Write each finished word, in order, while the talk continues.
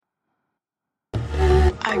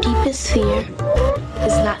Our deepest fear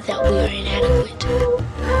is not that we are inadequate.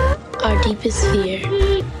 Our deepest fear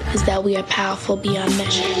is that we are powerful beyond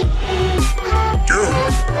measure. Do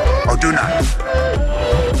or do not.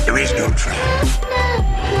 There is no try.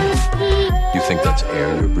 You think that's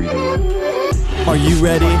air you're breathing in? Are you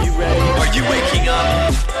ready? Are you waking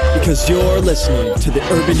up? Because you're listening to the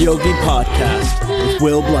Urban Yogi Podcast with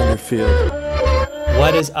Will Blunderfield.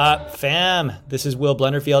 What is up, fam? This is Will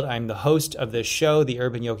Blunderfield. I'm the host of this show, the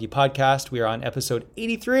Urban Yogi Podcast. We are on episode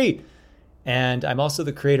 83. And I'm also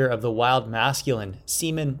the creator of the Wild Masculine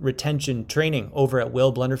Semen Retention Training over at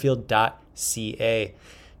willblunderfield.ca.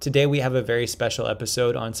 Today we have a very special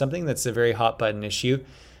episode on something that's a very hot button issue.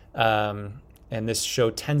 And this show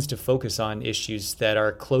tends to focus on issues that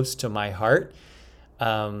are close to my heart.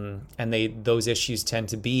 And those issues tend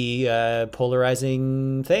to be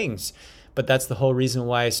polarizing things. But that's the whole reason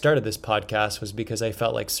why I started this podcast, was because I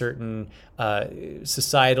felt like certain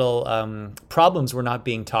societal problems were not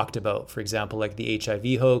being talked about. For example, like the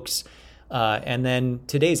HIV hoax. And then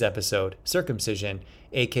today's episode, circumcision,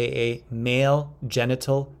 aka male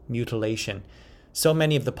genital mutilation. So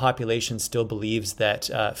many of the population still believes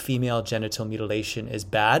that female genital mutilation is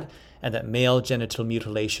bad and that male genital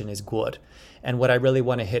mutilation is good. And what I really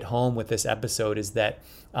want to hit home with this episode is that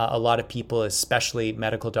a lot of people, especially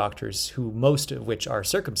medical doctors, who most of which are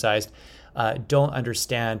circumcised, don't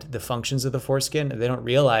understand the functions of the foreskin. They don't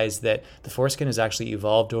realize that the foreskin has actually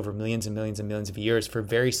evolved over millions and millions and millions of years for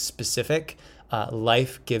very specific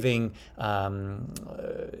life-giving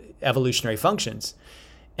evolutionary functions.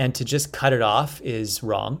 And to just cut it off is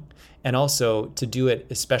wrong. And also to do it,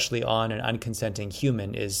 especially on an unconsenting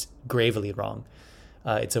human, is gravely wrong.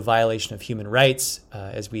 It's a violation of human rights,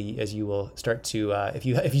 as you will start to. If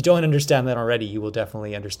you don't understand that already, you will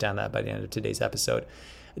definitely understand that by the end of today's episode.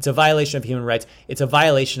 It's a violation of human rights. It's a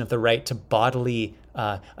violation of the right to bodily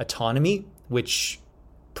autonomy, which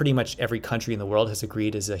pretty much every country in the world has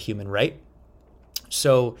agreed is a human right.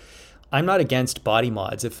 So I'm not against body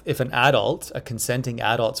mods. If an adult, a consenting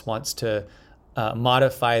adult, wants to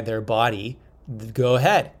modify their body, go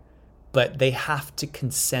ahead. But they have to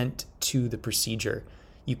consent to the procedure.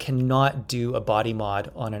 You cannot do a body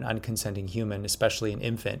mod on an unconsenting human, especially an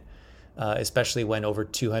infant, especially when over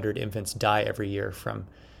 200 infants die every year from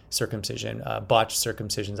circumcision, botched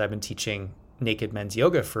circumcisions. I've been teaching naked men's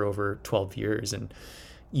yoga for over 12 years, and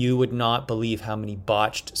you would not believe how many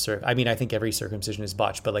botched I think every circumcision is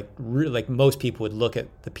botched, but like most people would look at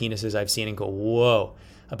the penises I've seen and go, whoa,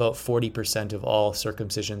 about 40% of all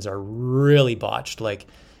circumcisions are really botched, like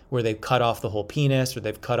where they've cut off the whole penis or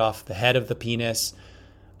they've cut off the head of the penis.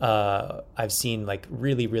 I've seen like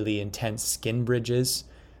really, really intense skin bridges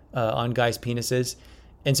on guys' penises.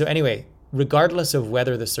 And so anyway, regardless of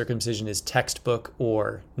whether the circumcision is textbook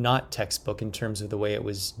or not textbook in terms of the way it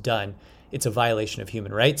was done, it's a violation of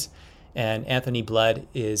human rights. And Anthony Blood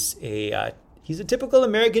is he's a typical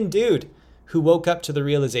American dude who woke up to the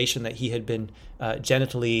realization that he had been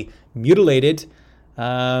genitally mutilated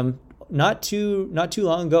not too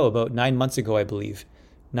long ago, about 9 months ago, I believe,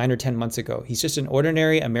 9 or 10 months ago. He's just an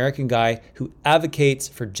ordinary American guy who advocates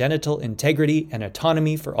for genital integrity and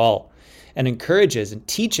autonomy for all, and encourages and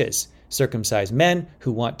teaches circumcised men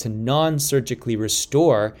who want to non-surgically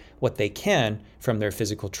restore what they can from their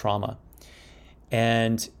physical trauma.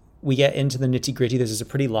 And we get into the nitty-gritty. This is a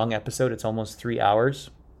pretty long episode. It's almost 3 hours.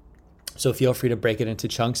 So feel free to break it into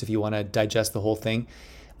chunks if you want to digest the whole thing.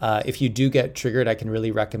 If you do get triggered, I can really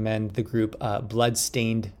recommend the group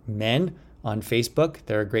Bloodstained Men on Facebook.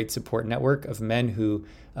 They're a great support network of men who,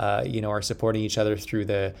 are supporting each other through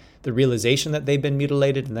the realization that they've been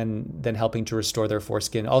mutilated and then helping to restore their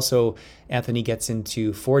foreskin. Also, Anthony gets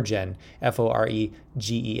into Forgen,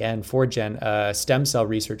 Foregen, Forgen, stem cell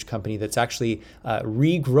research company that's actually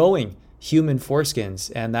regrowing human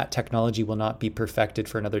foreskins, and that technology will not be perfected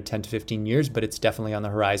for another 10 to 15 years, but it's definitely on the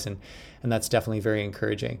horizon, and that's definitely very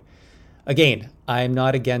encouraging. Again, I'm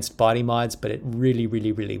not against body mods, but it really,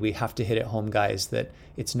 really, really, we have to hit it home, guys, that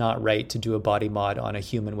it's not right to do a body mod on a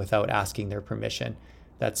human without asking their permission.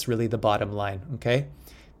 That's really the bottom line, okay?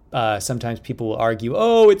 Sometimes people will argue,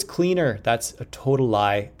 oh, it's cleaner. That's a total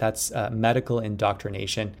lie. That's medical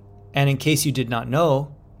indoctrination. And in case you did not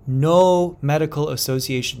know, no medical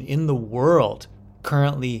association in the world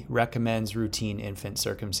currently recommends routine infant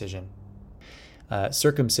circumcision.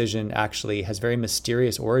 Circumcision actually has very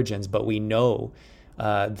mysterious origins, but we know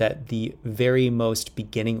that the very most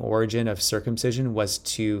beginning origin of circumcision was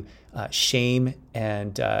to shame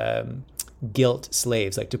and guilt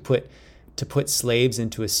slaves, like to put slaves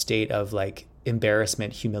into a state of like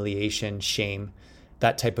embarrassment, humiliation, shame,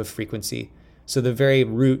 that type of frequency. So the very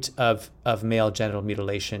root of male genital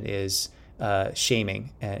mutilation is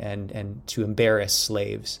shaming and to embarrass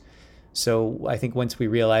slaves. So I think once we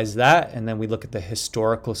realize that, and then we look at the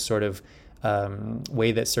historical sort of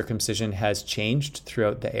way that circumcision has changed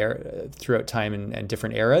throughout throughout time and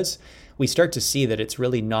different eras, we start to see that it's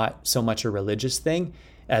really not so much a religious thing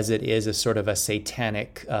as it is a sort of a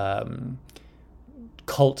satanic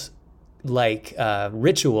cult-like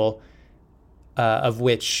ritual of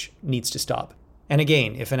which needs to stop. And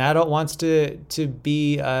again, if an adult wants to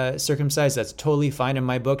be circumcised, that's totally fine in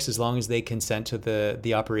my books as long as they consent to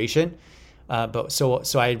the operation. But so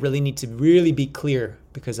I really need to really be clear,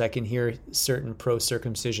 because I can hear certain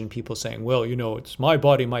pro-circumcision people saying, well, it's my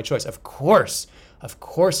body, my choice. Of course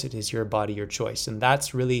it is your body, your choice. And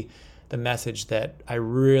that's really the message that I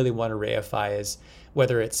really want to reify, is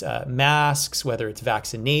whether it's masks, whether it's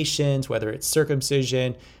vaccinations, whether it's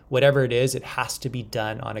circumcision, whatever it is, it has to be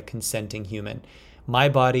done on a consenting human. My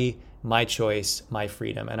body, my choice, my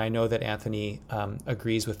freedom. And I know that Anthony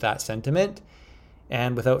agrees with that sentiment.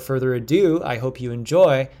 And without further ado, I hope you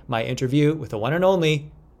enjoy my interview with the one and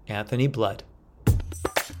only Anthony Blood. So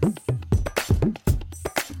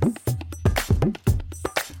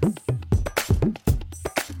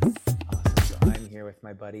I'm here with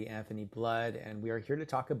my buddy Anthony Blood, and we are here to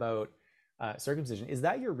talk about circumcision. Is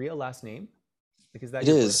that your real last name? Because that it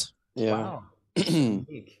is. Yeah. Wow.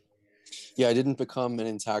 Unique. Yeah, I didn't become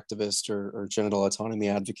an intactivist or genital autonomy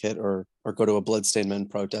advocate or go to a Bloodstained Men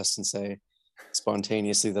protest and say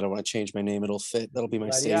spontaneously that I want to change my name. It'll fit. That'll be my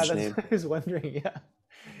stage name. I was wondering,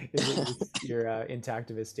 is it your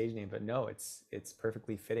intactivist stage name? But no, it's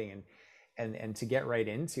perfectly fitting. And to get right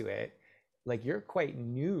into it, like, you're quite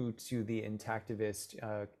new to the intactivist,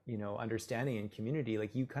 understanding and community.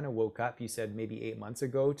 Like, you kind of woke up, you said maybe 8 months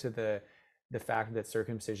ago, to the fact that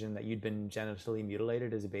circumcision, that you'd been genitally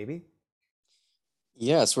mutilated as a baby.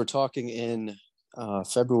 Yes, we're talking in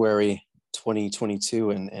February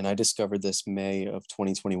 2022, and I discovered this May of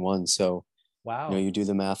 2021. So, wow, you do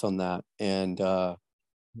the math on that, and I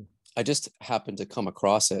just happened to come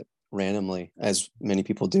across it randomly, as many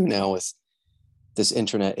people do now with this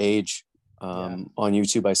internet age. On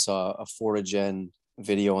YouTube, I saw a Foragen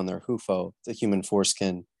video on their HUFO, the human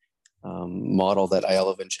foreskin model that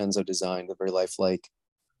Aiello Vincenzo designed, a very lifelike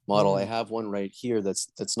model. I have one right here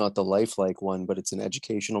that's not the lifelike one, but it's an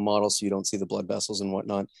educational model, so you don't see the blood vessels and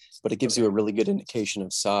whatnot, but it gives you a really good indication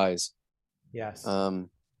of size. Yes. So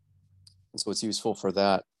it's useful for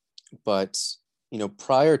that. But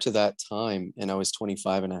prior to that time, and I was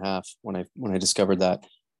 25 and a half when I discovered that,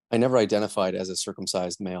 I never identified as a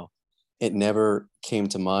circumcised male. It never came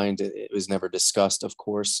to mind. It was never discussed, of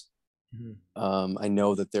course. I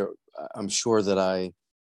know that I'm sure that I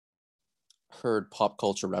heard pop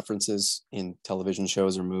culture references in television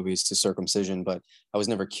shows or movies to circumcision, but I was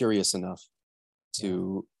never curious enough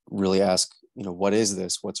to really ask, what is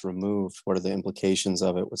this? What's removed? What are the implications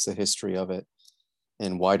of it? What's the history of it?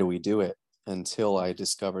 And why do we do it? Until I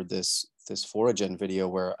discovered this Foragen video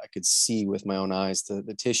where I could see with my own eyes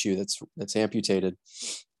the tissue that's amputated.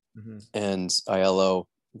 And Aiello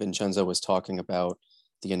Vincenzo was talking about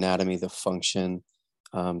the anatomy, the function,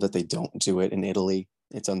 that they don't do it in Italy.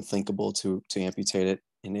 It's unthinkable to amputate it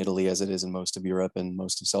in Italy as it is in most of Europe and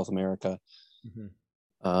most of South America.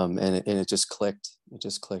 And it just clicked. It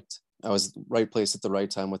just clicked. I was right place at the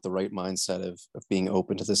right time with the right mindset of being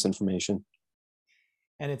open to this information.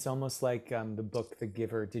 And it's almost like the book, The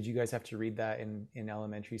Giver. Did you guys have to read that in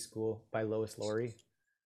elementary school by Lois Lowry?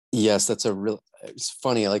 Yes, it's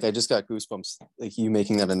funny. Like, I just got goosebumps, like you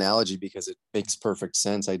making that analogy, because it makes perfect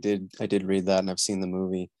sense. I did read that, and I've seen the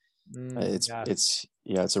movie.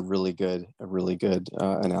 It's a really good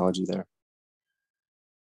analogy there.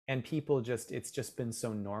 And people it's just been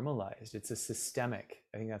so normalized. It's a systemic,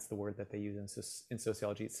 I think that's the word that they use in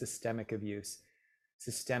sociology. It's systemic abuse,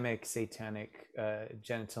 systemic satanic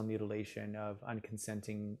genital mutilation of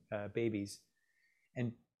unconsenting babies.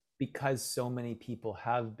 And because so many people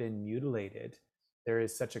have been mutilated, there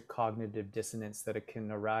is such a cognitive dissonance that it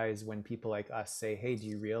can arise when people like us say, hey, do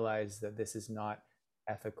you realize that this is not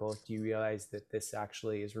ethical? Do you realize that this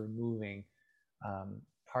actually is removing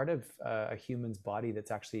part of a human's body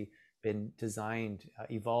that's actually been designed,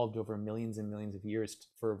 evolved over millions and millions of years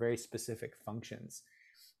for very specific functions?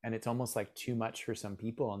 And it's almost like too much for some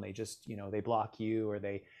people, and they just, they block you, or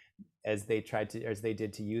as they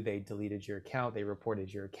did to you, they deleted your account, they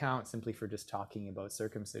reported your account simply for just talking about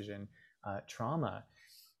circumcision trauma.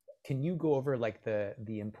 Can you go over like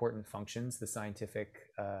the important functions, the scientific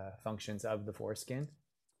functions of the foreskin?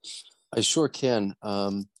 I sure can.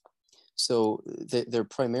 So they're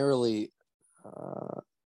primarily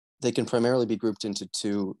they can primarily be grouped into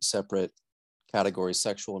two separate categories,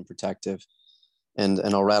 sexual and protective. And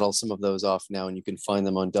I'll rattle some of those off now, and you can find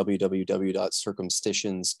them on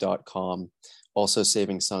www.circumcisions.com. Also,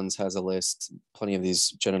 Saving Sons has a list. Plenty of these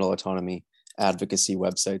genital autonomy advocacy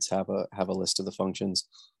websites have a list of the functions.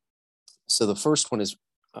 So the first one is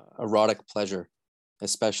erotic pleasure,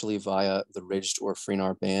 especially via the ridged or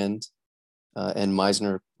Freenar band and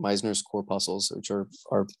Meissner's corpuscles, which are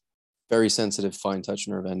very sensitive fine touch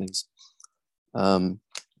nerve endings.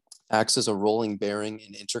 Acts as a rolling bearing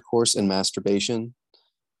in intercourse and masturbation,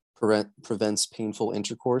 prevents painful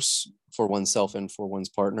intercourse for oneself and for one's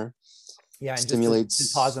partner. Yeah, and stimulates.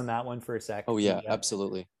 Just to pause on that one for a sec. Oh yeah,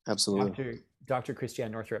 absolutely. Dr.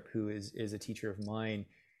 Christiane Northrup, who is a teacher of mine,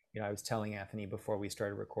 I was telling Anthony before we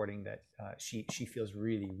started recording that she feels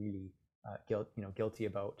really guilty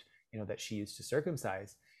about that she used to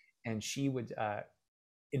circumcise, and she would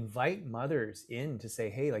invite mothers in to say,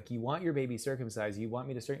 hey, like, you want your baby circumcised, you want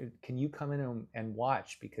me to can you come in and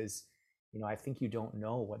watch, because I think you don't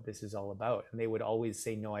know what this is all about. And they would always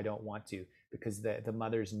say, no, I don't want to, because the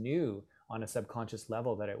mothers knew on a subconscious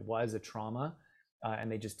level that it was a trauma, and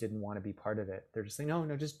they just didn't want to be part of it. They're just saying,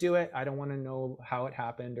 no, just do it. I don't want to know how it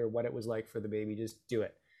happened or what it was like for the baby, just do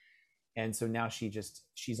it. And so now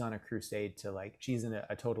she's on a crusade to, like, she's a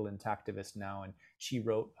total intactivist now, and she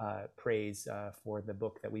wrote praise for the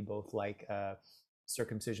book that we both like,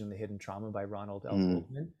 Circumcision, the Hidden Trauma by Ronald L.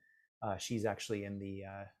 Goldman. She's actually in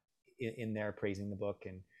there praising the book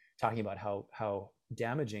and talking about how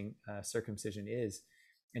damaging circumcision is.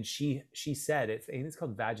 And she said it's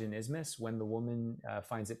called vaginismus, when the woman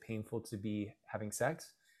finds it painful to be having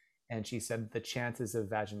sex. And she said the chances of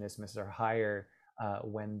vaginismus are higher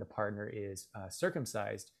when the partner is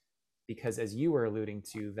circumcised, because, as you were alluding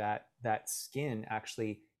to, that skin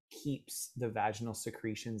actually keeps the vaginal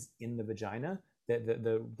secretions in the vagina.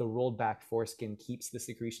 The rolled back foreskin keeps the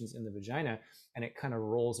secretions in the vagina, and it kind of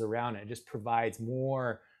rolls around, and it just provides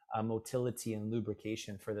more motility and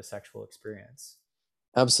lubrication for the sexual experience.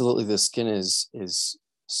 Absolutely. The skin is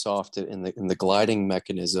soft in the gliding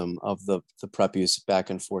mechanism of the prepuce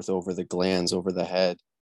back and forth over the glands, over the head,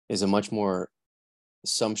 is a much more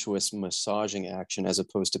sumptuous massaging action as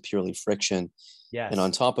opposed to purely friction. Yes. And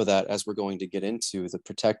on top of that, as we're going to get into, the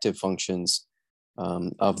protective functions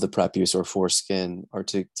of the prepuce or foreskin are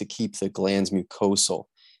to keep the glands mucosal.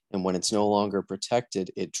 And when it's no longer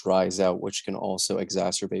protected, it dries out, which can also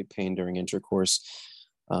exacerbate pain during intercourse.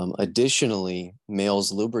 Additionally,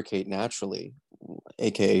 males lubricate naturally,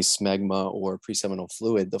 aka smegma or preseminal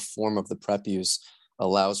fluid. The form of the prepuce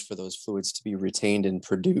allows for those fluids to be retained and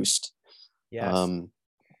produced. Yes.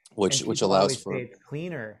 Which allows for it's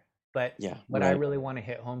cleaner. But yeah, what I really want to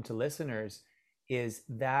hit home to listeners is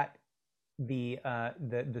that the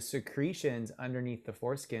secretions underneath the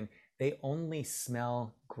foreskin, they only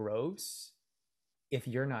smell gross if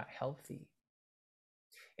you're not healthy.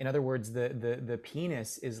 In other words, the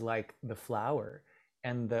penis is like the flower,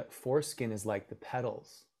 and the foreskin is like the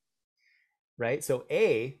petals, right? So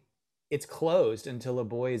it's closed until a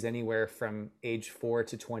boy is anywhere from age 4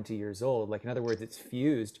 to 20 years old. Like, in other words, it's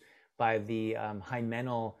fused by the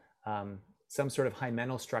hymenal, some sort of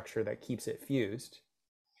hymenal structure that keeps it fused.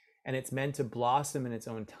 And it's meant to blossom in its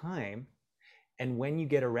own time. And when you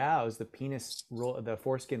get aroused, the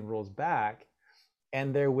foreskin rolls back,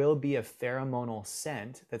 and there will be a pheromonal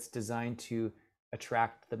scent that's designed to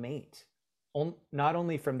attract the mate. Not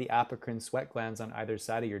only from the apocrine sweat glands on either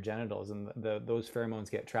side of your genitals, and those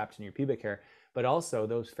pheromones get trapped in your pubic hair, but also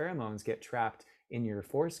those pheromones get trapped in your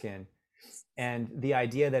foreskin. And the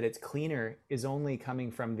idea that it's cleaner is only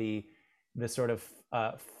coming from the sort of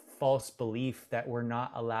false belief that we're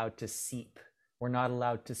not allowed to seep, we're not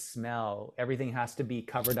allowed to smell. Everything has to be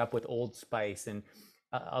covered up with Old Spice and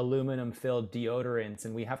aluminum filled deodorants,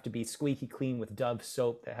 and we have to be squeaky clean with Dove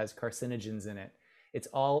soap that has carcinogens in it. It's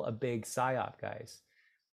all a big psyop, guys.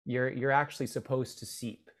 You're actually supposed to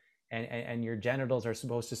seep, and your genitals are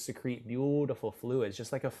supposed to secrete beautiful fluids,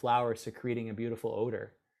 just like a flower secreting a beautiful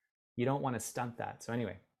odor. You don't want to stunt that. So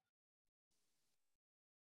anyway.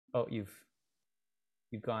 Oh, you've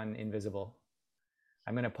gone invisible.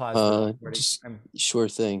 I'm going to pause. Sure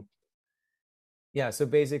thing. Yeah. So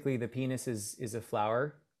basically, the penis is a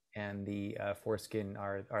flower, and the foreskin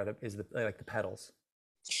is like the petals.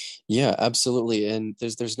 Yeah, absolutely. And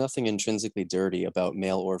there's nothing intrinsically dirty about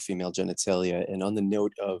male or female genitalia. And on the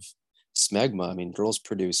note of smegma, I mean, girls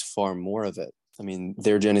produce far more of it. I mean,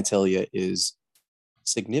 their genitalia is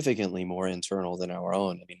significantly more internal than our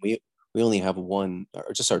own. I mean, we only have one,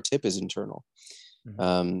 or just our tip is internal.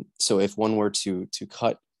 Mm-hmm. So if one were to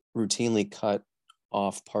routinely cut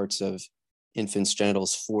off parts of infants'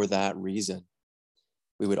 genitals for that reason,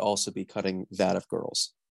 we would also be cutting that of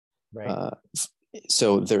girls. Right.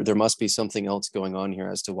 So there must be something else going on here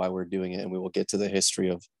as to why we're doing it, and we will get to the history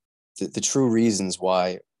of the true reasons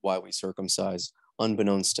why we circumcise,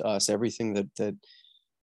 unbeknownst to us. Everything that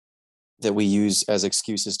we use as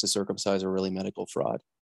excuses to circumcise are really medical fraud.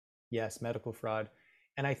 Yes, medical fraud.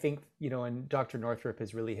 And I think, and Dr. Northrup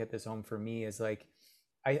has really hit this home for me, is like,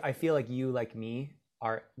 I feel like you, like me,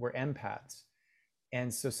 we're empaths.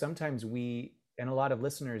 And so sometimes and a lot of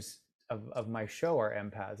listeners of my show are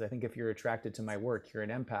empaths. I think if you're attracted to my work, you're an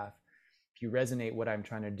empath. If you resonate what I'm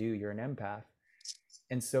trying to do, you're an empath.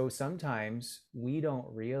 And so sometimes we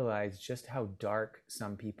don't realize just how dark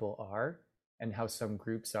some people are, and how some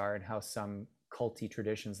groups are, and how some culty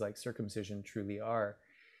traditions like circumcision truly are.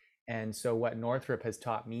 And so what Northrup has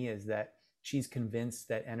taught me is that she's convinced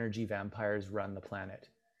that energy vampires run the planet.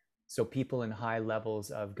 So people in high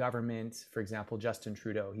levels of government, for example, Justin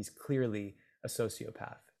Trudeau, he's clearly a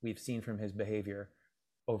sociopath. We've seen from his behavior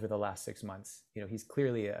over the last 6 months. He's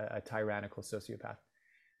clearly a tyrannical sociopath.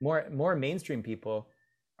 More mainstream people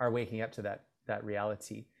are waking up to that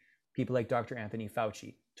reality. People like Dr. Anthony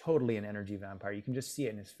Fauci, totally an energy vampire. You can just see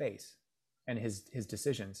it in his face and his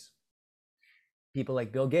decisions. People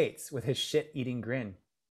like Bill Gates with his shit-eating grin.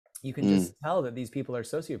 You can just tell that these people are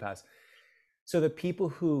sociopaths. So the people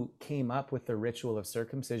who came up with the ritual of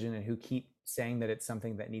circumcision and who keep saying that it's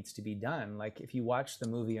something that needs to be done, like if you watch the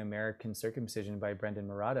movie American Circumcision by Brendan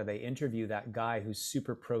Marotta, they interview that guy who's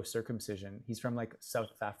super pro-circumcision. He's from like South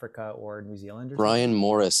Africa or New Zealand or Brian something.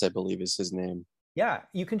 Morris, I believe, is his name. Yeah,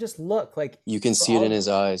 you can just look, like you can see it in his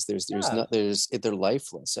eyes. They're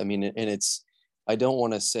lifeless. I mean, and it's, I don't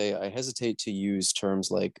want to say, I hesitate to use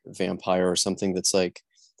terms like vampire or something that's like,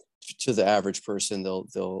 to the average person,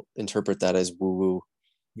 they'll interpret that as woo woo.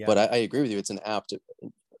 Yeah. But I agree with you. It's an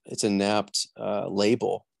apt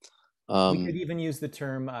label. We could even use the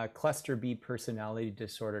term cluster B personality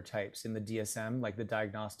disorder types in the DSM, like the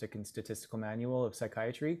Diagnostic and Statistical Manual of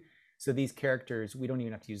Psychiatry. So these characters, we don't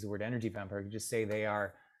even have to use the word energy vampire. We can just say they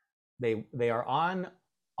are on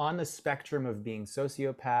the spectrum of being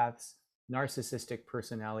sociopaths, narcissistic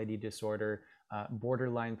personality disorder,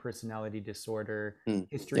 borderline personality disorder,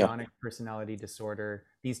 histrionic personality disorder,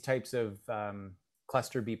 these types of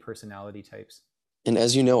cluster B personality types. And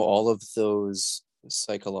as you know, all of those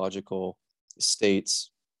psychological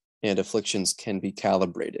states and afflictions can be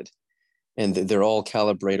calibrated, and they're all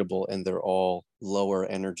calibratable, and they're all lower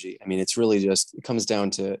energy. I mean, it's really just, it comes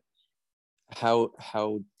down to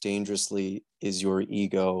how dangerously is your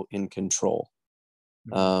ego in control.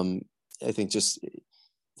 I think just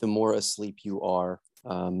the more asleep you are,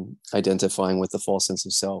 identifying with the false sense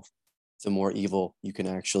of self, the more evil you can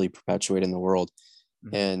actually perpetuate in the world.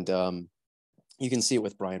 And you can see it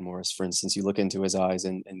with Brian Morris, for instance. You look into his eyes,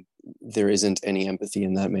 and there isn't any empathy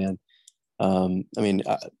in that man. I mean,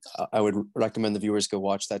 I would recommend the viewers go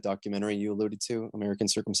watch that documentary you alluded to, American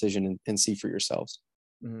Circumcision, and see for yourselves.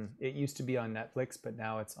 It used to be on Netflix, but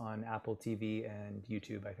now it's on Apple TV and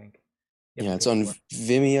YouTube, I think. Yeah, it's on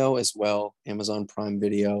Vimeo as well, Amazon Prime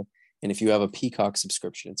Video. And if you have a Peacock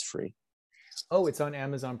subscription, it's free. Oh, it's on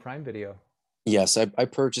Amazon Prime Video. Yes, I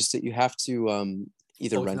purchased it. You have to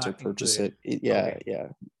either rent or purchase it. Yeah.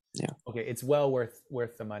 Okay, it's well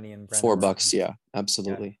worth the money. And $4, yeah,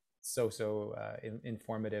 absolutely. Yeah, so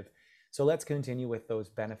informative. So let's continue with those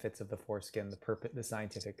benefits of the foreskin, the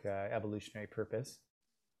scientific evolutionary purpose.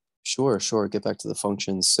 Sure. Get back to the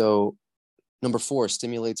functions. So number 4,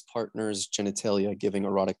 stimulates partners' genitalia, giving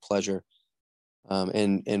erotic pleasure.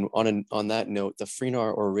 And on that note, the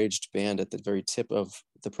Freenar or ridged band at the very tip of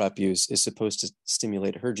the prepuce is supposed to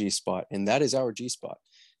stimulate her G-spot, and that is our G-spot.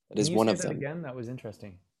 That is one of them. Again, that was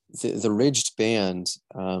interesting. The ridged band,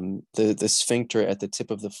 the sphincter at the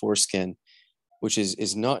tip of the foreskin, which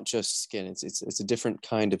is not just skin. It's a different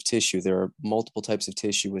kind of tissue. There are multiple types of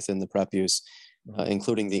tissue within the prepuce,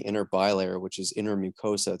 including the inner bilayer, which is inner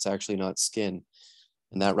mucosa. It's actually not skin,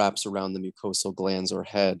 and that wraps around the mucosal glands or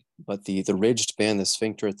head. But the ridged band, the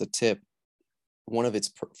sphincter at the tip, one of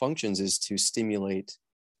its functions is to stimulate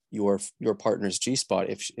your partner's G-spot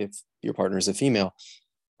if your partner is a female.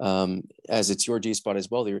 As it's your G-spot as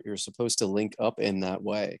well, you're supposed to link up in that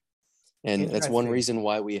way. And that's one reason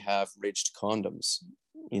why we have ridged condoms.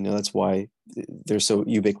 That's why they're so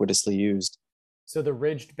ubiquitously used. So the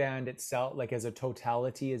ridged band itself, like as a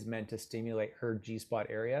totality, is meant to stimulate her G-spot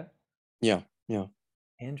area? Yeah.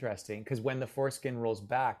 Interesting, because when the foreskin rolls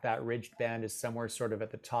back, that ridged band is somewhere sort of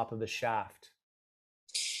at the top of the shaft.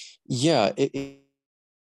 Yeah, it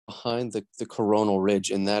behind the coronal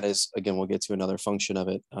ridge, and that is, again, we'll get to another function of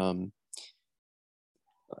it.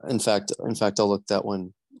 In fact, I'll look that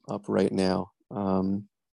one up right now.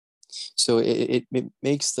 So it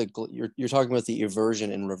makes you're talking about the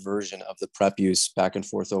eversion and reversion of the prepuce back and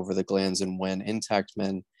forth over the glands, and when intact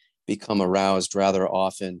men become aroused rather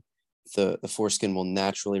often, the foreskin will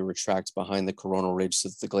naturally retract behind the coronal ridge so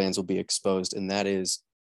that the glands will be exposed, and that is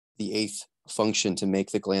the eighth function, to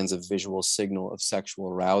make the glands a visual signal of sexual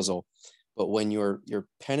arousal. But when you're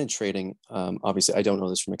penetrating, obviously I don't know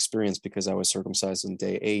this from experience because I was circumcised on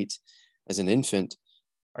day 8 as an infant.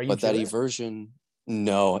 Are you But that Jewish? eversion,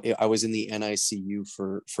 no, I was in the NICU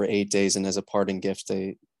for 8 days, and as a parting gift,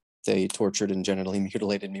 they tortured and genitally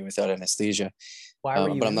mutilated me without anesthesia. Why were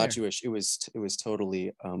you But in I'm not there? Jewish. It was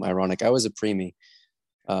totally ironic. I was a preemie.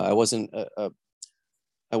 I wasn't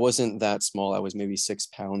that small. I was maybe 6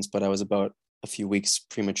 pounds, but I was about a few weeks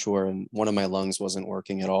premature, and one of my lungs wasn't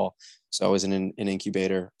working at all. So I was in an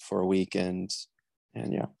incubator for a week, and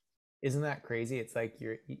yeah. Isn't that crazy? It's like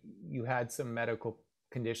you had some medical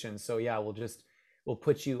conditions, so yeah, we'll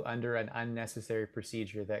put you under an unnecessary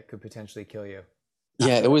procedure that could potentially kill you.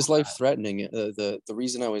 Yeah, After it was all life that. threatening. The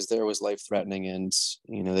reason I was there was life threatening, and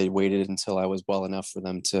they waited until I was well enough for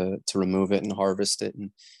them to remove it and harvest it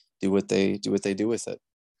and do what they do with it.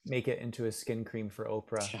 Make it into a skin cream for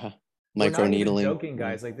Oprah. Yeah, We're not even microneedling. joking,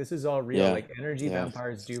 guys. Like, this is all real. Yeah, Like, energy yeah,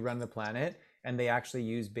 vampires do run the planet, and they actually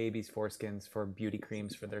use babies' foreskins for beauty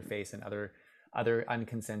creams for their face and other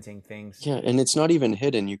unconsenting things. yeah. And it's not even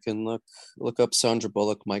hidden. You can look up Sandra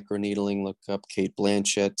Bullock microneedling. Look up Kate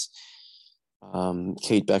Blanchett,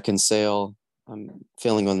 Kate Beckinsale. I'm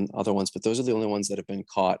failing on other ones, but those are the only ones that have been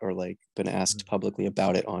caught or like been asked publicly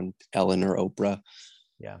about it on Ellen or Oprah.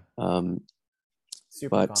 Yeah, Um,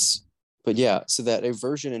 super but common. but yeah, so that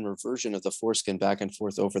eversion and reversion of the foreskin back and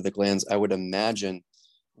forth over the glands, I would imagine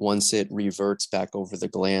once it reverts back over the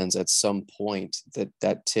glands at some point,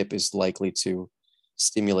 that tip is likely to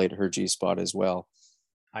stimulate her G spot as well.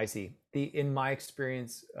 I see. In my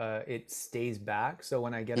experience, it stays back. So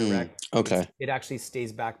when I get Mm, erect, okay. it actually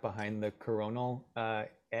stays back behind the coronal The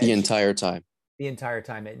edge entire time. the entire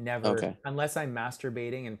time. It never, Okay. unless I'm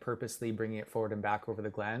masturbating and purposely bringing it forward and back over the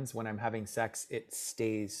glands, when I'm having sex, it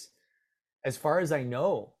stays, as far as I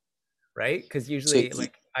know, right? Because So usually,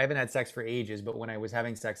 like, I haven't had sex for ages, but when I was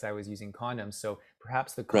having sex, I was using condoms. So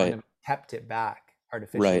perhaps the right, condom kept it back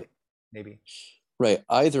artificially, right, maybe. right.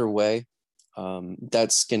 Either way,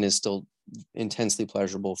 that skin is still intensely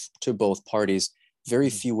pleasurable to both parties. Very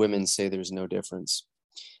Mhm. few women say there's no difference.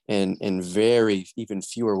 And very even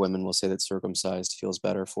fewer women will say that circumcised feels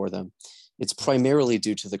better for them. It's primarily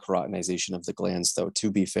due to the keratinization of the glands, though,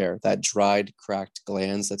 to be fair. That dried, cracked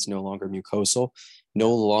glands that's no longer mucosal no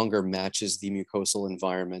Yeah. longer matches the mucosal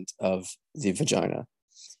environment of the vagina.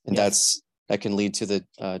 And Yes. that can lead to the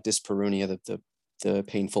dyspareunia, the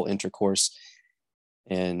painful intercourse,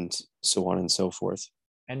 and so on and so forth.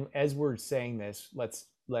 And as we're saying this,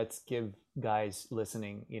 let's give guys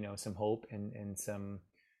listening, some hope and some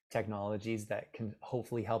technologies that can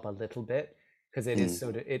hopefully help a little bit, because it is Mm, so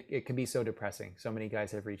it can be so depressing. So many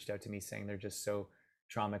guys have reached out to me saying they're just so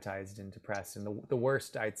traumatized and depressed. And the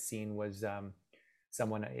worst I'd seen was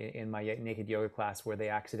someone in my naked yoga class where they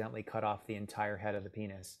accidentally cut off the entire head of the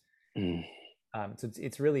penis. mm, So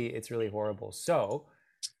it's really horrible. So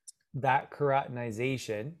that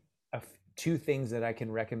keratinization, two things that I can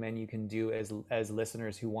recommend you can do as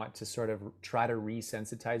listeners who want to sort of try to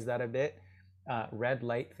resensitize that a bit. Red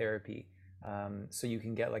light therapy. So you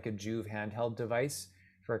can get like a Juve handheld device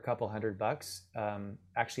for a couple $100.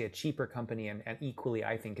 Actually, a cheaper company and equally,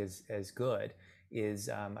 I think, as good is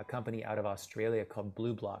a company out of Australia called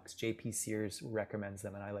Blue Blocks. JP Sears recommends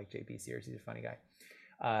them, and I like JP Sears. He's a funny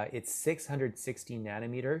guy. It's 660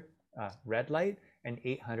 nanometer red light and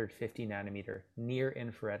 850 nanometer near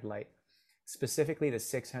infrared light. Specifically, the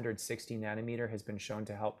 660 nanometer has been shown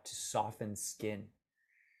to help to soften skin.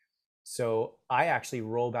 So I actually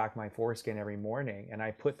roll back my foreskin every morning and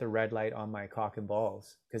I put the red light on my cock and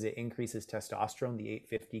balls because it increases testosterone. The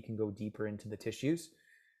 850 can go deeper into the tissues.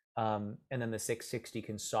 And then the 660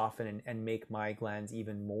 can soften and make my glands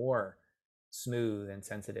even more smooth and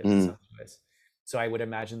sensitive in mm. some ways. So I would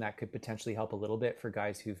imagine that could potentially help a little bit for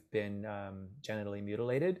guys who've been genitally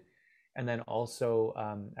mutilated. And then also,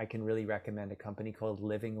 I can really recommend a company called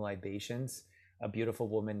Living Libations, a beautiful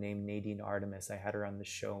woman named Nadine Artemis. I had her on the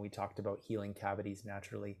show and we talked about healing cavities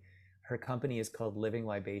naturally. Her company is called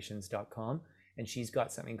livinglibations.com, and she's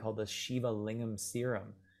got something called the Shiva Lingam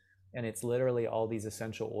Serum. And it's literally all these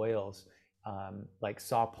essential oils, like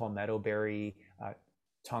saw palmetto berry,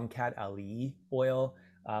 Tongkat Ali oil,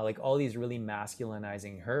 like all these really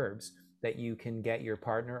masculinizing herbs that you can get your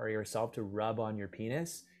partner or yourself to rub on your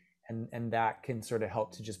penis and that can sort of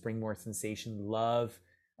help to just bring more sensation, love,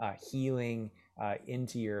 healing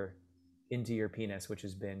into your penis, which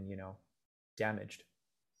has been, damaged.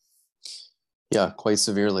 Yeah, quite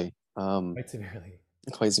severely. Quite severely.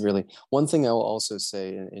 Quite severely. One thing I will also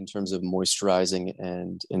say in terms of moisturizing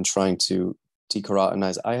and in trying to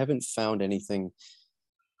decarotinize, I haven't found anything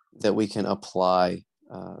that we can apply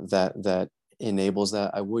that enables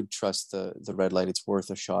that. I would trust the red light. It's worth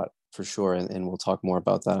a shot for sure, and we'll talk more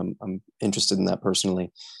about that. I'm interested in that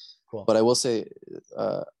personally. Cool. But I will say,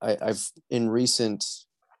 I've in recent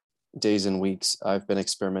days and weeks, I've been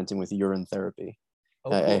experimenting with urine therapy. Oh,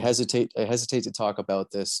 cool. I hesitate to talk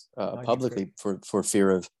about this publicly for fear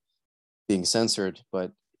of being censored,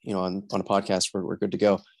 but on a podcast we're good to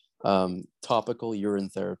go. Topical urine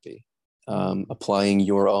therapy, applying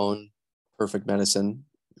your own perfect medicine.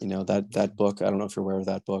 That book. I don't know if you're aware of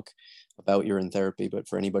that book about urine therapy, but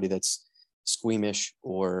for anybody that's squeamish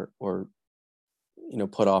or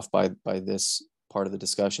put off by this part of the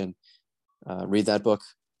discussion, read that book.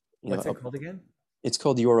 What's it called again? It's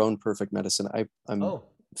called Your Own Perfect Medicine. I'm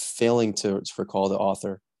failing to recall the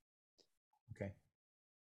author. Okay.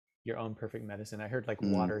 Your Own Perfect Medicine. I heard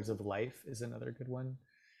Waters of Life is another good one.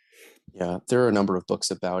 Yeah, there are a number of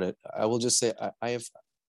books about it. I will just say I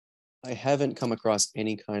haven't come across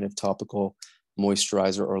any kind of topical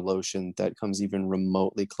moisturizer or lotion that comes even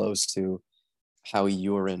remotely close to how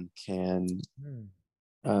urine can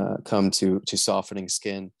come to softening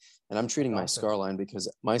skin. And I'm treating my scar line because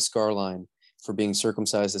my scar line, for being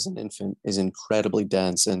circumcised as an infant, is incredibly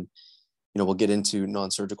dense. And we'll get into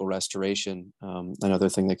non-surgical restoration, another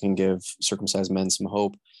thing that can give circumcised men some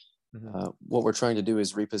hope. What we're trying to do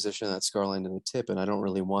is reposition that scar line to the tip, and I don't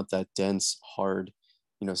really want that dense, hard,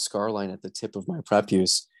 scar line at the tip of my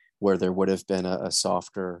prepuce where there would have been a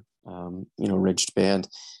softer, ridged band.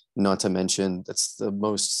 Not to mention, that's the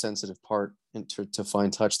most sensitive part to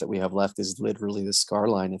fine touch that we have left is literally the scar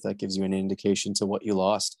line, if that gives you an indication to what you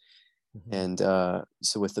lost. And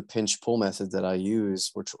so with the pinch pull method that I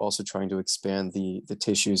use, we're also trying to expand the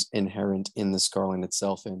tissues inherent in the scar line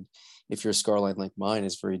itself. And if your scar line, like mine,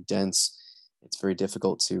 is very dense, it's very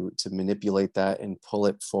difficult to manipulate that and pull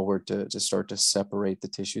it forward to start to separate the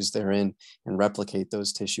tissues therein and replicate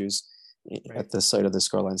those tissues at the site of the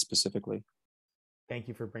scar line specifically. Thank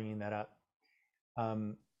you for bringing that up.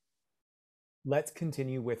 Let's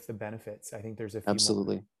continue with the benefits. I think there's a few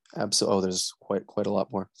Absolutely. more. Absolutely. Oh, there's quite a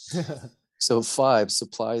lot more. So 5,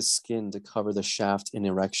 supplies skin to cover the shaft in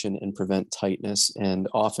erection and prevent tightness. And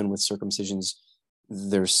often with circumcisions,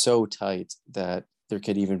 they're so tight that there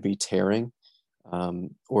could even be tearing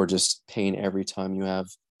or just pain every time you have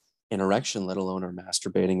an erection, let alone or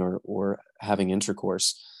masturbating or having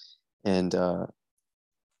intercourse. And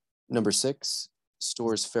number 6,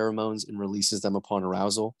 stores pheromones and releases them upon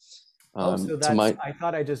arousal. So that's, I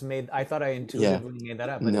thought I intuitively made that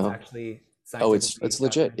up, but it's actually scientifically. It's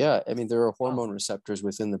legit. Yeah. I mean, there are hormone receptors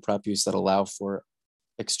within the prepuce that allow for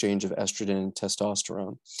exchange of estrogen and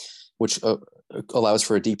testosterone, which allows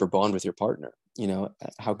for a deeper bond with your partner.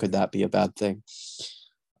 How could that be a bad thing?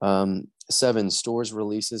 7, stores,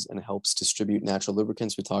 releases, and helps distribute natural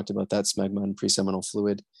lubricants. We talked about that, smegma and preseminal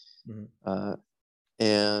fluid.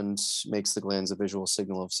 And makes the glands a visual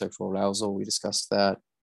signal of sexual arousal. We discussed that.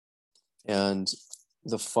 And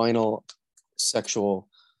the final sexual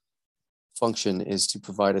function is to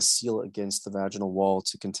provide a seal against the vaginal wall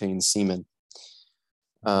to contain semen.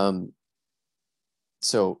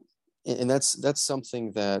 So, and that's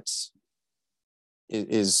something that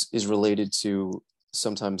is related to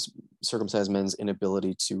sometimes circumcised men's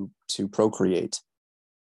inability to procreate.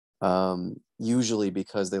 Usually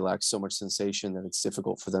because they lack so much sensation that it's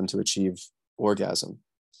difficult for them to achieve orgasm.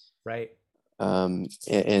 Right.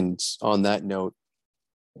 And on that note,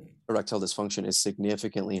 erectile dysfunction is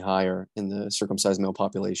significantly higher in the circumcised male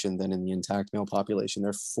population than in the intact male population.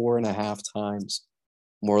 They're 4.5 times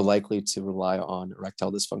more likely to rely on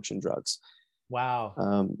erectile dysfunction drugs.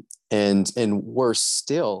 Wow. And worse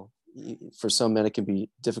still, for some men, it can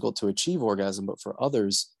be difficult to achieve orgasm, but for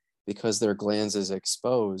others, because their glands is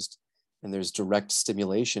exposed and there's direct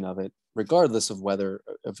stimulation of it, regardless of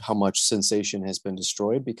how much sensation has been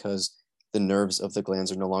destroyed, because the nerves of the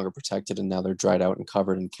glands are no longer protected and now they're dried out and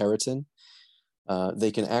covered in keratin,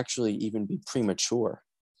 they can actually even be premature.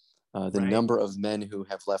 The number of men who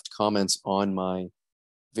have left comments on my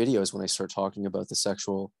videos when I start talking about the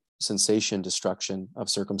sexual sensation destruction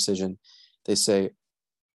of circumcision, they say,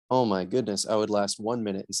 "Oh my goodness, I would last 1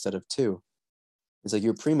 minute instead of 2. It's like,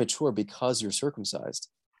 you're premature because you're circumcised.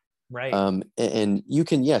 Right. And you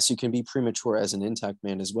can be premature as an intact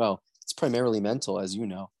man as well. It's primarily mental, as you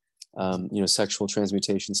know. sexual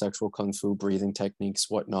transmutation, sexual kung fu, breathing techniques,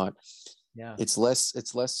 whatnot. Yeah. It's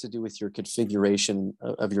less to do with your configuration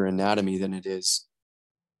of your anatomy than it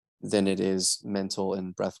is mental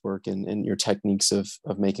and breath work and your techniques of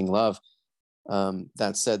making love.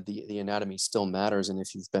 That said, the anatomy still matters, and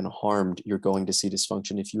if you've been harmed, you're going to see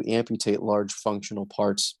dysfunction. If you amputate large functional,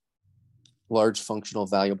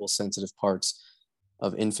 valuable, sensitive parts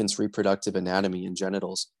of infants' reproductive anatomy and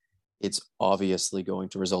genitals, it's obviously going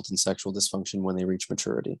to result in sexual dysfunction when they reach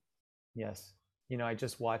maturity. Yes. I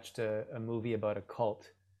just watched a movie about a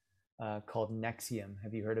cult called Nexium.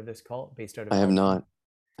 Have you heard of this cult based out of I have Belgium?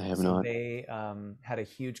 not. They had a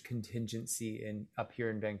huge contingency up here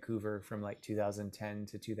in Vancouver from like 2010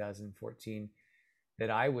 to 2014 that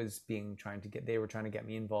I was they were trying to get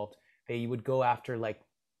me involved. They would go after like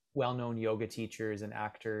well-known yoga teachers and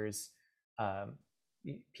actors,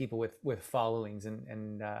 people with followings,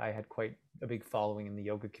 and I had quite a big following in the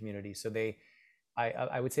yoga community. So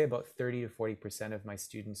I would say about 30 to 40% of my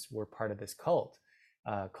students were part of this cult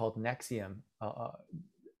called Nexium.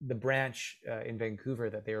 The branch in Vancouver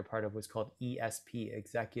that they were part of was called ESP,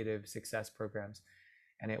 Executive Success Programs.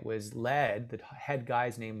 And it was the head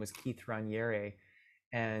guy's name was Keith Raniere.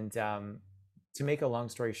 And to make a long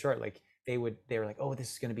story short, like they were like, oh,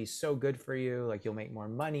 this is going to be so good for you. Like you'll make more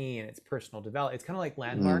money and it's personal development. It's kind of like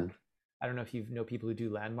Landmark. I don't know if you know people who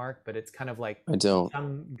do Landmark, but it's kind of like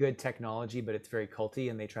some good technology, but it's very culty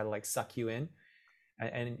and they try to like suck you in.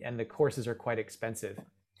 And the courses are quite expensive.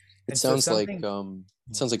 It sounds like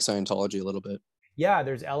Scientology a little bit. Yeah,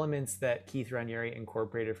 there's elements that Keith Raniere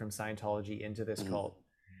incorporated from Scientology into this cult.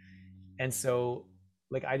 And so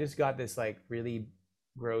like I just got this like really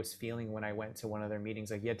gross feeling when I went to one of their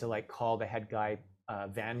meetings. Like you had to like call the head guy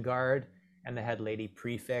Vanguard and the head lady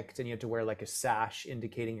Prefect, and you had to wear like a sash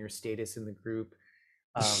indicating your status in the group.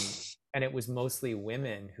 And it was mostly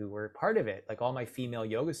women who were part of it. Like all my female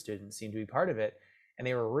yoga students seemed to be part of it. And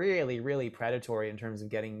they were really, really predatory in terms of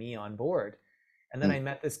getting me on board. And then I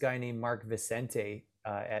met this guy named Mark Vicente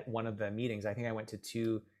at one of the meetings. I think I went to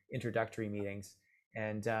 2 introductory meetings.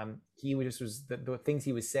 And he was the things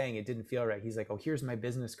he was saying, it didn't feel right. He's like, oh, here's my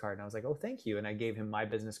business card. And I was like, oh, thank you. And I gave him my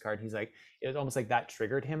business card. He's like, it was almost like that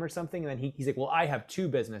triggered him or something. And then he's like, well, I have 2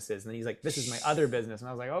 businesses. And then he's like, this is my other business. And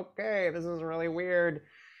I was like, okay, this is really weird.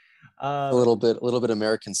 A little bit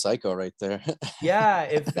American Psycho right there. Yeah,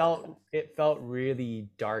 it felt really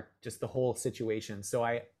dark, just the whole situation. So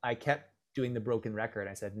I kept doing the broken record.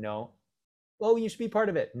 I said, no. Oh, you should be part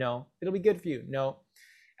of it. No, it'll be good for you. No.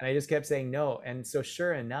 And I just kept saying no. And so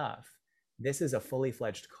sure enough, this is a fully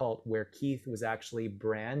fledged cult where Keith was actually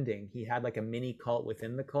branding. He had like a mini cult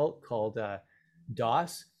within the cult called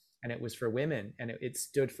DOS, and it was for women. And it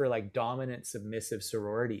stood for like dominant submissive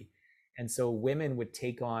sorority. And so women would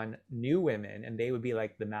take on new women and they would be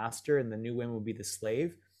like the master and the new women would be the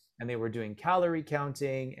slave. And they were doing calorie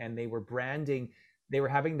counting and they were branding. They were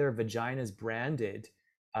having their vaginas branded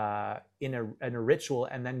in a ritual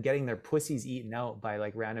and then getting their pussies eaten out by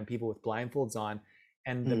like random people with blindfolds on.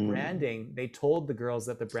 And the branding, they told the girls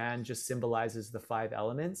that the brand just symbolizes the 5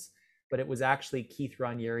 elements, but it was actually Keith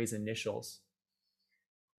Raniere's initials.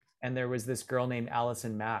 And there was this girl named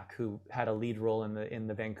Alison Mack who had a lead role in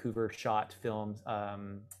the Vancouver shot film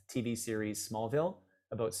TV series Smallville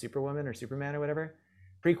about Superwoman or Superman or whatever,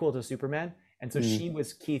 prequel to Superman. And so she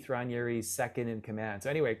was Keith Raniere's second in command.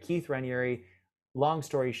 So anyway, Keith Raniere, long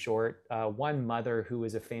story short, one mother who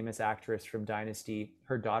was a famous actress from Dynasty,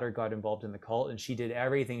 her daughter got involved in the cult and she did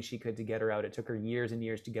everything she could to get her out. It took her years and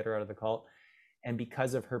years to get her out of the cult. And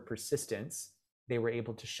because of her persistence, they were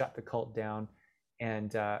able to shut the cult down.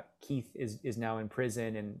 And Keith is now in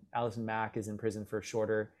prison and Alison Mack is in prison for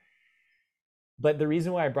shorter. But the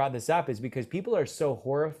reason why I brought this up is because people are so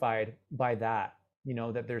horrified by that,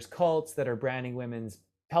 that there's cults that are branding women's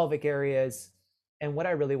pelvic areas. And what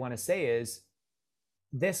I really want to say is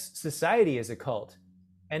this society is a cult.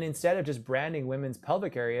 And instead of just branding women's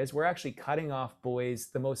pelvic areas, we're actually cutting off boys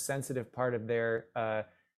the most sensitive part of their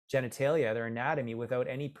genitalia, their anatomy, without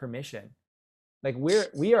any permission. Like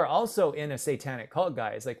we are also in a satanic cult,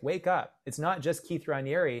 guys. Like, wake up. It's not just Keith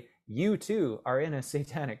Raniere. You too are in a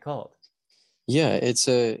satanic cult. Yeah, it's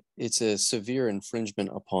a severe infringement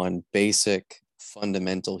upon basic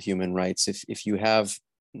fundamental human rights. If you have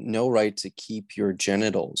no right to keep your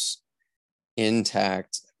genitals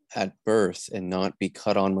intact at birth and not be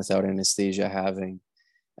cut on without anesthesia, having,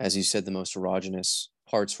 as you said, the most erogenous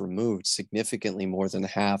parts removed, significantly more than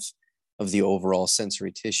half of the overall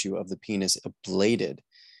sensory tissue of the penis ablated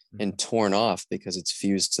and torn off because it's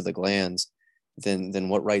fused to the glands, then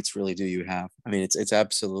what rights really do you have? I mean, it's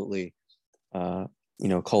absolutely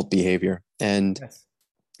cult behavior. And yes.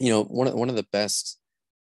 one of the best,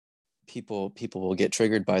 people will get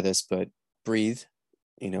triggered by this, but breathe,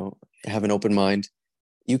 have an open mind.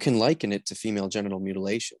 You can liken it to female genital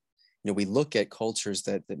mutilation. We look at cultures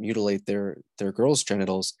that mutilate their girls'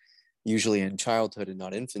 genitals, usually in childhood and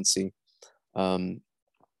not infancy, and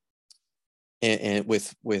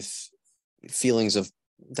with feelings of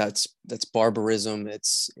that's barbarism,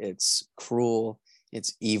 it's cruel,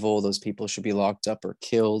 it's evil, those people should be locked up or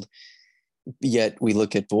killed. Yet we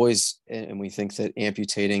look at boys and we think that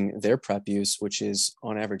amputating their prepuce, which is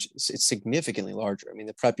on average, it's significantly larger. I mean,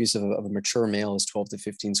 the prepuce of a mature male is 12 to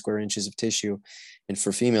 15 square inches of tissue. And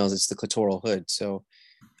for females, it's the clitoral hood. So,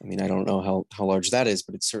 I mean, I don't know how large that is,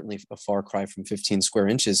 but it's certainly a far cry from 15 square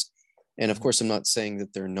inches. And of course, I'm not saying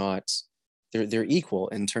that they're equal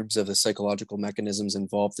in terms of the psychological mechanisms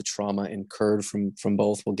involved, the trauma incurred from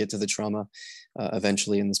both. We'll get to the trauma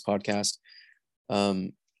eventually in this podcast.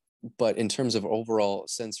 But in terms of overall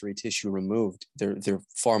sensory tissue removed, they're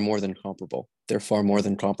far more than comparable. They're far more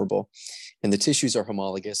than comparable. And the tissues are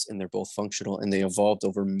homologous and they're both functional, and they evolved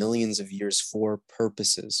over millions of years for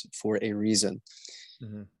purposes, for a reason.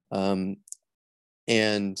 Mm-hmm.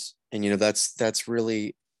 And that's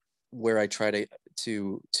really where I try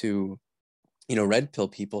to red pill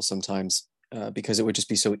people sometimes, because it would just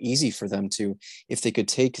be so easy for them to, if they could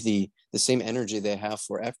take the same energy they have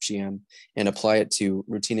for FGM and apply it to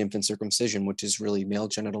routine infant circumcision, which is really male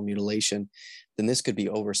genital mutilation, then this could be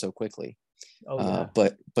over so quickly.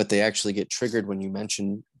 But they actually get triggered when you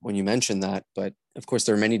mention that. But of course,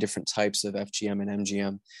 there are many different types of FGM and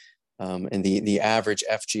MGM, and the average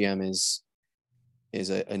FGM is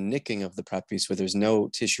a nicking of the prepuce where there's no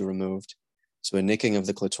tissue removed, so a nicking of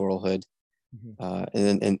the clitoral hood.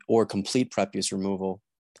 Mm-hmm. Or complete prepuce removal,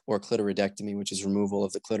 or clitoridectomy, which is removal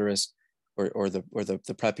of the clitoris or the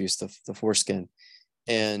prepuce, the foreskin,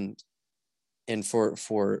 and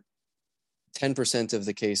for 10% of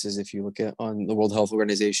the cases, if you look at on the World Health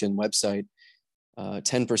Organization website,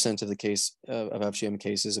 10% of the case of FGM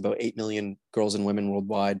cases, about 8 million girls and women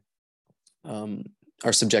worldwide,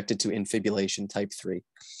 are subjected to infibulation type 3,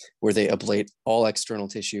 where they ablate all external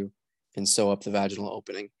tissue and sew up the vaginal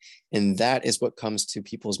opening. And that is what comes to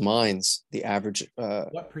people's minds. The average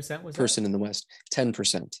what percent was person that? In the West,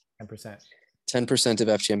 10%. 10%. 10% of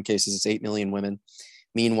FGM cases, it's 8 million women.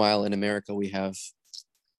 Meanwhile, in America, we have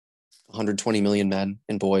 120 million men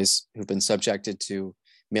and boys who've been subjected to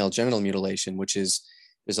male genital mutilation, which is,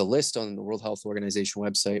 there's a list on the World Health Organization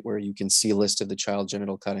website where you can see a list of the child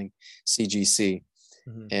genital cutting, CGC,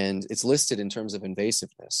 mm-hmm. and it's listed in terms of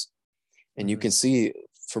invasiveness. And mm-hmm. you can see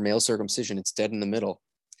for male circumcision, it's dead in the middle.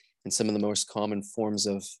 And some of the most common forms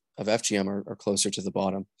of FGM are closer to the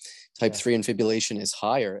bottom. Type 3 infibulation is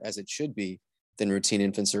higher, as it should be, than routine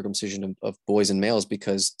infant circumcision of boys and males,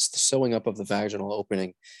 because the sewing up of the vaginal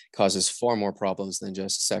opening causes far more problems than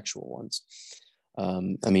just sexual ones.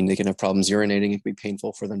 I mean, they can have problems urinating. It can be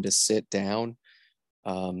painful for them to sit down.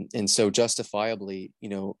 And so justifiably,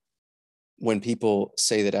 when people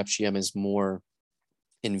say that FGM is more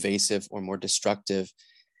invasive or more destructive,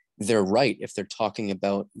 they're right if they're talking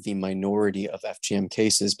about the minority of FGM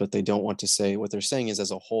cases, but they don't want to say, what they're saying is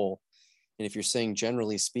as a whole. And if you're saying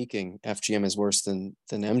generally speaking, FGM is worse than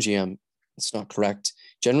MGM, it's not correct.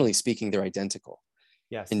 Generally speaking, they're identical.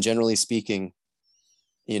 Yes. And generally speaking,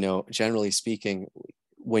 when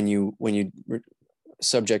you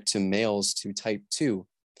subject to males to type 2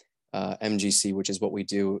 MGC, which is what we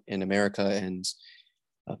do in America and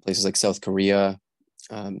places like South Korea,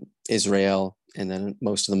 Israel, and then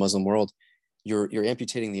most of the Muslim world, you're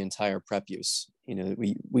amputating the entire prepuce.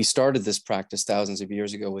 We started this practice thousands of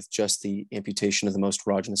years ago with just the amputation of the most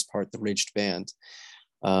erogenous part, the ridged band.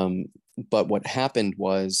 But what happened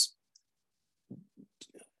was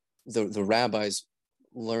the rabbis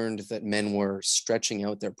learned that men were stretching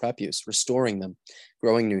out their prepuce, restoring them,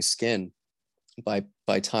 growing new skin by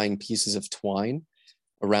tying pieces of twine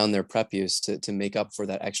around their prepuce to make up for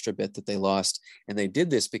that extra bit that they lost. And they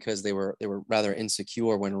did this because they were rather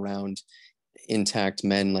insecure when around intact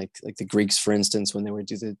men, like the Greeks, for instance, when they would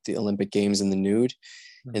do the Olympic Games in the nude,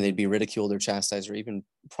 mm-hmm. and they'd be ridiculed or chastised, or even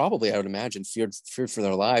probably, I would imagine, feared for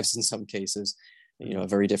their lives in some cases, a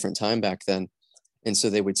very different time back then. And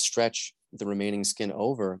so they would stretch the remaining skin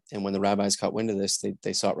over. And when the rabbis caught wind of this,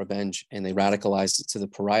 they sought revenge, and they radicalized it to the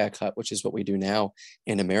pariah cut, which is what we do now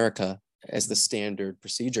in America as the standard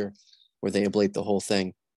procedure, where they ablate the whole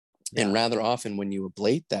thing. Yeah. And rather often when you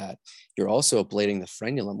ablate that, you're also ablating the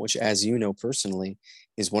frenulum, which, as you know personally,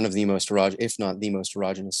 is one of the most if not the most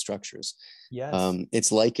erogenous structures. Yes.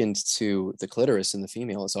 It's likened to the clitoris in the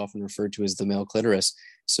female. It's often referred to as the male clitoris.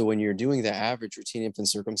 So when you're doing the average routine infant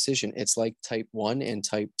circumcision, it's like type 1 and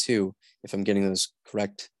type 2, if I'm getting those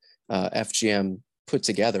correct, FGM put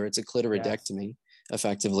together. It's a clitoridectomy,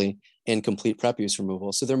 effectively, and complete prepuce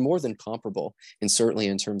removal. So they're more than comparable, and certainly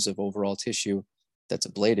in terms of overall tissue that's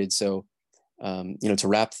ablated. So, to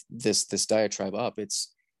wrap this diatribe up,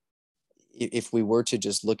 it's, if we were to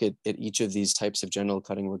just look at each of these types of genital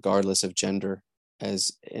cutting, regardless of gender,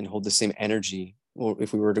 and hold the same energy, or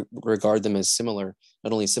if we were to regard them as similar,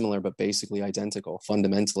 not only similar, but basically identical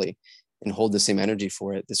fundamentally, and hold the same energy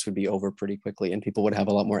for it, this would be over pretty quickly. And people would have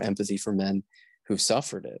a lot more empathy for men who've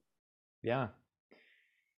suffered it. Yeah.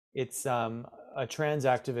 It's a trans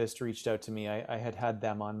activist reached out to me. I had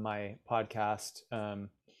them on my podcast a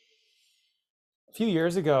few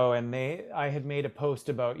years ago, and I had made a post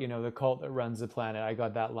about, the cult that runs the planet. I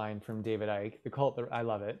got that line from David Icke, I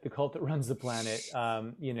love it. The cult that runs the planet.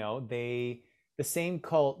 The same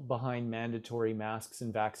cult behind mandatory masks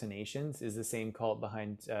and vaccinations is the same cult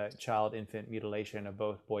behind child-infant mutilation of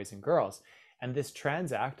both boys and girls. And this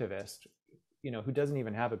trans activist, who doesn't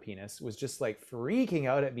even have a penis, was just like freaking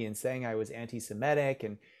out at me and saying I was anti-Semitic,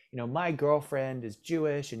 and, my girlfriend is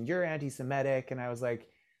Jewish and you're anti-Semitic. And I was like,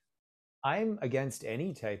 I'm against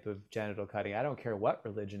any type of genital cutting. I don't care what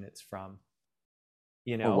religion it's from,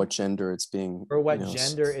 or what gender it's being, or what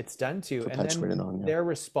gender it's done to. And then their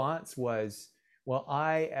response was, well,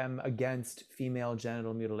 I am against female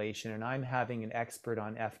genital mutilation, and I'm having an expert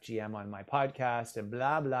on FGM on my podcast, and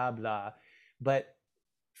blah, blah, blah. But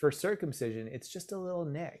for circumcision, it's just a little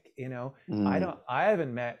nick, I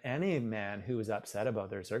haven't met any man who was upset about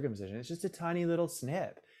their circumcision. It's just a tiny little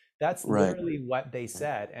snip. That's literally what they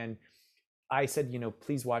said. And I said,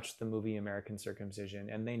 please watch the movie American Circumcision,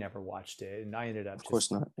 and they never watched it. And I ended up, of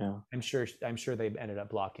course not. Yeah, I'm sure they ended up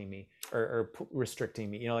blocking me or restricting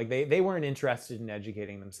me. They weren't interested in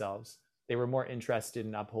educating themselves. They were more interested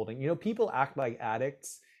in upholding. People act like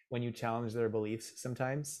addicts when you challenge their beliefs.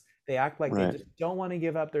 Sometimes they act like they just don't want to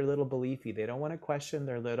give up their little beliefy. They don't want to question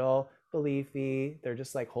their little beliefy. They're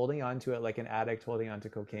just like holding on to it like an addict holding on to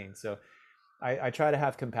cocaine. So I try to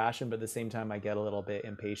have compassion, but at the same time, I get a little bit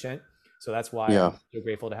impatient. So that's why I'm so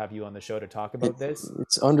grateful to have you on the show to talk about this.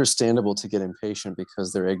 It's understandable to get impatient,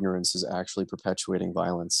 because their ignorance is actually perpetuating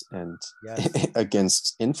violence and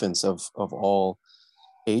against infants of all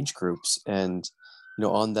age groups. And,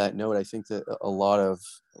 on that note, I think that a lot of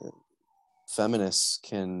feminists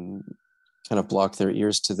can kind of block their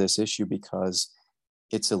ears to this issue, because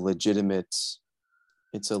it's a legitimate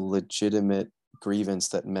grievance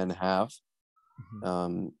that men have,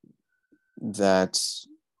 that,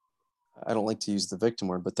 I don't like to use the victim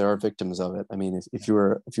word, but there are victims of it. I mean, if you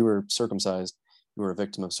were circumcised, you were a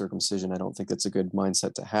victim of circumcision. I don't think that's a good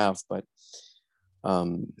mindset to have. But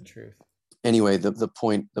the truth. Anyway, the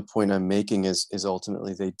point I'm making is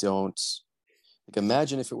ultimately they don't, like,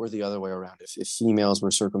 imagine if it were the other way around. If females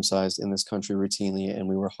were circumcised in this country routinely, and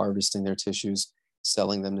we were harvesting their tissues,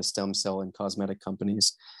 selling them to stem cell and cosmetic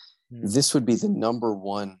companies, this would be the number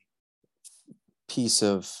one piece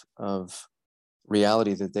of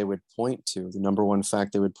reality that they would point to, the number one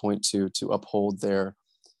fact they would point to uphold their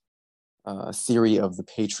theory of the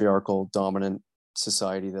patriarchal dominant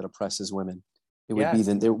society that oppresses women. It would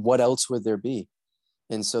be what else would there be?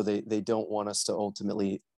 And so they don't want us to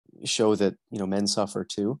ultimately show that men suffer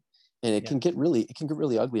too, and it can get really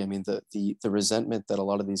ugly. I mean, the resentment that a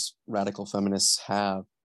lot of these radical feminists have,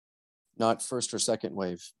 not first or second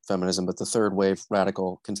wave feminism, but the third wave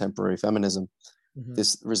radical contemporary feminism.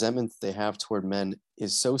 This resentment they have toward men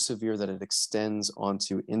is so severe that it extends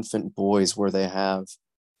onto infant boys, where they're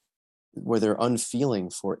unfeeling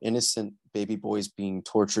for innocent baby boys being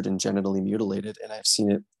tortured and genitally mutilated. And I've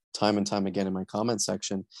seen it time and time again in my comment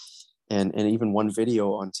section, and even one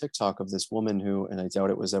video on TikTok of this woman who, and I doubt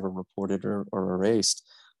it was ever reported or erased,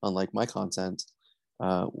 unlike my content,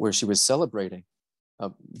 where she was celebrating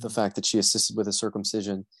the fact that she assisted with a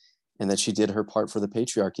circumcision, and that she did her part for the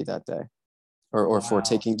patriarchy that day. Or for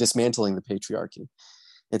dismantling the patriarchy.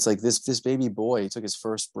 It's like this baby boy took his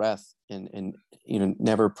first breath and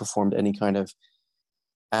never performed any kind of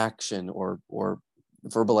action or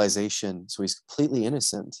verbalization. So he's completely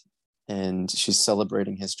innocent, and she's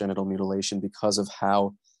celebrating his genital mutilation because of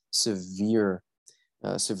how severely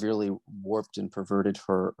warped and perverted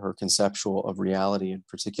her conceptual of reality, in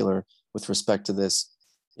particular with respect to this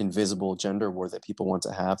invisible gender war that people want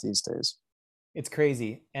to have these days. It's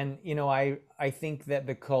crazy. And, I think that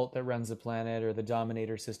the cult that runs the planet, or the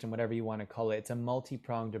dominator system, whatever you want to call it, it's a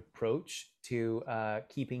multi-pronged approach to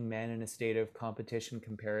keeping men in a state of competition,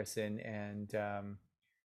 comparison, and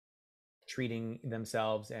treating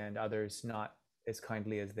themselves and others not as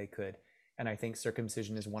kindly as they could. And I think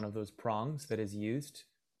circumcision is one of those prongs that is used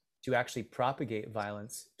to actually propagate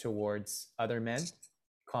violence towards other men,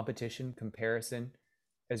 competition, comparison,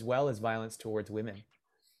 as well as violence towards women.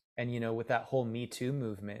 And with that whole Me Too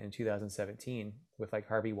movement in 2017, with like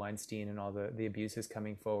Harvey Weinstein and all the abuses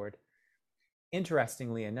coming forward,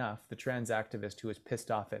 interestingly enough, the trans activist who was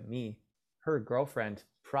pissed off at me, her girlfriend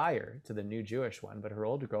prior to the new Jewish one, but her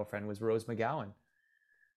older girlfriend, was Rose McGowan,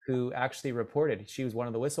 who actually reported. She was one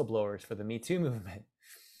of the whistleblowers for the Me Too movement.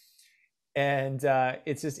 And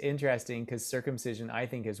it's just interesting because circumcision, I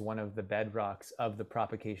think, is one of the bedrocks of the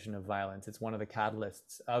propagation of violence. It's one of the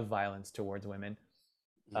catalysts of violence towards women.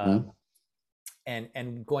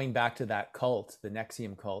 And going back to that cult, the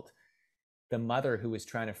Nexium cult, the mother who was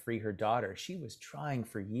trying to free her daughter, she was trying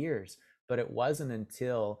for years, but it wasn't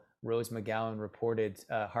until Rose McGowan reported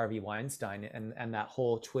Harvey Weinstein and that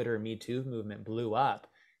whole Twitter Me Too movement blew up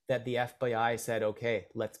that the FBI said, okay,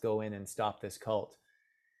 let's go in and stop this cult.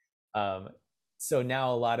 So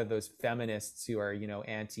now a lot of those feminists who are,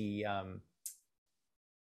 anti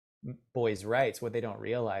boys' rights, what they don't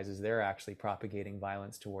realize is they're actually propagating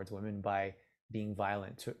violence towards women by being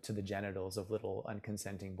violent to the genitals of little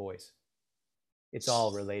unconsenting boys. It's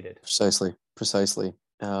all related. Precisely.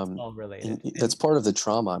 All related. That's part of the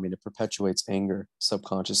trauma. I mean, it perpetuates anger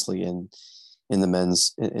subconsciously in the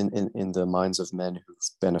minds of men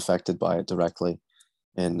who've been affected by it directly.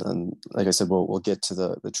 And like I said, we'll get to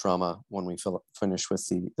the trauma when we finish with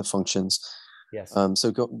the functions. Yes.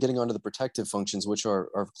 So getting on to the protective functions, which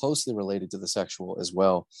are closely related to the sexual as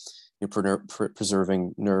well,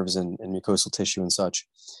 preserving nerves and mucosal tissue and such.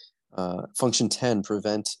 Function 10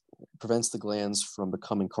 prevents the glands from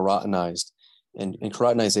becoming keratinized. And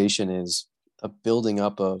keratinization is a building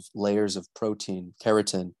up of layers of protein,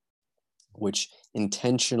 keratin, which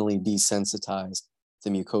intentionally desensitize the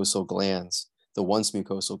mucosal glands, the once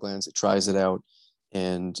mucosal glands. It dries it out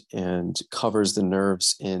and covers the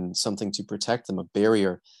nerves in something to protect them, a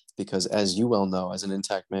barrier, because as you well know, as an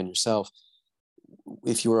intact man yourself,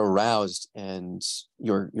 if you were aroused and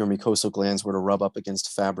your mucosal glands were to rub up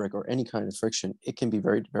against fabric or any kind of friction, it can be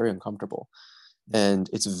very, very uncomfortable. And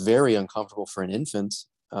it's very uncomfortable for an infant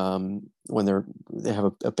when they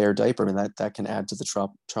have a bare diaper. I mean, that can add to the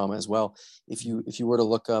trauma as well. If you were to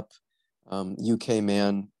look up UK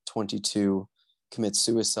man 22 commits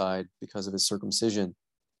suicide because of his circumcision,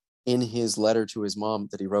 in his letter to his mom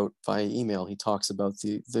that he wrote via email, he talks about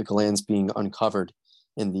the glands being uncovered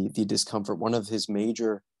and the discomfort. One of his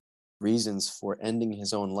major reasons for ending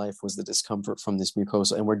his own life was the discomfort from this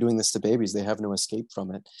mucosa. And we're doing this to babies. They have no escape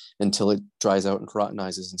from it until it dries out and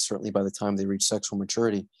keratinizes. And certainly by the time they reach sexual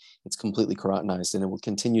maturity, it's completely keratinized, and it will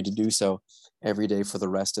continue to do so every day for the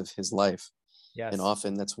rest of his life. Yes. And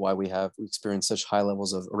often that's why we experience such high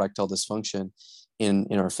levels of erectile dysfunction in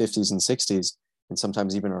our 50s and 60s, and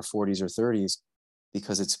sometimes even our 40s or 30s,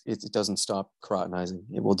 because it doesn't stop keratinizing.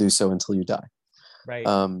 It will do so until you die. Right.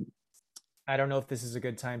 I don't know if this is a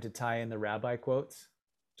good time to tie in the rabbi quotes,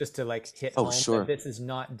 just to hit home that this is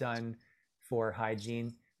not done for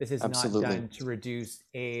hygiene. This is not done to reduce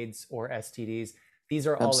AIDS or STDs. These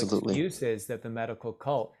are all excuses that the medical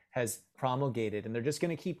cult has promulgated, and they're just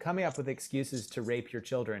going to keep coming up with excuses to rape your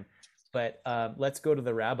children. But let's go to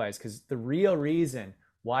the rabbis, because the real reason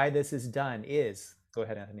why this is done is, go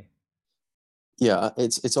ahead, Anthony. Yeah,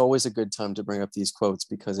 it's always a good time to bring up these quotes,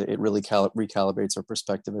 because it really recalibrates our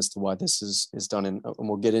perspective as to why this is done. And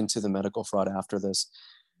we'll get into the medical fraud after this.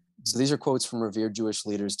 So these are quotes from revered Jewish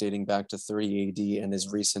leaders dating back to 30 AD and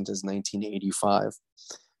as recent as 1985.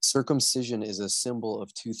 Circumcision is a symbol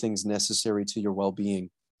of two things necessary to your well-being: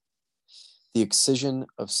 the excision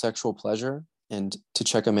of sexual pleasure and to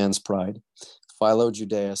check a man's pride. Philo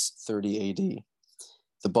Judaeus, 30 AD.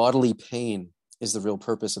 The bodily pain is the real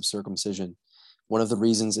purpose of circumcision. One of the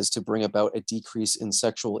reasons is to bring about a decrease in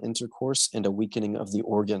sexual intercourse and a weakening of the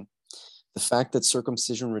organ. The fact that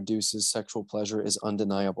circumcision reduces sexual pleasure is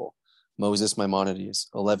undeniable. Moses Maimonides,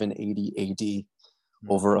 1180 AD,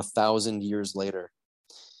 over 1,000 years later.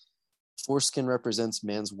 Foreskin represents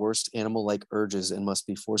man's worst animal-like urges and must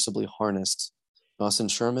be forcibly harnessed. Dawson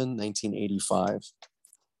Sherman, 1985.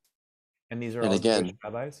 And these are all Jewish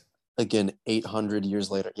rabbis? Again, 800 years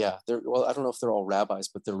later. Yeah, I don't know if they're all rabbis,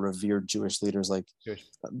 but they're revered Jewish leaders.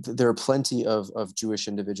 There are plenty of Jewish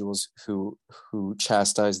individuals who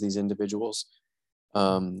chastise these individuals.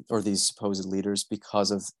 or these supposed leaders,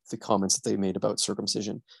 because of the comments that they made about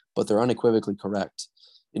circumcision. But they're unequivocally correct.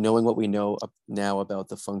 In knowing what we know now about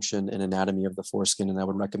the function and anatomy of the foreskin, and I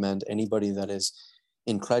would recommend anybody that is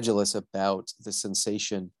incredulous about the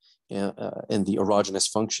sensation and the erogenous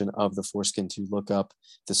function of the foreskin to look up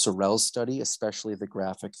the Sorrell study, especially the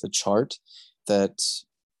graphic, the chart that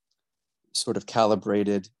sort of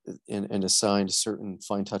calibrated and assigned certain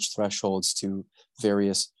fine touch thresholds to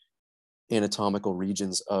various anatomical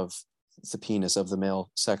regions of the penis, of the male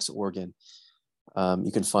sex organ.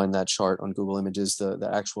 You can find that chart on Google Images. The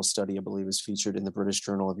actual study, I believe, is featured in the British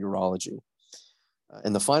Journal of Urology.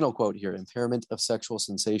 And the final quote here: impairment of sexual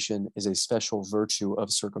sensation is a special virtue of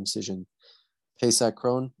circumcision.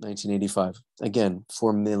 Pesach-Krohn, 1985. Again,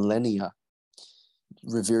 for millennia,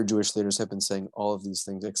 revered Jewish leaders have been saying all of these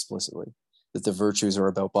things explicitly, that the virtues are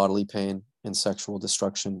about bodily pain and sexual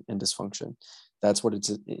destruction and dysfunction. That's what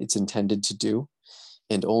it's intended to do.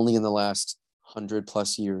 And only in the last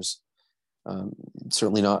 100+ years,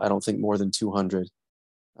 certainly not, I don't think more than 200,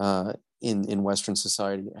 in Western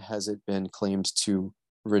society, has it been claimed to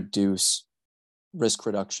reduce risk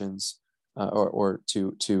reductions or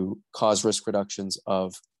to cause risk reductions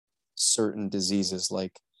of certain diseases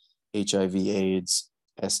like HIV, AIDS,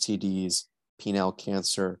 STDs, penile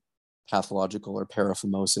cancer, pathological or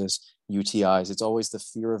paraphimosis, UTIs. It's always the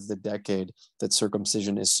fear of the decade that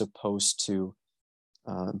circumcision is supposed to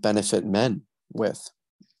benefit men with.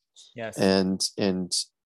 Yes. And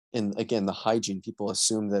again, the hygiene, people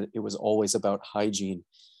assume that it was always about hygiene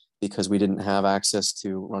because we didn't have access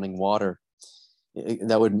to running water.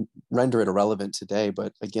 That would render it irrelevant today.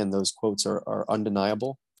 But again, those quotes are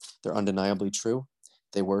undeniable. They're undeniably true.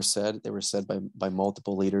 They were said by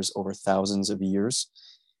multiple leaders over thousands of years.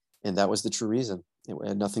 And that was the true reason. It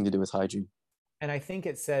had nothing to do with hygiene. And I think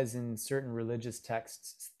it says in certain religious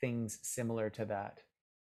texts things similar to that.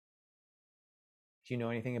 Do you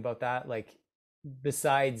know anything about that? Like,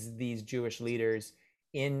 besides these Jewish leaders,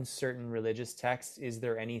 in certain religious texts, is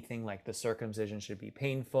there anything like the circumcision should be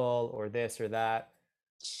painful or this or that?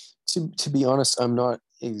 To be honest, I'm not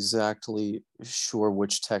exactly sure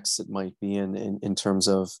which text it might be in terms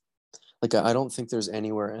of, like, I don't think there's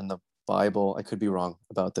anywhere in the Bible, I could be wrong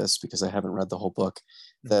about this because I haven't read the whole book,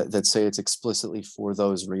 that say it's explicitly for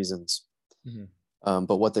those reasons. Mm-hmm.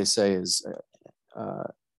 But what they say is,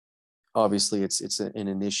 obviously, it's an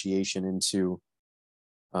initiation into.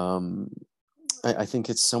 I think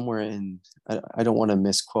it's somewhere in. I don't want to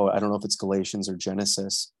misquote. I don't know if it's Galatians or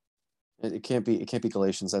Genesis. It can't be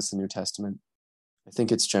Galatians. That's the New Testament. I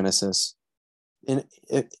think it's Genesis. In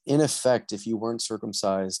effect, if you weren't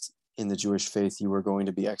circumcised in the Jewish faith, you were going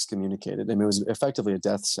to be excommunicated. I mean, it was effectively a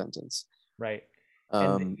death sentence. Right.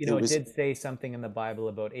 And, it did say something in the Bible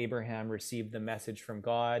about Abraham received the message from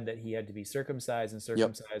God that he had to be circumcised and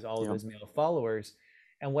circumcise all of his male followers.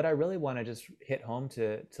 And what I really want to just hit home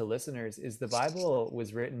to listeners is the Bible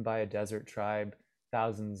was written by a desert tribe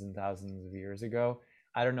thousands and thousands of years ago.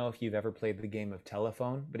 I don't know if you've ever played the game of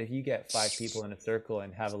telephone, but if you get 5 people in a circle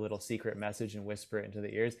and have a little secret message and whisper it into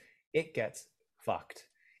the ears, it gets fucked.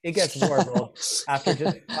 It gets warbled after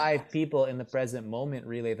just 5 people in the present moment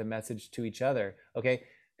relay the message to each other. Okay,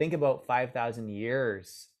 think about 5,000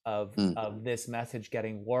 years of this message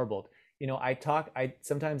getting warbled.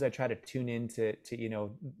 Sometimes I try to tune into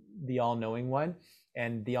the all-knowing one,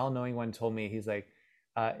 and the all-knowing one told me, he's like,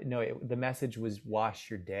 the message was wash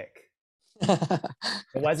your dick.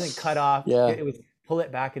 It wasn't cut off. Yeah. It was pull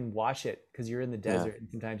it back and wash it, because you're in the desert and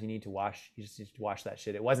sometimes you need to wash. You just need to wash that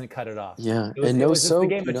shit. It wasn't cut it off. Yeah, it was soap. The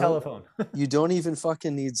game of telephone. You don't even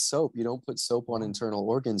fucking need soap. You don't put soap on internal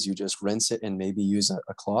organs. You just rinse it and maybe use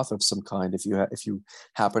a cloth of some kind if you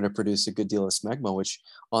happen to produce a good deal of smegma. Which,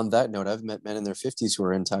 on that note, I've met men in their 50s who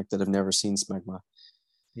are intact that have never seen smegma.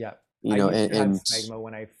 Yeah, I used to have smegma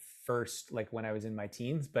when I was in my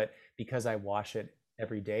teens, but because I wash it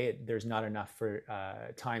every day, there's not enough for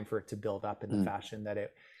time for it to build up in the fashion that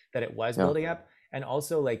it was building up. And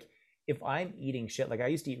also, like, if I'm eating shit, like I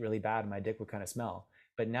used to eat really bad and my dick would kind of smell,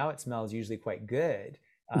 but now it smells usually quite good.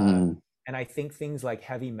 And I think things like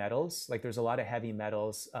heavy metals, like there's a lot of heavy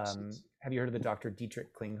metals. Have you heard of the Dr.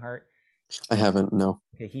 Dietrich Klinghardt? I haven't, no.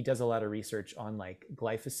 Okay, he does a lot of research on like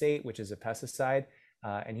glyphosate, which is a pesticide.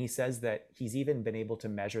 And he says that he's even been able to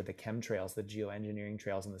measure the chemtrails, the geoengineering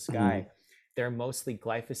trails in the sky. They're mostly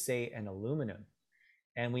glyphosate and aluminum.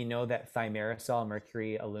 And we know that thimerosal,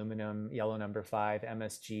 mercury, aluminum, yellow number 5,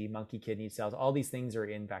 MSG, monkey kidney cells, all these things are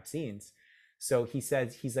in vaccines. So he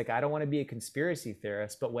says, he's like, I don't want to be a conspiracy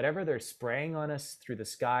theorist, but whatever they're spraying on us through the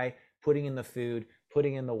sky, putting in the food,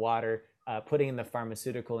 putting in the water, putting in the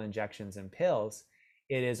pharmaceutical injections and pills,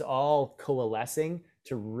 it is all coalescing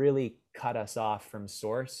to really cut us off from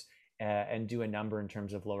source, and do a number in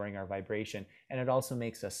terms of lowering our vibration. And it also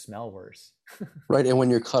makes us smell worse. Right. And when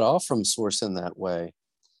you're cut off from source in that way,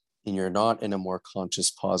 and you're not in a more conscious,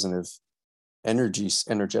 positive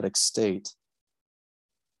energetic state,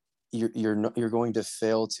 you're going to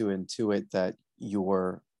fail to intuit that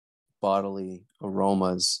your bodily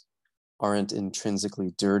aromas aren't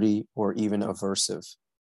intrinsically dirty or even aversive,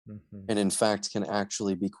 and in fact can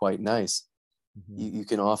actually be quite nice. You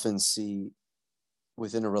can often see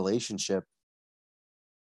within a relationship,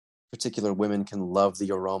 particular women can love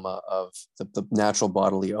the aroma of the natural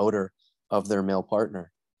bodily odor of their male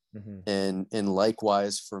partner. And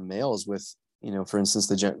likewise for males with, for instance,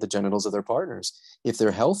 the genitals of their partners. If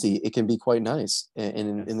they're healthy, it can be quite nice.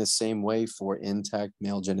 And in the same way for intact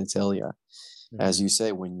male genitalia, as you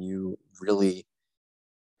say, when you really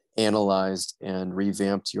analyzed and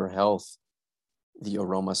revamped your health, the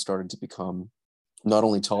aroma started to become not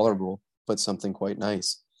only tolerable, but something quite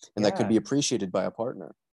nice. And that could be appreciated by a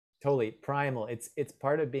partner. Totally primal. It's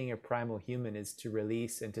part of being a primal human is to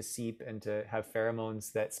release and to seep and to have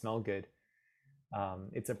pheromones that smell good.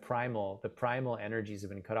 It's the primal energies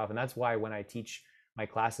have been cut off. And that's why when I teach my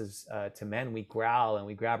classes to men, we growl and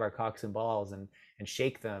we grab our cocks and balls and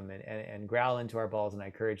shake them and growl into our balls. And I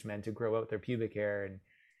encourage men to grow out their pubic hair. And,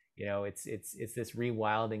 it's this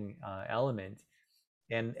rewilding element.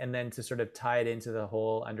 And then to sort of tie it into the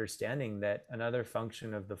whole understanding that another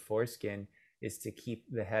function of the foreskin is to keep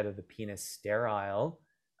the head of the penis sterile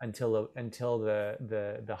until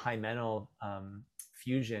the hymenal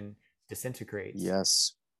fusion disintegrates.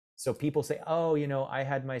 Yes. So people say, oh, I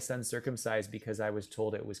had my son circumcised because I was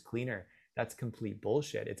told it was cleaner. That's complete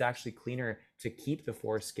bullshit. It's actually cleaner to keep the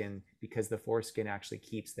foreskin because the foreskin actually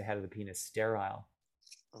keeps the head of the penis sterile.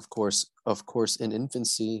 Of course, in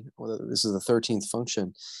infancy, this is the 13th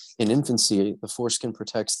function. In infancy, the foreskin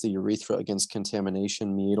protects the urethra against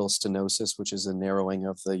contamination, meatal stenosis, which is a narrowing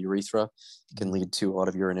of the urethra. It can lead to a lot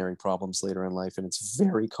of urinary problems later in life, and it's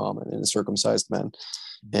very common in circumcised men.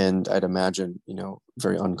 And I'd imagine,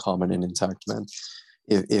 very uncommon in intact men,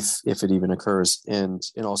 if it even occurs, and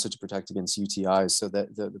also to protect against UTIs. So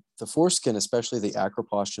that the foreskin, especially the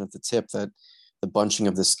acropostuin at the tip, that the bunching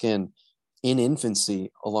of the skin, in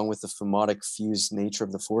infancy, along with the phimotic fused nature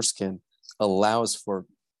of the foreskin, allows for,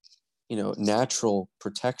 natural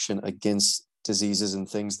protection against diseases and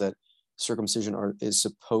things that circumcision is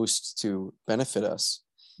supposed to benefit us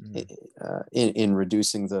in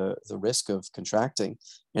reducing the risk of contracting.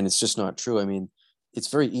 And it's just not true. I mean, it's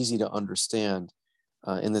very easy to understand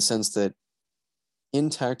in the sense that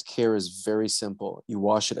intact care is very simple. You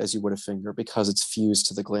wash it as you would a finger because it's fused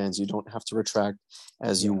to the glands. You don't have to retract.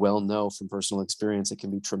 As you well know from personal experience, it can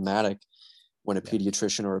be traumatic when a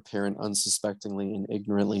pediatrician or a parent unsuspectingly and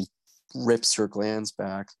ignorantly rips your glands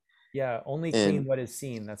back. Yeah, only clean what is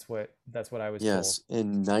seen. That's what I was told. Yes,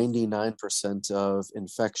 and 99% of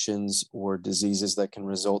infections or diseases that can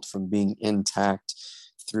result from being intact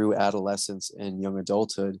through adolescence and young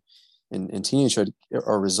adulthood and teenagehood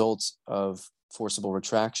are results of forcible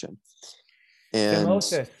retraction. And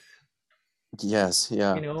Phimosis. Yes,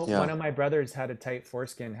 yeah. One of my brothers had a tight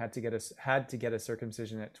foreskin, had to get a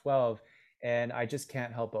circumcision at 12, and I just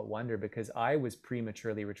can't help but wonder, because I was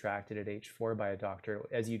prematurely retracted at age 4 by a doctor.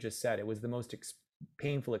 As you just said, it was the most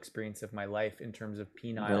painful experience of my life in terms of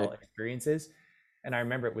penile experiences. And I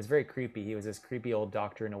remember it was very creepy. He was this creepy old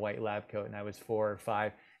doctor in a white lab coat, and I was 4 or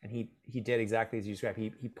 5, and he did exactly as you described.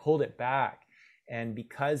 He pulled it back. And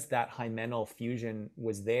because that hymenal fusion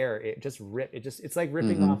was there, it just ripped. It's like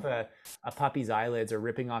ripping off a puppy's eyelids or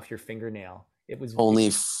ripping off your fingernail. It was only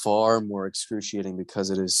far more excruciating because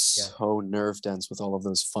it is so nerve dense with all of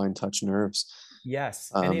those fine touch nerves.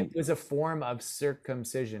 Yes. And it was a form of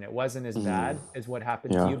circumcision. It wasn't as bad as what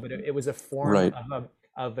happened to you, but it was a form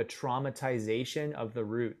of a traumatization of the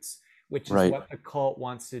roots, which is what the cult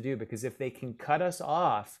wants to do. Because if they can cut us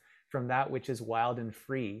off from that which is wild and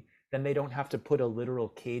free, then they don't have to put a literal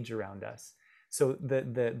cage around us. So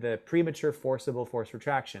the premature forcible forced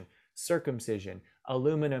retraction, circumcision,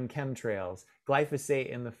 aluminum chemtrails, glyphosate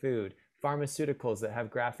in the food, pharmaceuticals that have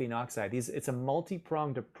graphene oxide. It's a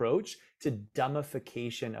multi-pronged approach to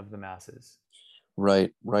dumbification of the masses.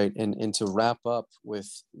 Right. And to wrap up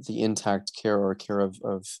with the intact care or care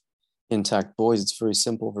of intact boys, it's very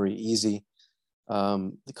simple, very easy.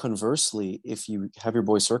 Conversely, if you have your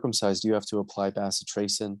boy circumcised, you have to apply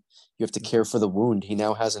bacitracin. You have to care for the wound. He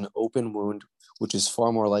now has an open wound, which is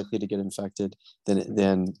far more likely to get infected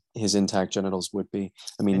than his intact genitals would be.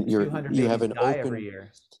 I mean, you have an open, every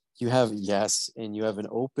year. You have an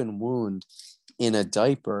open wound in a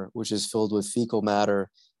diaper, which is filled with fecal matter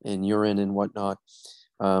and urine and whatnot.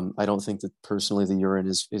 I don't think that personally the urine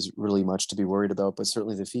is really much to be worried about, but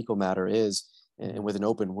certainly the fecal matter is. And with an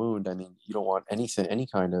open wound, I mean, you don't want any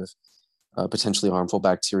kind of potentially harmful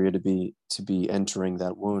bacteria to be entering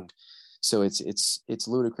that wound. So it's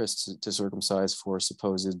ludicrous to circumcise for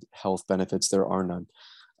supposed health benefits. There are none.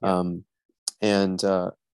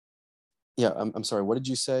 Yeah. I'm sorry. What did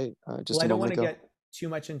you say? Just I a don't moment want to ago? get too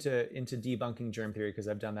much into debunking germ theory because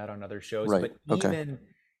I've done that on other shows. Right. But Okay.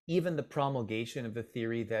 even the promulgation of the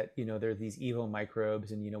theory that there are these evil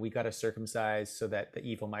microbes, and we got to circumcise so that the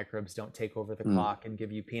evil microbes don't take over the clock and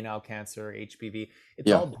give you penile cancer or HPV.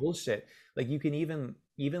 It's all bullshit. Like you can even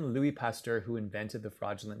Louis Pasteur, who invented the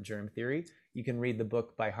fraudulent germ theory, you can read the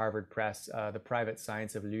book by Harvard Press, The Private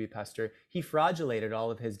Science of Louis Pasteur. He fraudulated all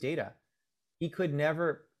of his data. He could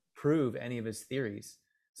never prove any of his theories.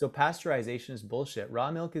 So pasteurization is bullshit.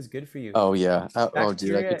 Raw milk is good for you. Oh yeah. Oh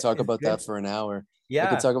dude, I could Bacteria talk is about good. that for an hour. I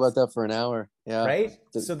could Yeah. talk about that for an hour. Yeah. Right?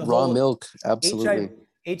 The So the raw whole milk, absolutely.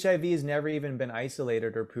 HIV has never even been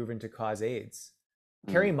isolated or proven to cause AIDS.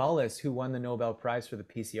 Kary Mullis, who won the Nobel Prize for the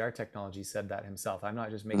PCR technology, said that himself. I'm not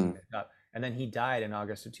just making it up. And then he died in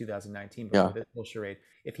August of 2019 before this whole charade.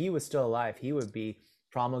 If he was still alive, he would be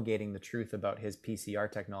promulgating the truth about his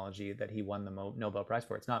PCR technology that he won the Nobel Prize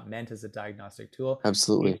for. It's not meant as a diagnostic tool.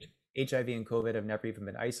 Absolutely. HIV and COVID have never even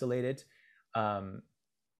been isolated.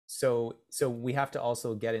 So we have to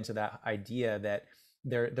also get into that idea that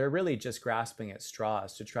they're really just grasping at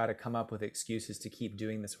straws to try to come up with excuses to keep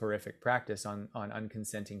doing this horrific practice on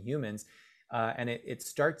unconsenting humans. And it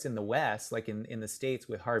starts in the West, like in the States,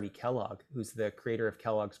 with Harvey Kellogg, who's the creator of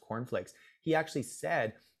Kellogg's cornflakes. He actually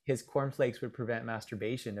said his cornflakes would prevent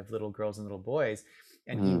masturbation of little girls and little boys.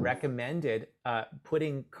 And he recommended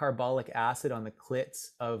putting carbolic acid on the clits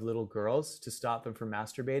of little girls to stop them from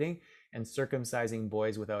masturbating, and circumcising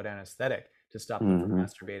boys without anesthetic to stop them from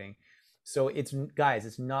masturbating. So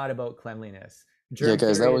it's not about cleanliness. Germ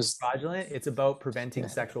theory is fraudulent. It's about preventing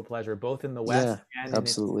sexual pleasure, both in the West and in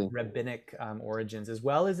its rabbinic origins, as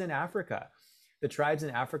well as in Africa. The tribes in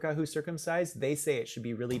Africa who circumcise, they say it should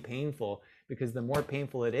be really painful, because the more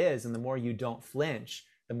painful it is and the more you don't flinch,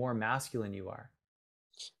 the more masculine you are.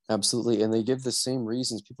 Absolutely. And they give the same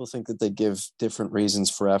reasons. People think that they give different reasons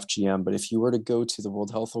for FGM, but if you were to go to the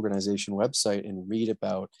World Health Organization website and read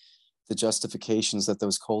about the justifications that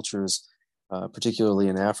those cultures, particularly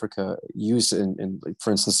in Africa, use in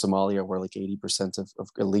for instance, Somalia, where like 80% of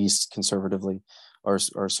at least conservatively are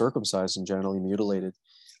circumcised and generally mutilated,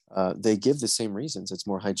 they give the same reasons. It's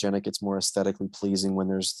more hygienic. It's more aesthetically pleasing when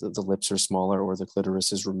the lips are smaller or the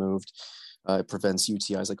clitoris is removed. It prevents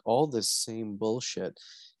UTIs, like all this same bullshit.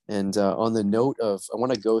 And on the note of, I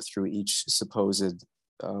want to go through each supposed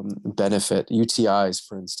benefit. UTIs,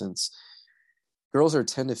 for instance, girls are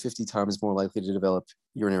 10 to 50 times more likely to develop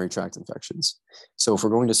urinary tract infections. So if we're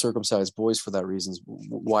going to circumcise boys for that reason,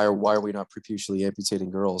 why are we not preputially amputating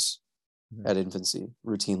girls at infancy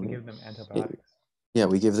routinely? We give them antibiotics. Yeah,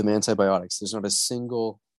 we give them antibiotics. There's not a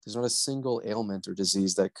single ailment or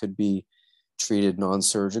disease that could be treated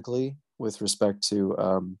non-surgically with respect to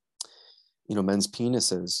men's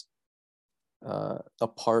penises,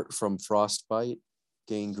 apart from frostbite,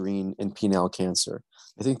 gangrene, and penile cancer.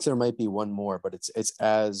 I think there might be one more, but it's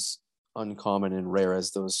as uncommon and rare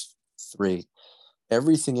as those three.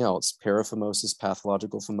 Everything else, paraphimosis,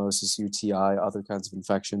 pathological phimosis, UTI, other kinds of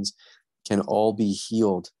infections, can all be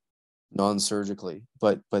healed non-surgically,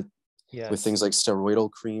 but with things like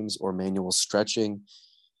steroidal creams or manual stretching,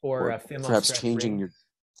 or perhaps changing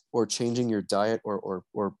your diet, or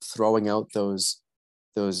throwing out those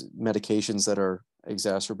medications that are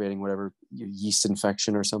exacerbating whatever yeast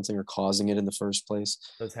infection or something, or causing it in the first place.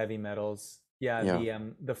 Those heavy metals. The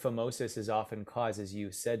phimosis is often caused, as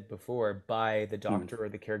you said before, by the doctor or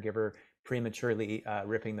the caregiver prematurely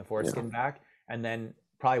ripping the foreskin back. And then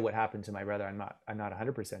probably what happened to my brother, I'm not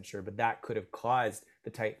 100% sure, but that could have caused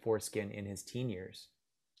the tight foreskin in his teen years.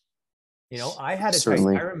 I had a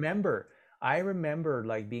Certainly. tight, I remember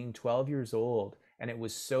like being 12 years old, and it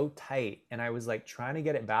was so tight, and I was like trying to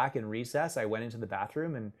get it back in recess. I went into the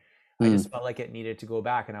bathroom and I just felt like it needed to go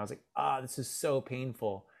back, and I was like, this is so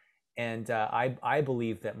painful. And I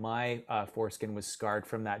believe that my foreskin was scarred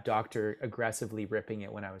from that doctor aggressively ripping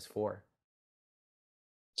it when I was 4.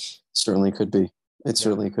 Certainly could be. It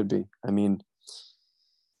certainly could be. I mean,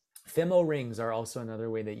 Fimo rings are also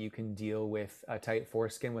another way that you can deal with a tight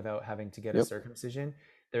foreskin without having to get a circumcision.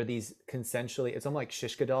 They're these consensually, it's almost like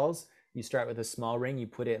shishka dolls. You start with a small ring, you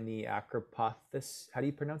put it in the acropothis. How do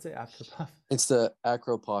you pronounce it? It's the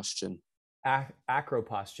acropostian.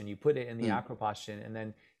 Acropostian. You put it in the acropostian, and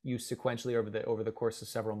then you sequentially over the course of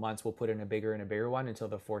several months will put in a bigger and a bigger one until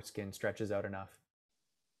the foreskin stretches out enough.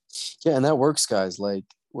 Yeah, and that works, guys. Like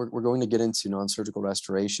we're going to get into non-surgical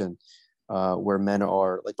restoration, where men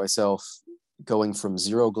are like myself going from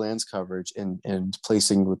zero glands coverage and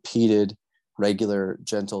placing repeated, regular,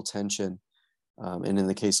 gentle tension. And in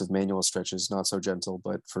the case of manual stretches, not so gentle,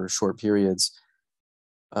 but for short periods,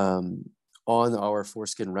 on our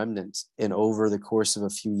foreskin remnant. And over the course of a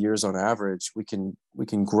few years on average, we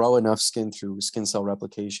can grow enough skin through skin cell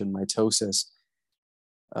replication, mitosis,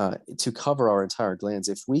 to cover our entire glands.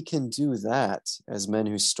 If we can do that as men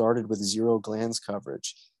who started with zero glands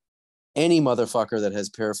coverage, any motherfucker that has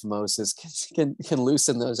paraphimosis can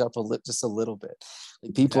loosen those up just a little bit.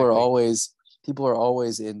 Like people are always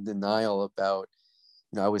in denial about,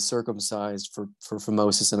 I was circumcised for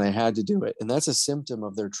phimosis and I had to do it. And that's a symptom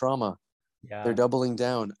of their trauma. Yeah. They're doubling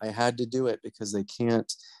down. I had to do it because they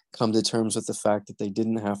can't come to terms with the fact that they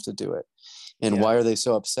didn't have to do it. And why are they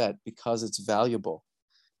so upset? Because it's valuable.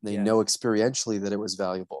 They know experientially that it was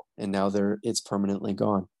valuable, and now it's permanently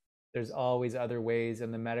gone. There's always other ways.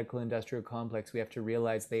 In the medical industrial complex, we have to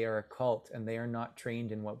realize they are a cult and they are not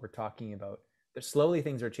trained in what we're talking about. But slowly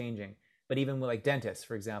things are changing. But even with like dentists,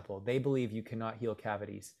 for example, they believe you cannot heal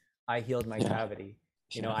cavities. I healed my cavity.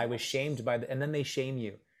 I was shamed and then they shame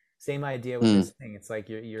you. Same idea with this thing. It's like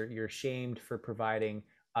you're shamed for providing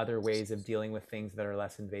other ways of dealing with things that are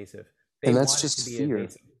less invasive. And that's just fear.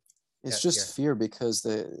 Invasive. It's just fear because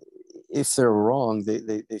if they're wrong,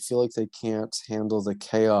 they feel like they can't handle the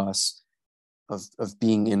chaos of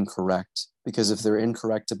being incorrect. Because if they're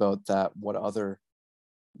incorrect about that, what other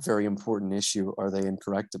very important issue are they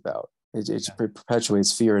incorrect about? It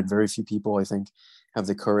perpetuates fear, and very few people, I think, have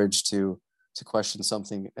the courage to question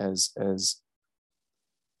something as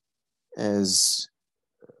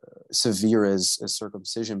severe as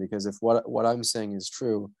circumcision. Because if what I'm saying is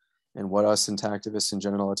true, and what us intactivists and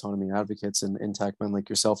genital autonomy advocates and intact men like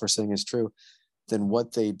yourself are saying is true, then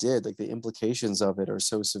what they did, like the implications of it are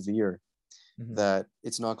so severe that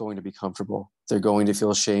it's not going to be comfortable. They're going to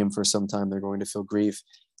feel shame for some time. They're going to feel grief.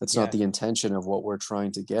 That's not the intention of what we're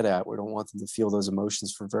trying to get at. We don't want them to feel those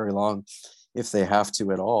emotions for very long, if they have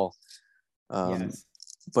to at all.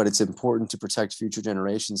 But it's important to protect future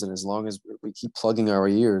generations. And as long as we keep plugging our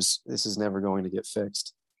ears, this is never going to get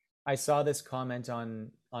fixed. I saw this comment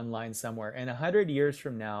online somewhere. And 100 years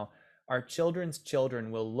from now, our children's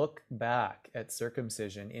children will look back at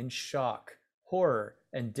circumcision in shock, horror,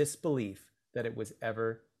 and disbelief that it was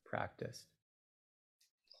ever practiced.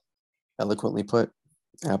 Eloquently put.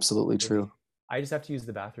 Absolutely true. I just have to use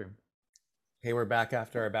the bathroom. Okay, we're back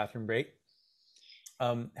after our bathroom break.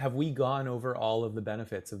 Have we gone over all of the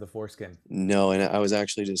benefits of the foreskin? No, and I was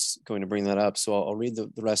actually just going to bring that up. So I'll read the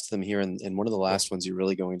rest of them here, and one of the last ones you're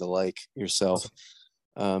really going to like yourself.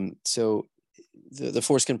 So the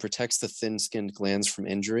foreskin protects the thin-skinned glands from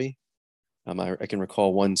injury. I can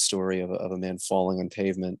recall one story of a man falling on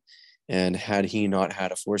pavement, and had he not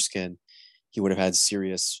had a foreskin, he would have had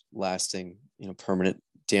serious, lasting, permanent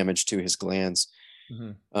damage to his glands.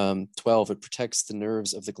 12, it protects the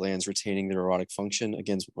nerves of the glands retaining their erotic function.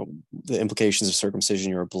 Against the implications of circumcision,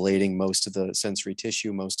 you're ablating most of the sensory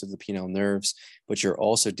tissue, most of the penile nerves, but you're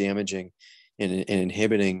also damaging and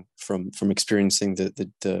inhibiting from experiencing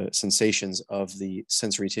the sensations of the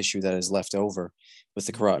sensory tissue that is left over with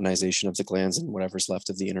the keratinization of the glands and whatever's left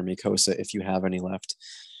of the inner mucosa, if you have any left.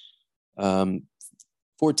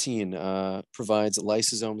 14, provides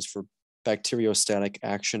lysosomes for bacteriostatic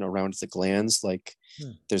action around the glands. Like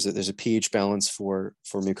there's a pH balance for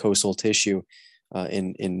mucosal tissue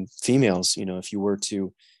in females. If you were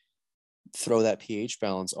to throw that pH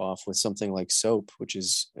balance off with something like soap, which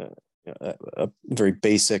is a very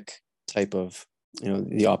basic type of,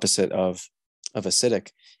 the opposite of acidic,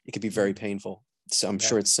 it could be very painful. So I'm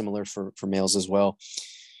sure it's similar for males as well.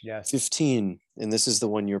 15, and this is the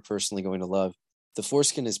one you're personally going to love. The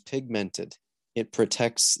foreskin is pigmented. It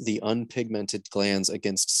protects the unpigmented glands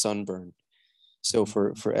against sunburn. So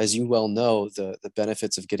for as you well know, the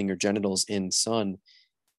benefits of getting your genitals in sun,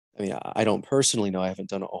 I mean, I don't personally know, I haven't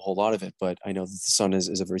done a whole lot of it, but I know that the sun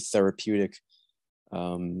is a very therapeutic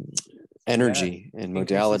energy and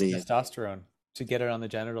modality. Testosterone to get it on the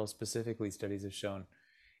genitals specifically, studies have shown.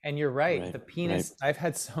 And you're right, the penis, I've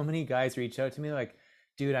had so many guys reach out to me like,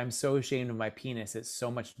 dude, I'm so ashamed of my penis. It's so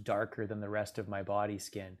much darker than the rest of my body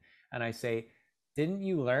skin. And I say, didn't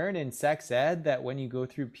you learn in sex ed that when you go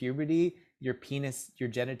through puberty, your penis, your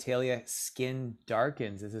genitalia skin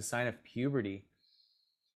darkens as a sign of puberty?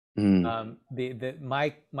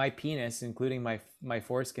 My penis, including my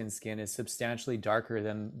foreskin skin, is substantially darker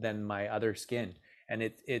than my other skin, and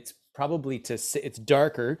it's probably it's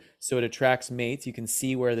darker, so it attracts mates. You can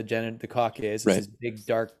see where the cock is. It's Right. this big,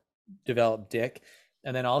 dark, developed dick.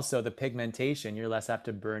 And then also the pigmentation, you're less apt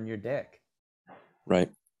to burn your dick. Right.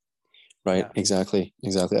 Yeah. Exactly.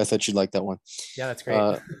 I thought you'd like that one. Yeah, that's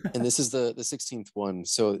great. And this is the 16th one.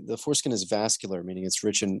 So the foreskin is vascular, meaning it's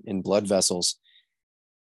rich in blood vessels.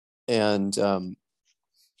 And the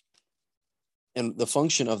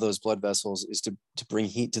function of those blood vessels is to bring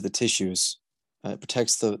heat to the tissues. It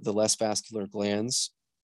protects the less vascular glands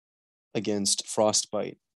against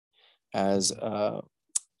frostbite. As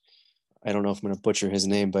I don't know if I'm going to butcher his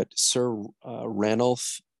name, but Sir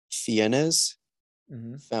Ranulph Fiennes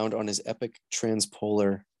found on his epic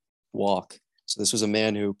transpolar walk. So this was a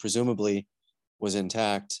man who presumably was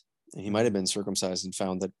intact. He might have been circumcised and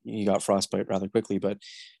found that he got frostbite rather quickly, but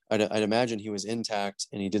I'd imagine he was intact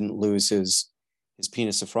and he didn't lose his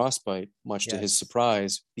penis to frostbite, much to his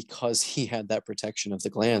surprise, because he had that protection of the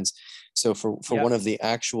glands. So for one of the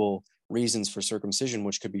actual reasons for circumcision,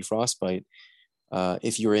 which could be frostbite,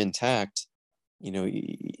 if you're intact, you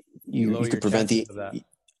could prevent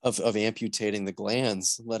of amputating the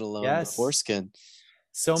glands, let alone the foreskin.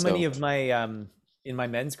 So many of my in my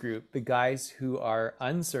men's group, the guys who are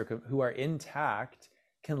who are intact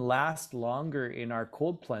can last longer in our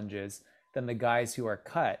cold plunges than the guys who are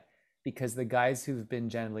cut, because the guys who've been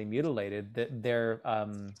genitally mutilated, their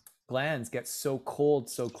glands get so cold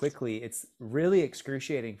so quickly, it's really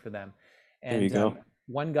excruciating for them. And there you go.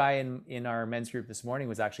 One guy in our men's group this morning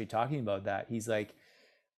was actually talking about that. He's like,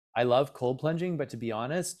 I love cold plunging, but to be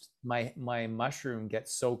honest, my mushroom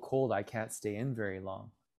gets so cold I can't stay in very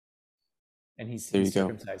long. And he's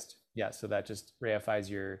circumcised. Yeah, so that just reifies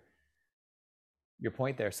your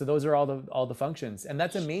point there. So those are all the functions, and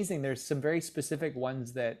that's amazing. There's some very specific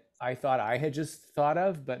ones that I thought I had just thought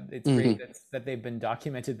of, but it's great that they've been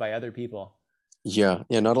documented by other people. Yeah,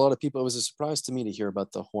 not a lot of people. It was a surprise to me to hear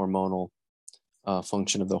about the hormonal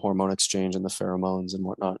function of the hormone exchange and the pheromones and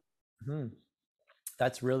whatnot.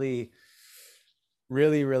 That's really,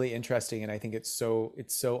 really, really interesting, and I think it's so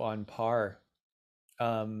on par.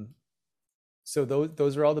 So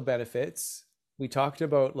those are all the benefits. We talked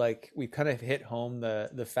about, like, we kind of hit home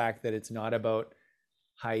the fact that it's not about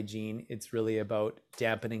hygiene. It's really about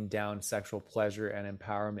dampening down sexual pleasure and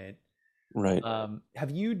empowerment. Right. Have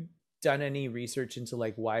you done any research into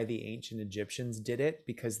like why the ancient Egyptians did it?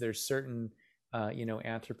 Because there's certain,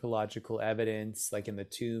 anthropological evidence, like in the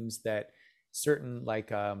tombs, that certain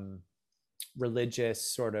like religious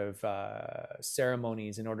sort of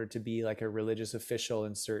ceremonies, in order to be like a religious official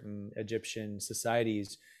in certain Egyptian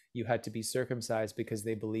societies, you had to be circumcised, because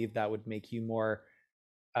they believed that would make you more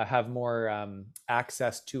have more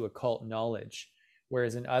access to occult knowledge,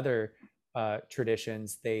 whereas in other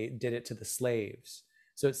traditions they did it to the slaves.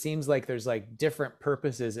 So it seems like there's like different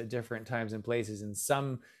purposes at different times and places. In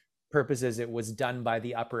some purposes it was done by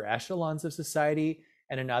the upper echelons of society,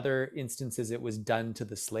 and in other instances it was done to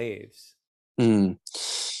the slaves.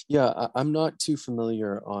 Yeah, I'm not too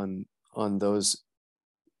familiar on those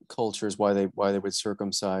cultures, why they would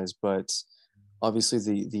circumcise, but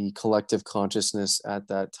obviously the collective consciousness at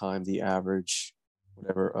that time, the average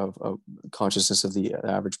of consciousness of the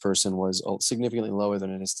average person was significantly lower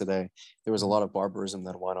than it is today. There was a lot of barbarism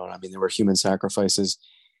that went on. I mean, there were human sacrifices,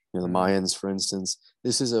 the Mayans, for instance.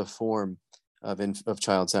 This is a form of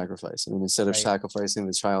child sacrifice. I mean, instead of sacrificing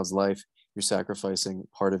the child's life, you're sacrificing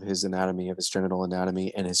part of his anatomy, of his genital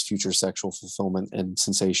anatomy, and his future sexual fulfillment and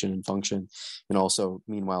sensation and function, and also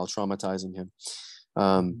meanwhile traumatizing him.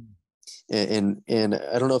 And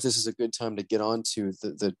I don't know if this is a good time to get on to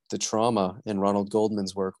the trauma in Ronald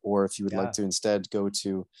Goldman's work, or if you would like to instead go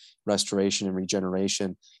to restoration and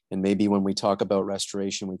regeneration. And maybe when we talk about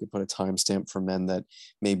restoration, we could put a timestamp for men that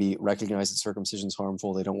maybe recognize that circumcision is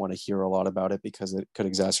harmful. They don't want to hear a lot about it because it could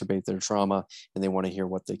exacerbate their trauma, and they want to hear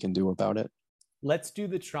what they can do about it. Let's do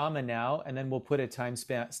the trauma now, and then we'll put a time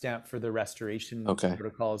stamp for the restoration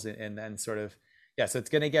protocols, and then sort of, so it's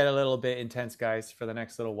going to get a little bit intense, guys, for the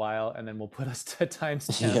next little while, and then we'll put us to a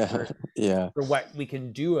timestamp for what we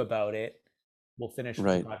can do about it. We'll finish the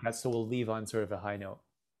podcast, so we'll leave on sort of a high note.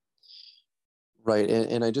 Right,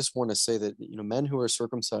 and I just want to say that men who are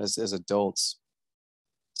circumcised as adults,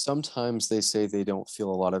 sometimes they say they don't feel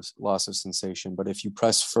a lot of loss of sensation, but if you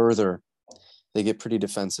press further, they get pretty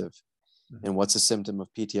defensive. And what's a symptom of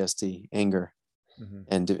PTSD? Anger.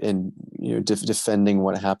 And defending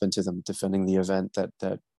what happened to them, defending the event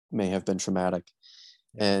that may have been traumatic.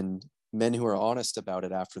 And men who are honest about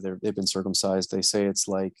it after they've been circumcised, they say it's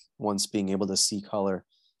like once being able to see color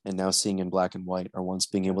and now seeing in black and white, or once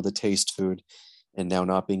being able to taste food and now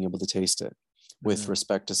not being able to taste it, with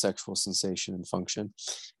respect to sexual sensation and function.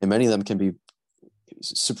 And many of them can be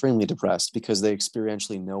supremely depressed because they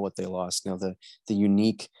experientially know what they lost. Now, the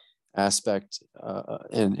unique aspect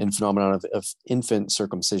and phenomenon of infant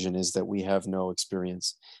circumcision is that we have no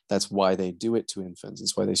experience. That's why they do it to infants.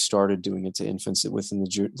 It's why they started doing it to infants within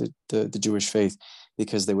the Jewish faith,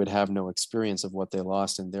 because they would have no experience of what they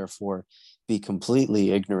lost and therefore be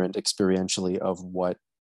completely ignorant experientially of what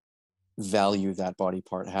value that body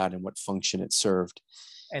part had and what function it served.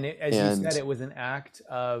 And as you said, it was an act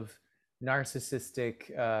of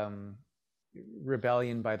narcissistic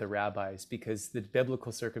rebellion by the rabbis, because the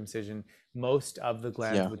biblical circumcision, most of the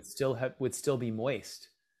glands would still be moist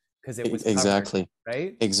because it was covered,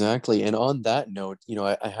 right? Exactly. And on that note,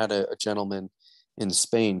 I had a gentleman in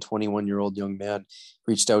Spain, 21-year-old young man,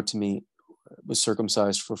 reached out to me, was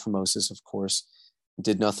circumcised for phimosis, of course,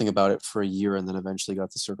 did nothing about it for a year, and then eventually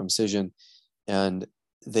got the circumcision, and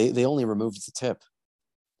they only removed the tip.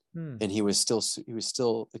 And he was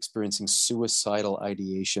still experiencing suicidal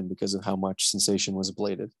ideation because of how much sensation was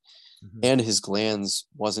ablated, and his glands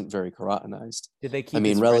wasn't very keratinized. Did they keep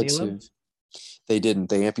his frenulum? Relative? They didn't.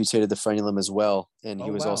 They amputated the frenulum as well, and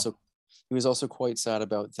he was also quite sad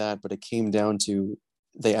about that. But it came down to,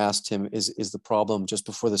 they asked him, "Is the problem," just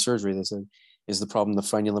before the surgery? They said, "Is the problem the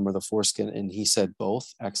frenulum or the foreskin?" And he said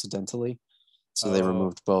both, accidentally. So they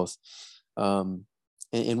removed both.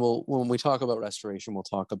 And when we talk about restoration, we'll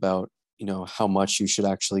talk about, how much you should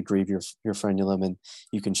actually grieve your frenulum, and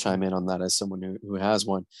you can chime in on that as someone who has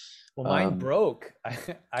one. Well, mine broke.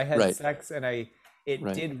 I had sex and it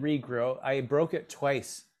did regrow. I broke it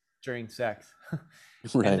twice during sex.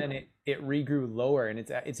 And then it regrew lower, and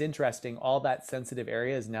it's interesting. All that sensitive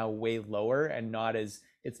area is now way lower and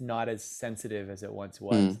it's not as sensitive as it once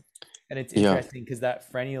was. And it's interesting because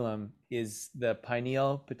that frenulum is the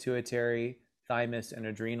pineal, pituitary, thymus, and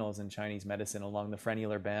adrenals in Chinese medicine along the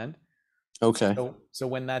frenular band. Okay. So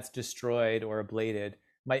when that's destroyed or ablated,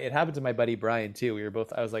 it happened to my buddy Brian too.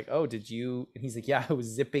 I was like, "Oh, did you?" And he's like, "Yeah, I was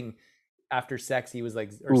zipping after sex." He was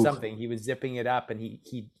like, or something. He was zipping it up, and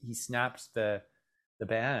he snapped the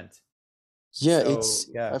band. Yeah,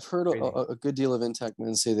 I've heard a good deal of intact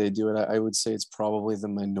men say they do it. I would say it's probably the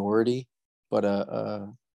minority, but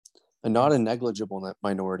not a negligible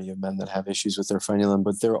minority of men that have issues with their frenulum.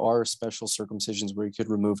 But there are special circumcisions where you could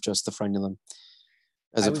remove just the frenulum,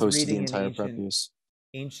 as opposed to the entire prepuce.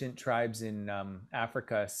 Ancient tribes in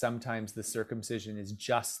Africa, sometimes the circumcision is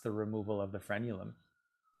just the removal of the frenulum.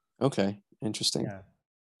 Okay, interesting. Yeah.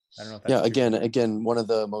 I don't know if that's again, one of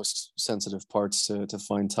the most sensitive parts to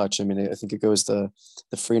fine touch. I mean, I think it goes the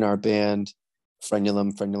frenar band,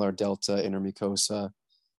 frenulum, frenular delta, inner mucosa,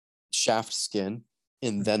 shaft skin,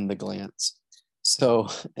 and then the glands. So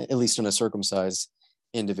at least in a circumcised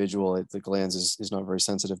individual, the glands is not very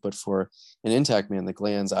sensitive, but for an intact man, the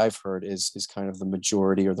glands, I've heard, is kind of the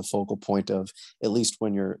majority or the focal point of, at least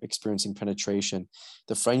when you're experiencing penetration.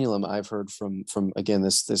 The frenulum, I've heard from again,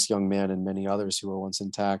 this young man and many others who were once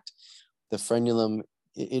intact, the frenulum,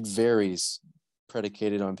 it varies,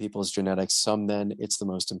 predicated on people's genetics. Some men, it's the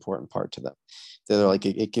most important part to them. They're like,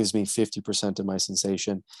 it gives me 50% of my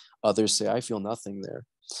sensation. Others say, I feel nothing there.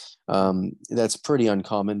 That's pretty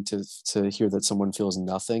uncommon to hear that someone feels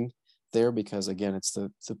nothing there, because again, it's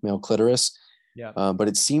the male clitoris. But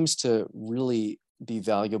it seems to really be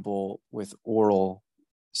valuable with oral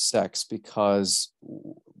sex, because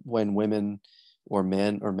when women or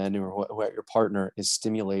men or your partner is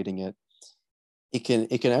stimulating it, it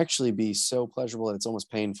can actually be so pleasurable that it's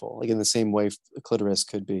almost painful, like in the same way clitoris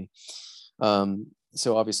could be.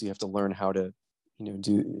 So obviously you have to learn how to,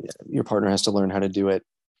 your partner has to learn how to do it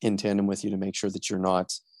in tandem with you to make sure that you're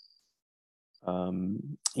not,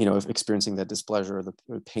 experiencing that displeasure or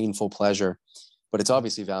the painful pleasure. But it's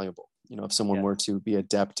obviously valuable. If someone were to be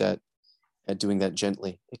adept at doing that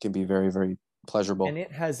gently, it can be very, very pleasurable. And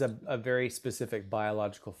it has a very specific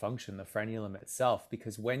biological function, the frenulum itself,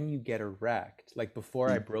 because when you get erect, like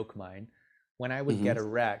before I broke mine, when I would get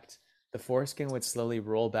erect, the foreskin would slowly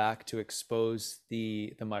roll back to expose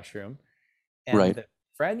the mushroom, and the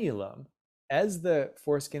frenulum, as the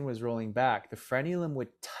foreskin was rolling back, the frenulum would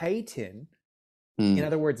tighten, in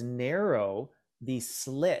other words, narrow the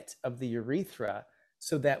slit of the urethra,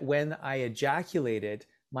 so that when I ejaculated,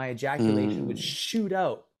 my ejaculation would shoot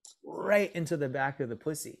out right into the back of the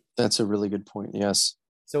pussy. That's a really good point. Yes.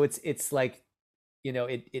 So it's like,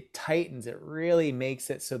 it tightens, it really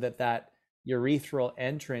makes it so that urethral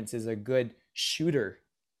entrance is a good shooter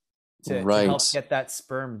to help get that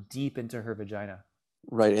sperm deep into her vagina.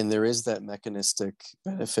 Right. And there is that mechanistic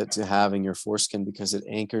benefit to having your foreskin, because it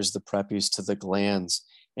anchors the prepuce to the glands.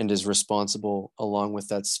 and is responsible, along with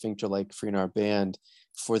that sphincter-like Freenar band,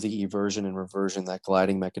 for the eversion and reversion, that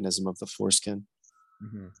gliding mechanism of the foreskin.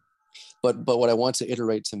 Mm-hmm. But what I want to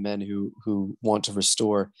iterate to men who want to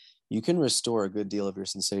restore, you can restore a good deal of your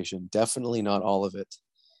sensation, definitely not all of it.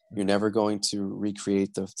 You're never going to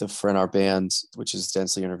recreate the Freenar band, which is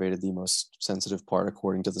densely innervated, the most sensitive part,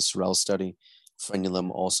 according to the Sorel study. Frenulum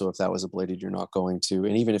also, if that was ablated, you're not going to.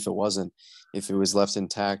 And even if it wasn't, if it was left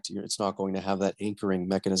intact, it's not going to have that anchoring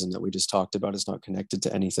mechanism that we just talked about. It's not connected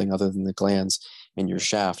to anything other than the glands and your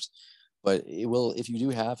shaft. But it will, if you do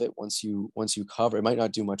have it, once you cover, it might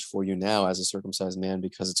not do much for you now as a circumcised man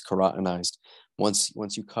because it's keratinized. Once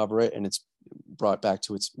you cover it and it's brought back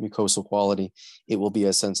to its mucosal quality, it will be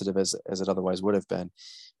as sensitive as it otherwise would have been.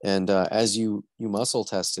 And as you muscle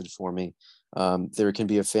tested for me, there can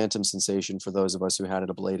be a phantom sensation for those of us who had it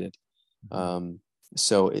ablated.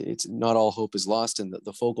 So it's not all hope is lost. And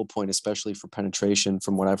the focal point, especially for penetration,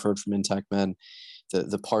 from what I've heard from intact men,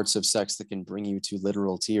 the parts of sex that can bring you to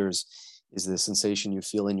literal tears is the sensation you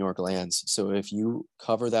feel in your glands. So if you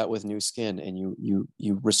cover that with new skin and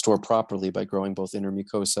you restore properly by growing both inner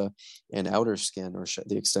mucosa and outer skin, or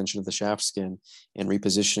the extension of the shaft skin, and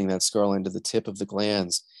repositioning that skull into the tip of the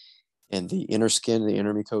glands, and the inner skin, the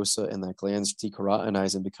inner mucosa, and that glands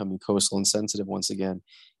dekeratinize and become mucosal and sensitive once again,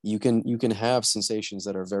 you can have sensations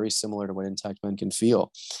that are very similar to what intact men can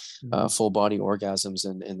feel. Full body orgasms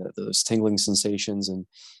and those tingling sensations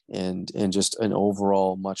and just an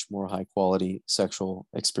overall much more high quality sexual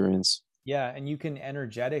experience. Yeah, and you can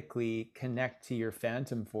energetically connect to your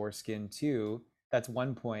phantom foreskin too. That's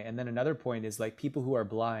one point. And then another point is, like, people who are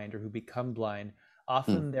blind or who become blind,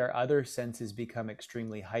 often their other senses become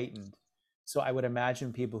extremely heightened. So I would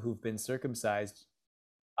imagine people who've been circumcised,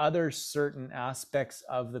 other certain aspects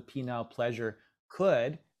of the penile pleasure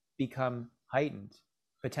could become heightened,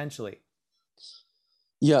 potentially.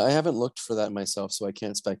 Yeah, I haven't looked for that myself, so I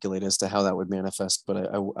can't speculate as to how that would manifest,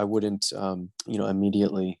 but I wouldn't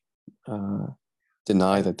immediately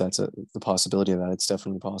deny that that's the possibility of that. It's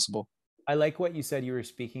definitely possible. I like what you said. You were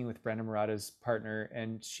speaking with Brenda Murata's partner,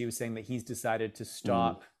 and she was saying that he's decided to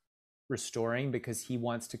stop restoring because he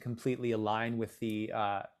wants to completely align with the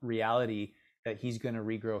reality that he's going to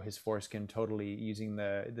regrow his foreskin totally using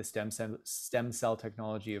the stem cell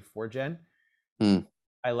technology of 4Gen.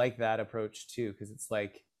 I like that approach too, because it's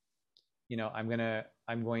like, I'm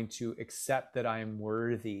going to accept that I am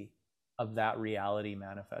worthy of that reality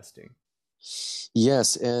manifesting.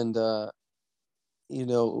 Yes, and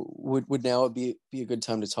would now be a good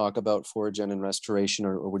time to talk about 4Gen and restoration,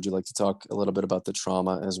 or would you like to talk a little bit about the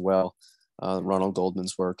trauma as well, Ronald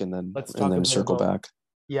Goldman's work, and then circle back?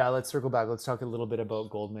 Yeah, let's circle back. Let's talk a little bit about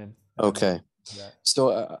Goldman. Okay.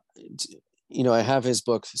 So, I have his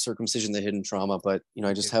book, Circumcision, the Hidden Trauma, but,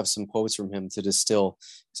 I just have some quotes from him to distill,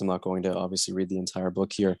 because I'm not going to obviously read the entire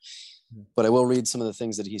book here, but I will read some of the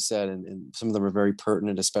things that he said, and some of them are very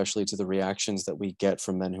pertinent, especially to the reactions that we get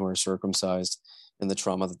from men who are circumcised and the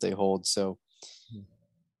trauma that they hold. So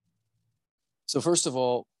first of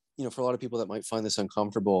all, for a lot of people that might find this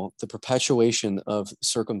uncomfortable, the perpetuation of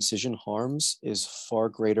circumcision harms is far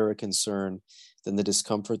greater a concern than the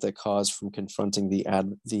discomfort that caused from confronting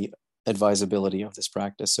the advisability of this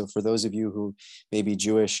practice. So for those of you who may be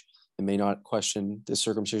Jewish and may not question this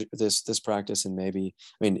circumcision, this practice, and maybe,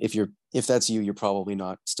 if that's you, you're probably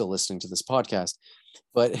not still listening to this podcast.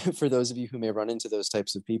 But for those of you who may run into those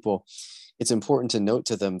types of people, it's important to note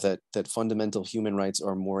to them that fundamental human rights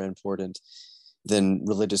are more important than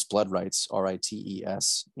religious blood rights,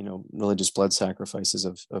 RITES, religious blood sacrifices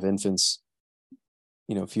of infants,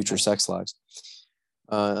 future sex lives,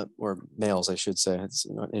 or males, I should say. It's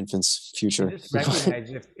infants' future. I just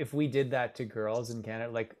recognize if we did that to girls in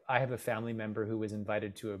Canada, like I have a family member who was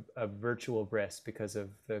invited to a virtual bris because of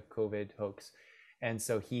the COVID hoax. And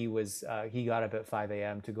so he got up at 5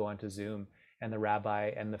 a.m. to go onto Zoom, and the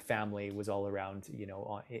rabbi and the family was all around,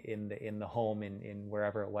 in the home in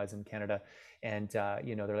wherever it was in Canada. And,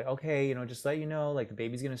 they're like, okay, just let like the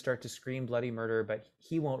baby's going to start to scream bloody murder, but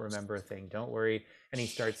he won't remember a thing. Don't worry. And he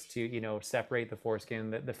starts to, separate the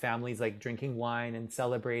foreskin. The family's like drinking wine and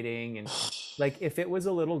celebrating. And like, if it was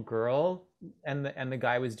a little girl and the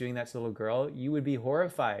guy was doing that to the little girl, you would be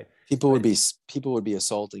horrified. People would be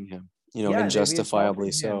assaulting him,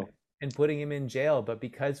 unjustifiably so. And putting him in jail. But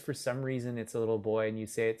because for some reason it's a little boy and you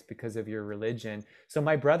say it's because of your religion. So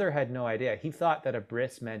my brother had no idea. He thought that a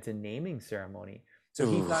bris meant a naming ceremony. So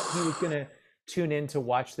he thought he was going to tune in to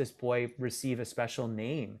watch this boy receive a special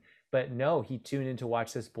name. But no, he tuned in to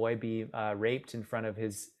watch this boy be raped in front of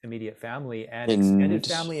his immediate family and extended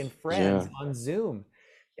family and friends on Zoom.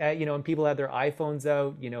 And people had their iPhones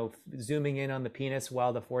out, zooming in on the penis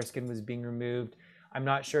while the foreskin was being removed. I'm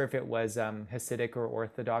not sure if it was Hasidic or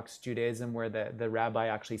Orthodox Judaism where the rabbi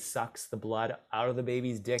actually sucks the blood out of the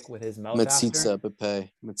baby's dick with his mouth after. Metzitza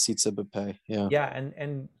b'peh. Yeah. Yeah,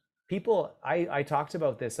 and people, I talked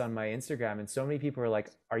about this on my Instagram, and so many people are like,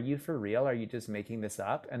 "Are you for real? Are you just making this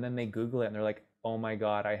up?" And then they Google it, and they're like, "Oh my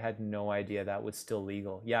God, I had no idea that was still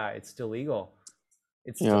legal." Yeah, it's still legal.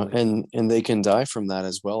 It's still legal. And they can die from that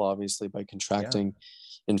as well, obviously, by Yeah, contracting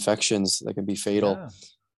infections that can be fatal. yeah.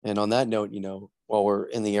 And on that note, while we're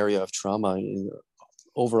in the area of trauma,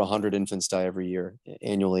 over 100 infants die every year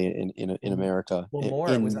annually in America. Well, more.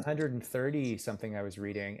 It was 130 something I was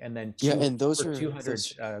reading, and then and those are 200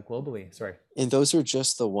 globally. Sorry. And those are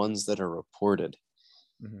just the ones that are reported.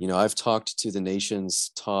 I've talked to the nation's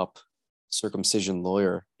top circumcision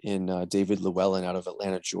lawyer in David Llewellyn out of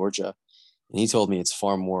Atlanta, Georgia, and he told me it's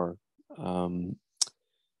far more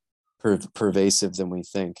pervasive than we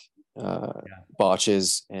think.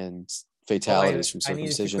 Botches and fatalities from circumcision. I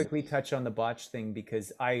needed to quickly touch on the botch thing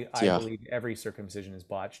because I believe every circumcision is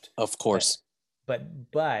botched. Of course. But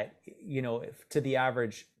to the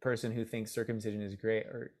average person who thinks circumcision is great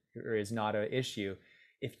or is not an issue,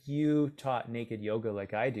 if you taught naked yoga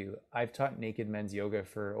like I do, I've taught naked men's yoga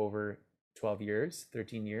for over 12 years,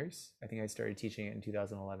 13 years. I think I started teaching it in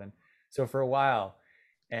 2011. So for a while,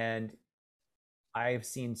 and I've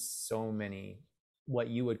seen so many what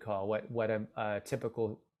you would call what a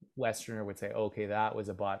typical Westerner would say, okay, that was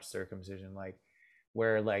a botched circumcision, like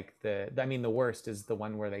where the worst is the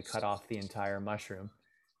one where they cut off the entire mushroom,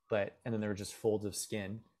 and then there were just folds of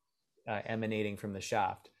skin emanating from the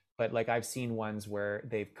shaft. But like I've seen ones where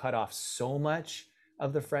they've cut off so much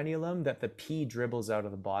of the frenulum that the pee dribbles out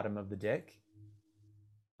of the bottom of the dick.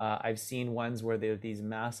 I've seen ones where there are these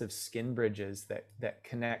massive skin bridges that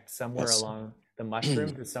connect somewhere along the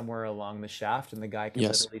mushroom to somewhere along the shaft, and the guy can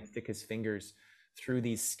literally stick his fingers through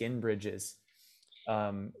these skin bridges.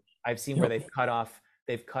 I've seen where they've cut off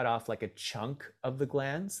like a chunk of the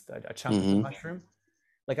glands, a chunk of the mushroom.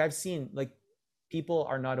 Like I've seen, like, people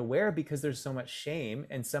are not aware because there's so much shame,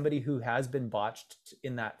 and somebody who has been botched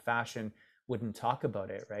in that fashion wouldn't talk about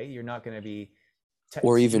it, right? You're not going to be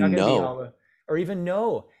or even know. Or even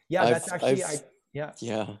know. Yeah, that's actually,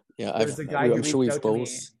 There's a guy who reached out to me,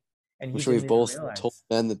 and I'm sure we've both told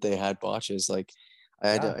men that they had botches. Like I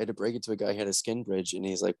had to break it to a guy who had a skin bridge, and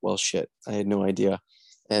he's like, well, shit, I had no idea.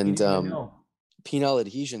 And penile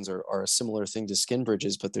adhesions are a similar thing to skin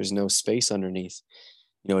bridges, but there's no space underneath.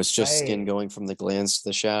 It's just skin going from the glands to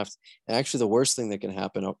the shaft. And actually the worst thing that can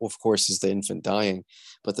happen, of course, is the infant dying.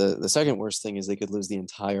 But the second worst thing is they could lose the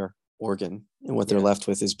entire organ, and what they're left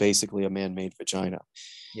with is basically a man-made vagina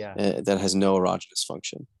that has no erogenous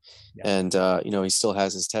function. And he still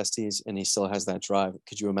has his testes, and he still has that drive.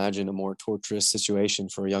 Could you imagine a more torturous situation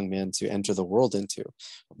for a young man to enter the world into,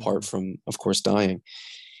 apart from, of course, dying?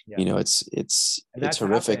 It's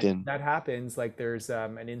horrific. And that happens. Like there's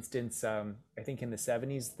an instance, I think in the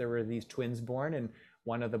 70s there were these twins born, and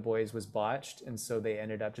one of the boys was botched, and so they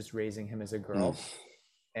ended up just raising him as a girl.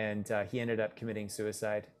 And he ended up committing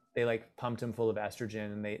suicide. They pumped him full of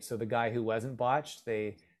estrogen, and so the guy who wasn't botched,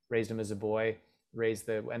 they raised him as a boy, and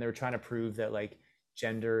they were trying to prove that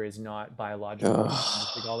gender is not biological,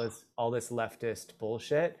 all this leftist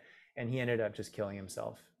bullshit. And he ended up just killing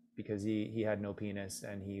himself because he had no penis,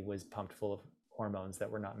 and he was pumped full of hormones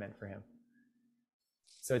that were not meant for him.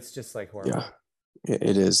 So it's just horrible. Yeah,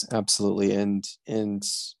 it is, absolutely. And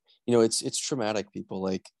it's traumatic.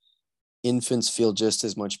 People, infants feel just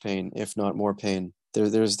as much pain, if not more pain.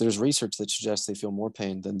 There's research that suggests they feel more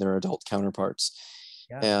pain than their adult counterparts.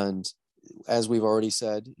 And as we've already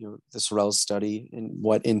said, the Sorrell's study and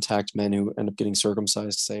what intact men who end up getting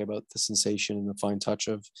circumcised say about the sensation and the fine touch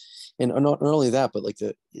of, and not only that, but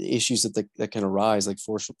the issues that can arise, like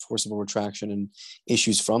forcible retraction and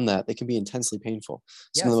issues from that, they can be intensely painful.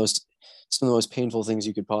 Some of the most painful things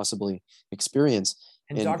you could possibly experience.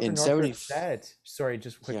 And Dr. Northrup said, sorry,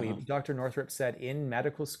 just quickly, Dr. Northrup said in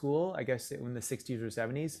medical school, I guess in the 60s or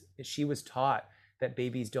 70s, she was taught that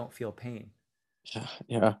babies don't feel pain.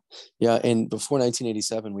 Yeah. And before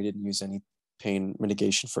 1987, we didn't use any pain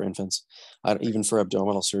mitigation for infants, even for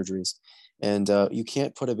abdominal surgeries. And you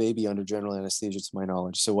can't put a baby under general anesthesia, to my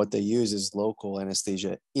knowledge. So what they use is local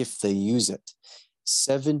anesthesia if they use it.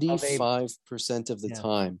 75% of the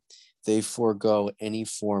time, they forego any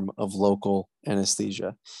form of local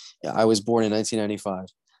anesthesia. I was born in 1995.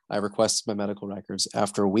 I requested my medical records.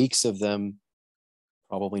 After weeks of them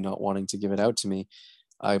probably not wanting to give it out to me,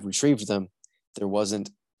 I retrieved them. There wasn't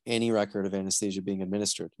any record of anesthesia being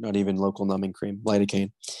administered, not even local numbing cream,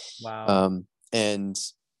 lidocaine. Wow. And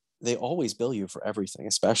they always bill you for everything,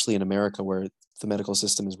 especially in America where the medical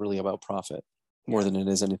system is really about profit more than it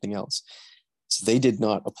is anything else. So they did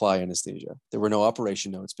not apply anesthesia. There were no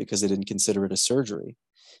operation notes because they didn't consider it a surgery.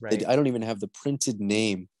 Right. I don't even have the printed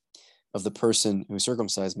name of the person who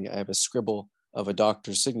circumcised me. I have a scribble of a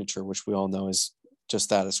doctor's signature, which we all know is just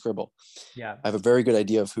that, a scribble. Yeah. I have a very good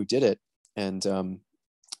idea of who did it. And,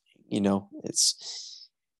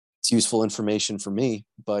 it's useful information for me.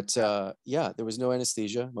 But there was no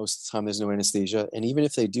anesthesia. Most of the time, there's no anesthesia. And even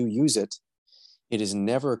if they do use it, it is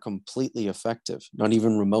never completely effective, not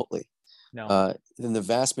even remotely. No. In the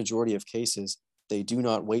vast majority of cases, they do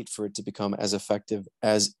not wait for it to become as effective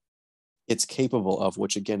as it's capable of,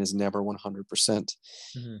 which again is never 100%.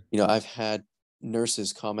 Mm-hmm. I've had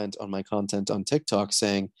nurses comment on my content on TikTok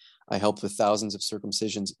saying, I helped with thousands of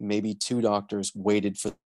circumcisions. Maybe 2 doctors waited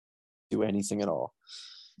for do anything at all.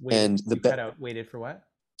 Waited for what?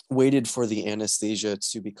 Waited for the anesthesia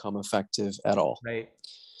to become effective at all. Right.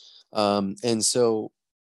 And so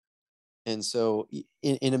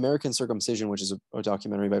in American Circumcision, which is a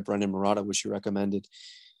documentary by Brendan Marotta, which you recommended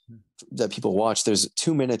that people watch, there's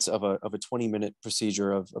 2 minutes of a 20-minute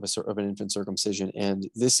procedure of an infant circumcision. And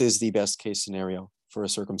this is the best case scenario for a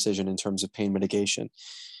circumcision in terms of pain mitigation.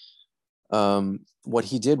 What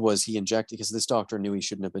he did was he injected, because this doctor knew he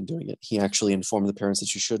shouldn't have been doing it. He actually informed the parents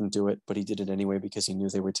that you shouldn't do it, but he did it anyway because he knew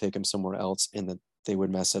they would take him somewhere else and that they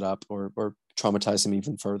would mess it up or traumatize him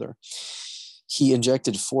even further. He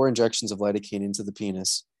injected 4 injections of lidocaine into the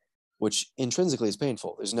penis, which intrinsically is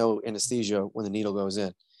painful. There's no anesthesia when the needle goes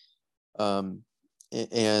in.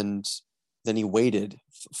 And then he waited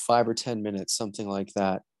 5 or 10 minutes, something like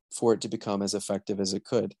that, for it to become as effective as it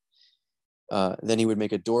could. Then he would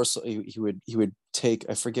make a dorsal. He would take,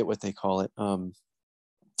 I forget what they call it, some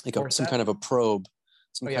kind of a probe,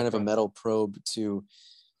 a metal probe to.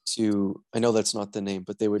 I know that's not the name,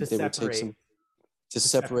 but they would take some to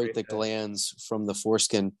separate the glands from the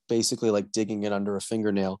foreskin, basically like digging it under a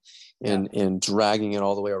fingernail and dragging it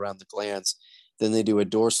all the way around the glands. Then they do a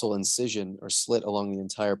dorsal incision or slit along the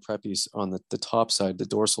entire prepuce on the top side, the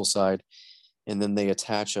dorsal side, and then they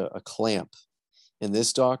attach a clamp. And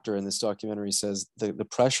this doctor in this documentary says the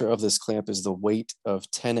pressure of this clamp is the weight of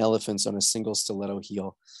 10 elephants on a single stiletto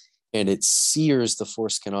heel, and it sears the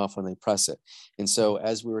foreskin off when they press it. And so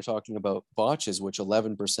as we were talking about botches, which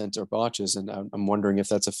 11% are botches, and I'm wondering if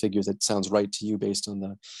that's a figure that sounds right to you based on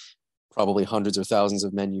the probably hundreds or thousands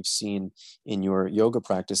of men you've seen in your yoga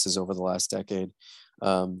practices over the last decade.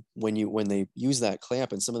 When they use that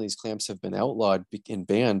clamp, and some of these clamps have been outlawed and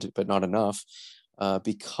banned, but not enough,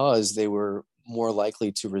 because they were more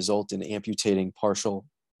likely to result in amputating partial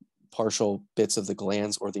bits of the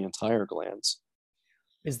glands or the entire glands.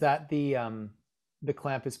 Is that the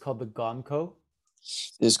clamp is called the Gomco?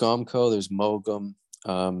 There's Gomco, there's Mogum.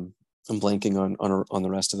 I'm blanking on the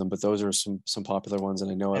rest of them, but those are some popular ones,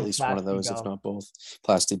 and I know at least one of those, if not both.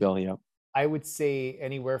 Plastibell, yeah. I would say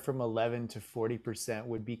anywhere from 11 to 40%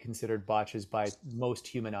 would be considered botches by most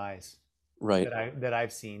human eyes. Right. That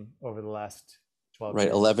I've seen over the last 12 right.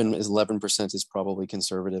 years. 11% is probably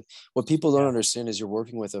conservative. What people don't understand is you're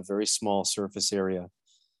working with a very small surface area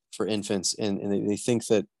for infants, and they think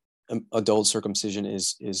that adult circumcision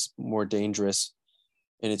is more dangerous,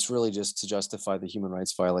 and it's really just to justify the human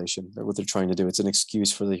rights violation. That's what they're trying to do. It's an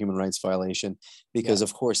excuse for the human rights violation because,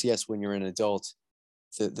 of course, yes, when you're an adult,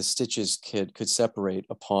 the stitches could separate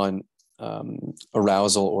upon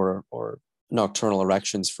arousal or nocturnal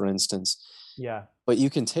erections, for instance. Yeah. But you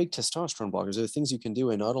can take testosterone blockers. There are things you can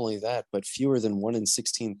do. And not only that, but fewer than 1 in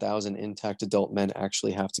 16,000 intact adult men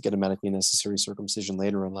actually have to get a medically necessary circumcision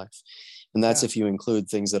later in life. And that's if you include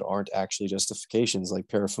things that aren't actually justifications, like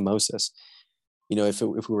paraphimosis. You know, if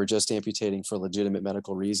we were just amputating for legitimate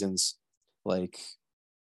medical reasons, like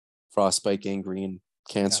frostbite, gangrene,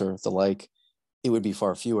 cancer, the like, it would be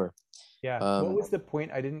far fewer. Yeah. What was the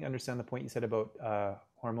point? I didn't understand the point you said about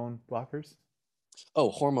hormone blockers. Oh,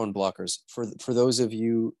 hormone blockers. For those of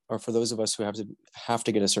you, or for those of us who have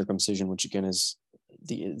to get a circumcision, which again is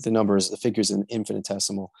the numbers, the figures in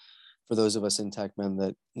infinitesimal. For those of us intact men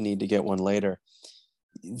that need to get one later,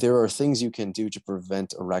 there are things you can do to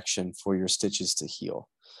prevent erection for your stitches to heal.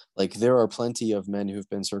 Like there are plenty of men who've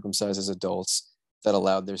been circumcised as adults that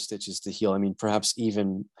allowed their stitches to heal. I mean, perhaps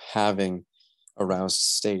even having aroused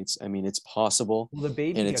states. I mean, it's possible. Well, the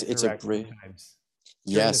baby and gets it's erect a great sometimes.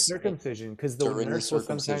 Yes, the circumcision, because the nurse will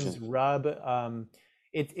sometimes rub.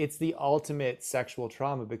 It's the ultimate sexual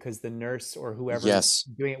trauma because the nurse or whoever is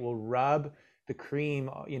doing it will rub the cream,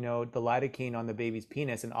 the lidocaine on the baby's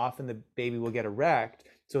penis, and often the baby will get erect.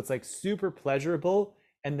 So it's like super pleasurable,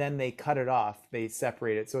 and then they cut it off. They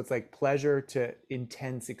separate it. So it's like pleasure to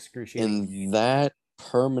intense excruciating pain. And that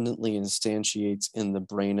permanently instantiates in the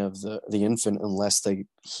brain of the infant unless they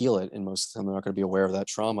heal it. And most of the time they're not going to be aware of that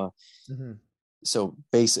trauma. Mm-hmm. So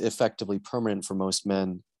effectively permanent for most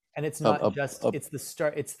men. And it's not just, it's the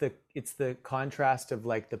start, it's the contrast of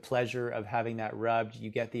like the pleasure of having that rubbed, you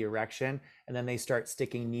get the erection, and then they start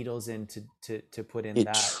sticking needles in to put in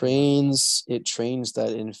that. It trains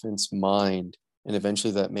that infant's mind, and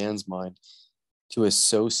eventually that man's mind, to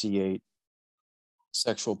associate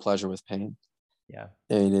sexual pleasure with pain. Yeah.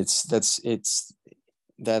 And that's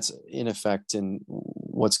in effect in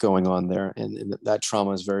what's going on there. And that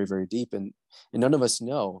trauma is very, very deep. And none of us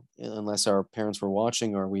know, unless our parents were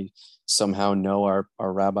watching or we somehow know our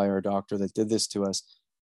rabbi or doctor that did this to us,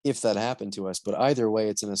 if that happened to us. But either way,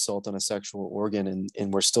 it's an assault on a sexual organ,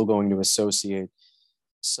 and we're still going to associate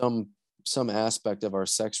some aspect of our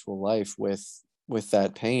sexual life with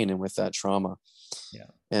that pain and with that trauma. Yeah.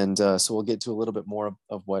 And so we'll get to a little bit more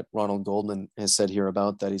of what Ronald Goldman has said here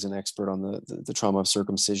about that. He's an expert on the trauma of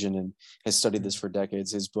circumcision and has studied this for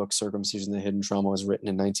decades. His book, Circumcision, the Hidden Trauma, was written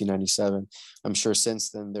in 1997. I'm sure since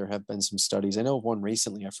then there have been some studies. I know of one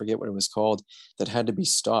recently, I forget what it was called, that had to be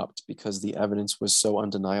stopped because the evidence was so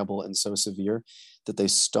undeniable and so severe that they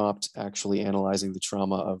stopped actually analyzing the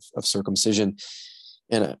trauma of circumcision.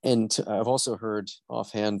 And I've also heard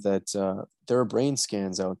offhand that there are brain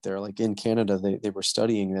scans out there. Like in Canada, they were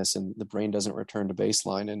studying this, and the brain doesn't return to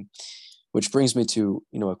baseline. And which brings me to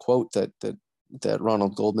a quote that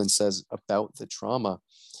Ronald Goldman says about the trauma,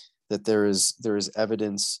 that there is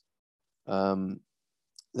evidence that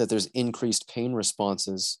there's increased pain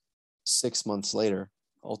responses 6 months later,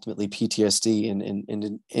 ultimately PTSD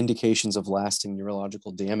and indications of lasting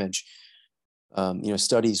neurological damage.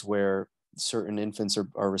 Studies where certain infants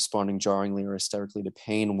are responding jarringly or hysterically to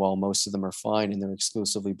pain while most of them are fine, and they're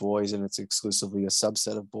exclusively boys, and it's exclusively a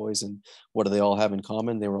subset of boys. And what do they all have in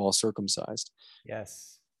common? They were all circumcised.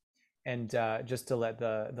 Yes. And just to let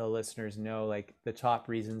the listeners know, like the top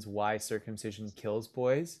reasons why circumcision kills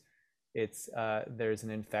boys, it's there's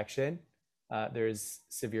an infection, there's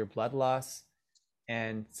severe blood loss,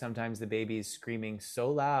 and sometimes the baby is screaming so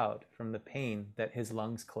loud from the pain that his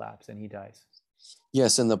lungs collapse and he dies.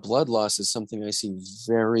 Yes, and the blood loss is something I see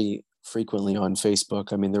very frequently on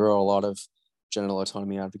Facebook. I mean, there are a lot of genital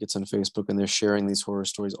autonomy advocates on Facebook, and they're sharing these horror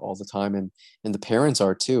stories all the time, and the parents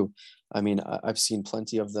are too. I mean, I've seen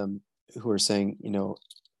plenty of them who are saying,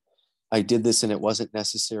 I did this and it wasn't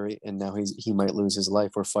necessary, and now he might lose his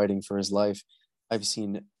life. We're fighting for his life. I've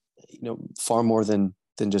seen, far more than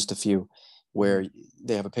just a few, where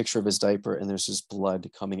they have a picture of his diaper and there's just blood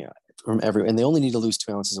coming out from everywhere, and they only need to lose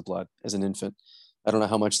 2 ounces of blood as an infant. I don't know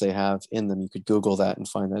how much they have in them. You could Google that and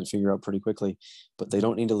find that and figure out pretty quickly, but they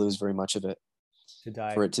don't need to lose very much of it to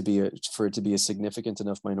die, for it to be a significant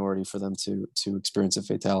enough minority for them to experience a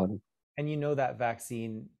fatality. And that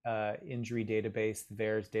vaccine injury database, the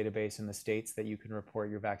VAERS database in the States, that you can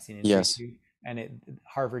report your vaccine injury Yes. to. And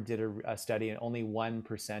Harvard did a study, and only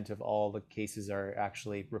 1% of all the cases are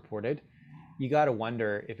actually reported. You got to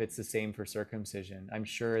wonder if it's the same for circumcision. I'm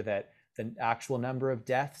sure that the actual number of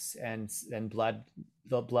deaths and blood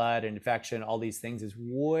and infection, all these things, is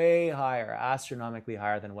way higher, astronomically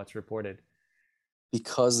higher than what's reported.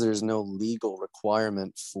 Because there's no legal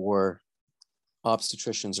requirement for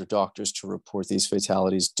obstetricians or doctors to report these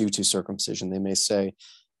fatalities due to circumcision. They may say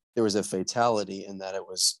there was a fatality and that it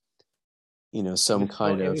was, some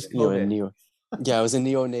kind of, it was a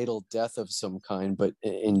neonatal death of some kind, but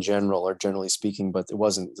in general, or generally speaking, but it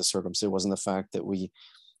wasn't the circumcision. It wasn't the fact that we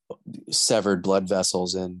severed blood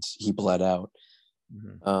vessels and he bled out.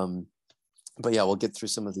 Mm-hmm. But yeah, we'll get through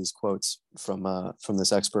some of these quotes from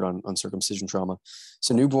this expert on circumcision trauma.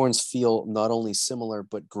 So newborns feel not only similar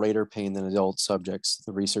but greater pain than adult subjects.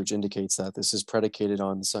 The research indicates that. This is predicated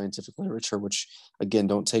on the scientific literature, which, again,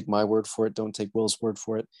 don't take my word for it. Don't take Will's word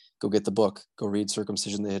for it. Go get the book. Go read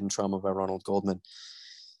Circumcision, the Hidden Trauma by Ronald Goldman.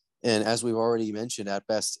 And as we've already mentioned, at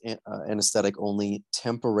best, anesthetic only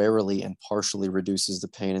temporarily and partially reduces the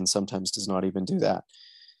pain, and sometimes does not even do that.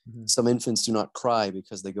 Mm-hmm. Some infants do not cry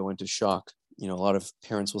because they go into shock. A lot of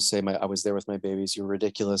parents will say, I was there with my babies. You're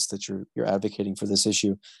ridiculous that you're advocating for this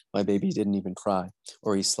issue. My baby didn't even cry,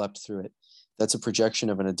 or he slept through it. That's a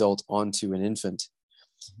projection of an adult onto an infant.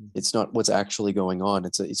 Mm-hmm. It's not what's actually going on.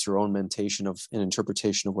 It's your own mentation of an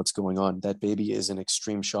interpretation of what's going on. That baby is in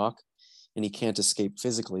extreme shock, and he can't escape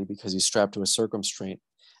physically because he's strapped to a circumstraint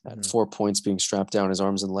at 4 points, being strapped down his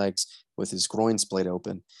arms and legs with his groin splayed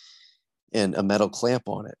open and a metal clamp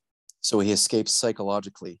on it. So he escapes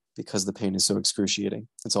psychologically because the pain is so excruciating.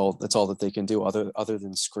 That's all that they can do other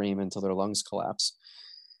than scream until their lungs collapse.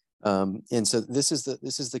 And so this is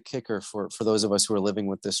the kicker for those of us who are living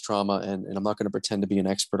with this trauma. And I'm not going to pretend to be an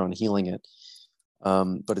expert on healing it.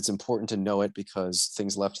 But it's important to know it because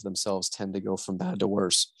things left to themselves tend to go from bad to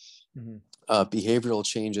worse. Mm-hmm. Behavioral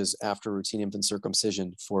changes after routine infant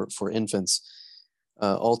circumcision for infants,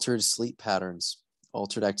 altered sleep patterns,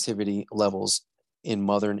 altered activity levels in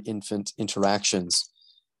mother and infant interactions,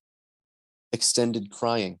 extended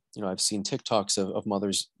crying. I've seen TikToks of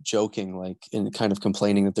mothers joking, like, and kind of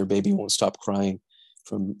complaining that their baby won't stop crying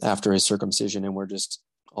from after his circumcision. And we're just,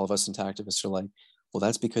 all of us intactivists are like, well,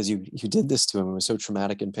 that's because you did this to him. It was so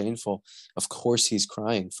traumatic and painful. Of course he's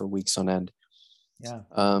crying for weeks on end.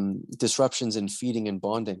 Yeah. Disruptions in feeding and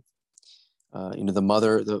bonding.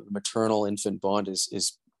 The maternal infant bond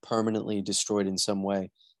is permanently destroyed in some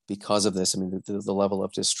way because of this. I mean, the level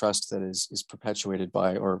of distrust that is perpetuated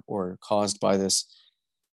by or caused by this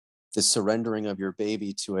surrendering of your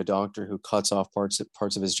baby to a doctor who cuts off parts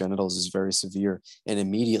of his genitals is very severe and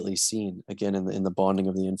immediately seen again in the bonding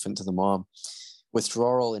of the infant to the mom.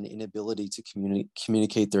 Withdrawal and inability to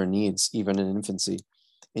communicate their needs, even in infancy.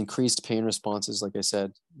 Increased pain responses, like I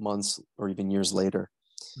said, months or even years later.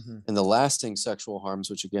 Mm-hmm. And the lasting sexual harms,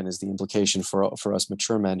 which again is the implication for us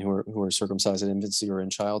mature men who are circumcised in infancy or in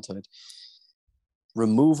childhood.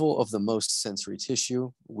 Removal of the most sensory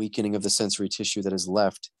tissue, weakening of the sensory tissue that is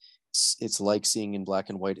left. It's like seeing in black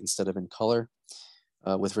and white instead of in color.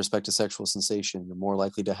 With respect to sexual sensation, you're more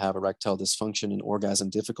likely to have erectile dysfunction and orgasm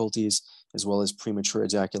difficulties, as well as premature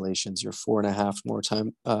ejaculations. You're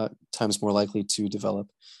 4.5 times more likely to develop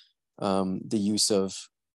the use of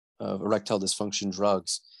erectile dysfunction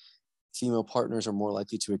drugs. Female partners are more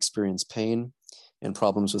likely to experience pain and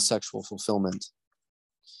problems with sexual fulfillment.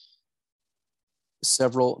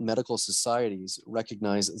 Several medical societies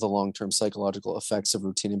recognize the long-term psychological effects of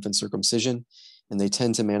routine infant circumcision, and they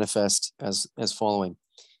tend to manifest as following: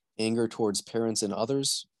 anger towards parents and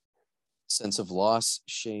others, sense of loss,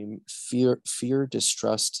 shame, fear,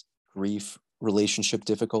 distrust, grief, relationship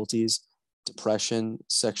difficulties, depression,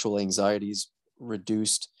 sexual anxieties,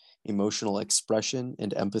 reduced emotional expression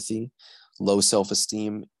and empathy, low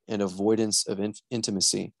self-esteem, and avoidance of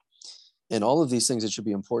intimacy. And all of these things, it should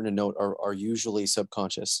be important to note, are usually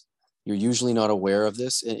subconscious. You're usually not aware of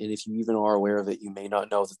this. And if you even are aware of it, you may not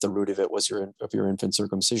know that the root of it was your infant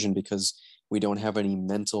circumcision, because we don't have any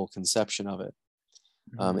mental conception of it.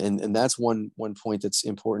 Mm-hmm. And that's one point that's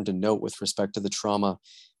important to note with respect to the trauma.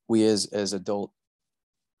 We as adult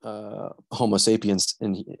Homo sapiens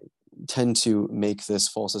tend to make this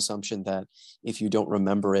false assumption that if you don't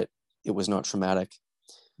remember it, it was not traumatic.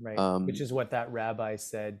 Right. Which is what that rabbi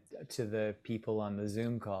said to the people on the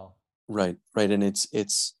Zoom call. Right. And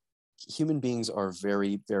it's human beings are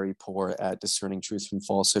very, very poor at discerning truth from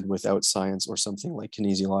falsehood without science or something like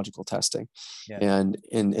kinesiological testing. Yeah.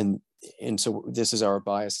 And so this is our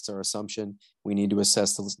bias. It's our assumption. We need to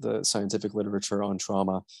assess the scientific literature on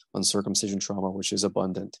trauma, on circumcision trauma, which is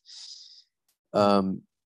abundant. No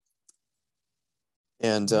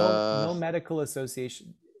medical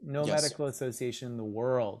association in the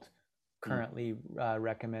world currently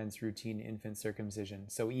recommends routine infant circumcision.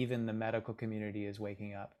 So even the medical community is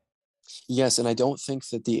waking up. Yes, and I don't think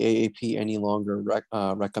that the AAP any longer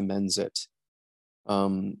recommends it.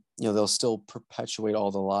 They'll still perpetuate all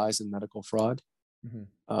the lies and medical fraud,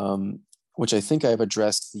 which I think I've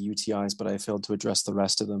addressed the UTIs, but I failed to address the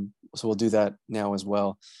rest of them. So we'll do that now as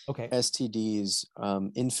well. Okay. STDs,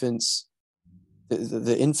 infants.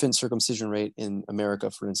 The infant circumcision rate in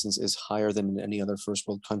America, for instance, is higher than in any other first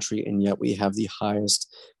world country, and yet we have the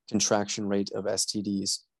highest contraction rate of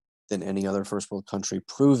STDs than any other first world country,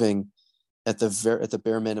 proving at the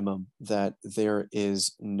bare minimum that there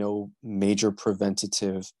is no major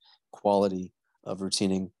preventative quality of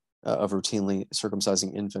routinely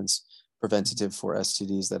circumcising infants, preventative for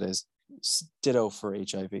STDs, that is, ditto for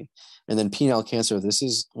HIV. And then penile cancer, this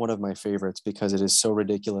is one of my favorites because it is so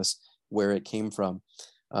ridiculous where it came from.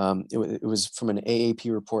 It was from an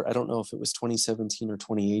AAP report. I don't know if it was 2017 or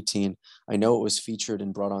 2018. I know it was featured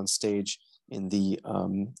and brought on stage in the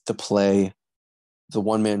play, the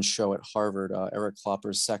one-man show at Harvard, Eric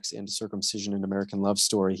Klopper's Sex and Circumcision: An American Love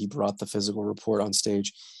Story. He brought the physical report on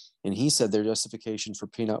stage, and he said their justification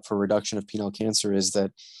for reduction of penile cancer is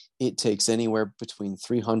that it takes anywhere between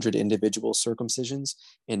 300 individual circumcisions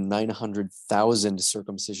and 900,000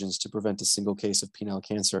 circumcisions to prevent a single case of penile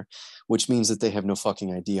cancer, which means that they have no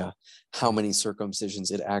fucking idea how many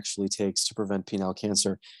circumcisions it actually takes to prevent penile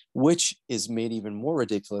cancer, which is made even more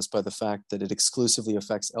ridiculous by the fact that it exclusively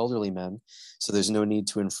affects elderly men. So there's no need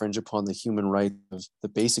to infringe upon the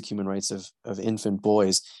basic human rights of infant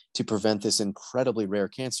boys to prevent this incredibly rare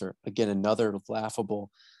cancer. Again, another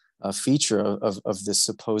laughable feature of this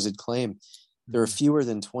supposed claim. There are fewer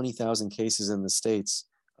than 20,000 cases in the States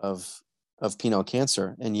of penile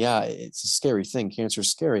cancer. And yeah, it's a scary thing. Cancer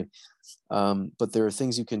is scary. But there are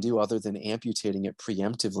things you can do other than amputating it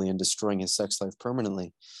preemptively and destroying his sex life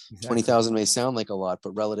permanently. Exactly. 20,000 may sound like a lot,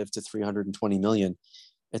 but relative to 320 million,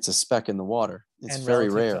 it's a speck in the water. It's and very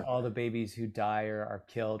relative rare. To all the babies who die or are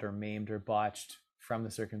killed or maimed or botched from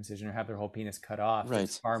the circumcision or have their whole penis cut off, right.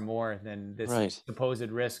 It's far more than this supposed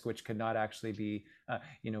risk, which could not actually be,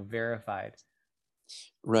 verified.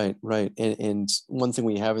 Right. And one thing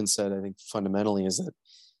we haven't said, I think, fundamentally, is that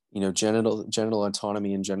genital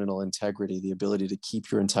autonomy and genital integrity, the ability to keep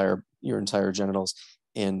your entire genitals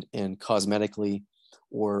and cosmetically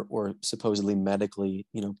or supposedly medically,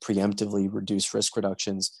 preemptively reduce risk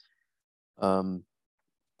reductions. It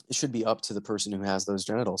should be up to the person who has those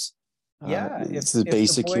genitals. Yeah, it's the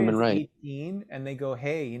basic human right. 18 and they go,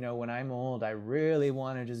 hey, when I'm old, I really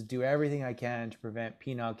want to just do everything I can to prevent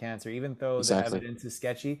penile cancer, even though exactly. the evidence is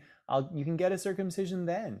sketchy. You can get a circumcision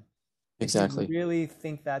then. Exactly. If you really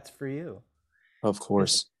think that's for you. Of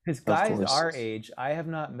course. Because guys our age, I have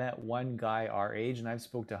not met one guy our age, and I've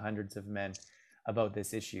spoke to hundreds of men about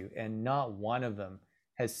this issue, and not one of them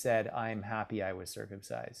has said, I'm happy I was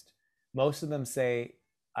circumcised. Most of them say,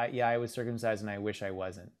 I was circumcised and I wish I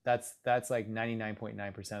wasn't. That's like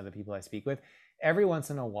 99.9% of the people I speak with. Every once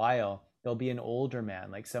in a while, there'll be an older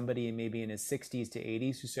man, like somebody maybe in his 60s to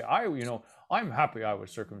 80s, who say, I'm happy I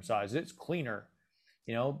was circumcised. It's cleaner.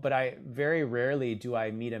 But I very rarely do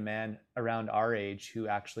I meet a man around our age who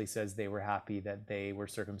actually says they were happy that they were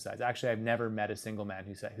circumcised. Actually, I've never met a single man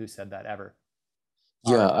who said that ever.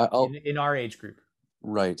 Yeah, in our age group.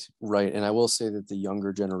 Right. And I will say that the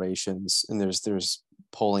younger generations, and there's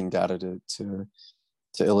polling data to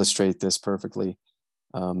illustrate this perfectly.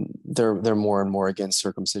 They're more and more against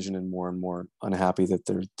circumcision and more unhappy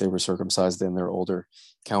that they were circumcised than their older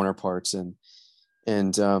counterparts.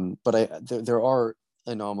 But there are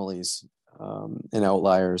anomalies and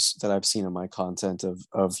outliers that I've seen in my content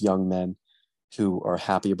of young men who are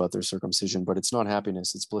happy about their circumcision, but it's not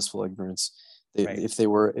happiness, it's blissful ignorance. If they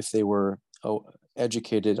were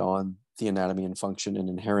educated on the anatomy and function and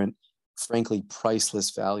inherent, frankly,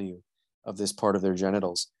 priceless value of this part of their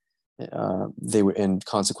genitals, and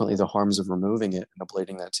consequently the harms of removing it and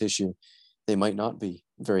ablating that tissue, they might not be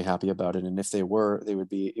very happy about it. And if they were, it would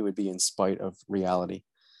be in spite of reality.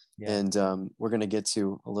 Yeah. And we're going to get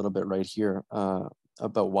to a little bit right here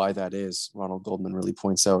about why that is. Ronald Goldman really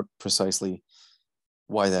points out precisely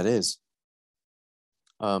why that is.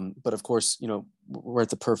 But of course, we're at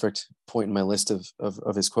the perfect point in my list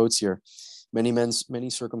of his quotes here. Many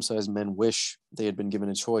circumcised men wish they had been given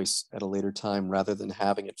a choice at a later time rather than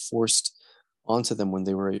having it forced onto them when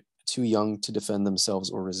they were too young to defend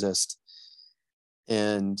themselves or resist.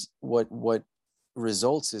 And what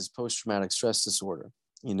results is post-traumatic stress disorder,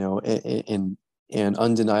 and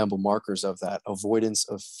undeniable markers of that: avoidance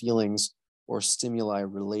of feelings or stimuli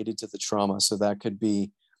related to the trauma. So that could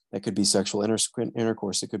be sexual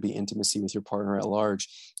intercourse. It could be intimacy with your partner at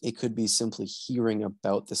large. It could be simply hearing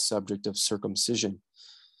about the subject of circumcision.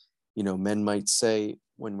 Men might say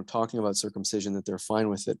when we're talking about circumcision that they're fine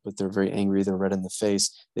with it, but they're very angry. They're red in the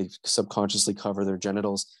face. They subconsciously cover their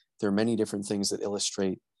genitals. There are many different things that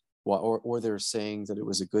illustrate why, or they're saying that it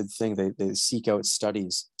was a good thing. They seek out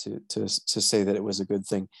studies to say that it was a good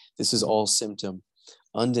thing. This is all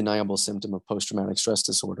undeniable symptom of post-traumatic stress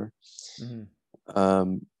disorder.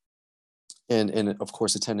 Mm-hmm. And of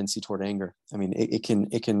course a tendency toward anger. I mean, it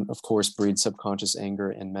can of course breed subconscious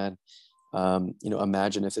anger in men.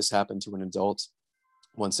 Imagine if this happened to an adult.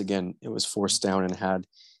 Once again, it was forced down and had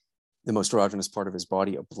the most erogenous part of his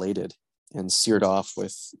body ablated and seared off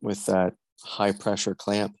with that high pressure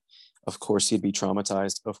clamp. Of course he'd be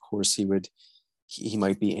traumatized. Of course he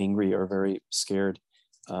might be angry or very scared,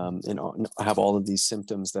 and have all of these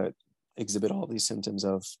symptoms that exhibit all these symptoms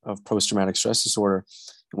of post-traumatic stress disorder.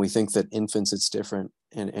 And we think that infants, it's different,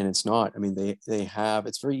 and it's not. I mean, they have,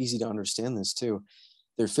 it's very easy to understand this too.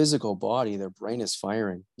 Their physical body, their brain is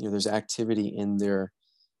firing. There's activity in their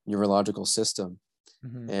neurological system.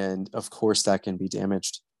 Mm-hmm. And of course that can be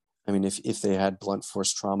damaged. I mean, if they had blunt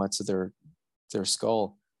force trauma to their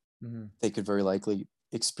skull, mm-hmm. they could very likely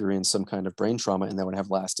experience some kind of brain trauma, and that would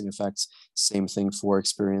have lasting effects. Same thing for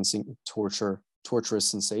experiencing torturous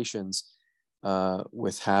sensations,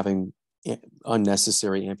 with having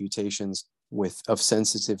unnecessary amputations of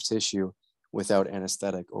sensitive tissue without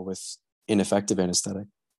anesthetic or with ineffective anesthetic.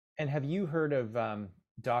 And have you heard of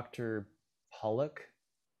Dr. Pollock?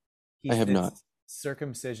 I have not.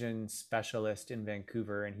 Circumcision specialist in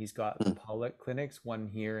Vancouver, and he's got Pollock clinics, one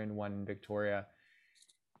here and one in Victoria.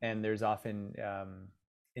 and there's often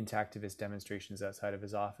intactivist demonstrations outside of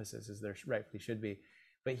his offices, as there rightfully should be.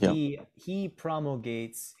 But he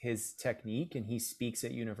promulgates his technique, and he speaks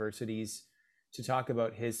at universities to talk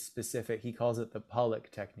about his specific, he calls it the Pollock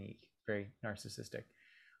technique, very narcissistic.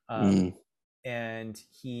 And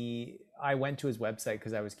I went to his website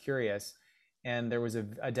because I was curious, and there was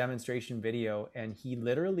a demonstration video, and he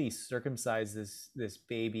literally circumcised this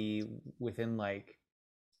baby within it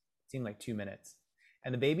seemed like 2 minutes.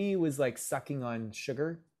 And the baby was like sucking on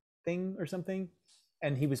sugar thing or something.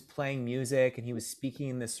 And he was playing music, and he was speaking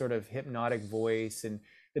in this sort of hypnotic voice, and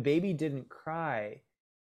the baby didn't cry,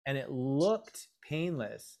 and it looked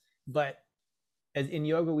painless. But as in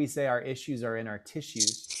yoga, we say our issues are in our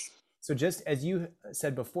tissues. So just as you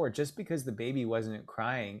said before, just because the baby wasn't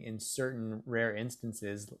crying in certain rare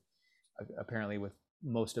instances, apparently with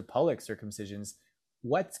most of Pollock's circumcisions,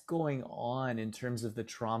 what's going on in terms of the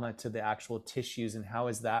trauma to the actual tissues, and how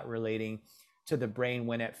is that relating to the brain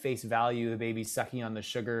when at face value the baby's sucking on the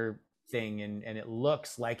sugar thing and it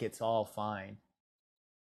looks like it's all fine?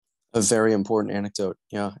 A very important anecdote.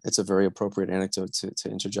 Yeah, it's a very appropriate anecdote to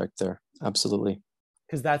interject there. Absolutely.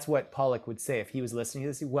 Because that's what Pollock would say if he was listening to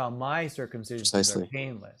this. Well, my circumcisions are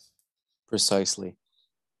painless. Precisely.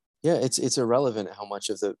 Yeah, it's irrelevant how much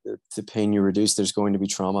of the pain you reduce. There's going to be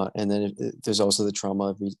trauma, and then there's also the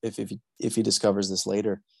trauma if he discovers this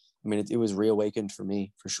later. I mean, it was reawakened for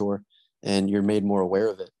me, for sure, and you're made more aware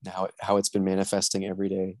of it now. How it's been manifesting every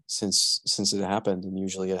day since it happened, and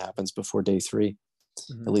usually it happens before day 3.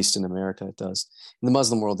 Mm-hmm. At least in America, it does. In the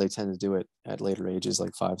Muslim world, they tend to do it at later ages,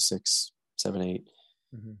 like 5, 6, 7, 8.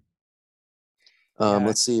 Mm-hmm.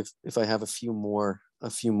 Let's see if I have a few more.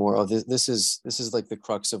 Oh, this is like the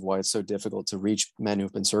crux of why it's so difficult to reach men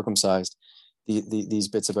who've been circumcised. These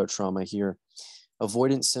bits about trauma here.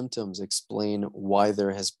 Avoidant symptoms explain why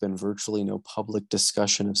there has been virtually no public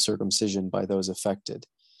discussion of circumcision by those affected,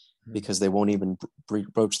 because they won't even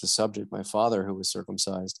broach the subject. My father, who was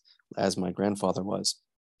circumcised, as my grandfather was,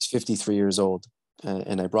 he's 53 years old,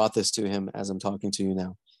 and I brought this to him as I'm talking to you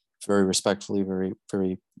now, very respectfully, very,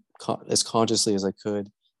 very as consciously as I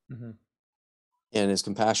could, and as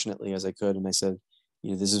compassionately as I could. And I said,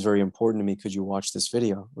 this is very important to me. Could you watch this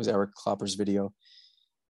video? It was Eric Klopper's video.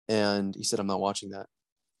 And he said, I'm not watching that.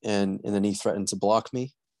 And then he threatened to block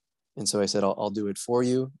me. And so I said, I'll do it for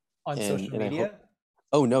you. On social media?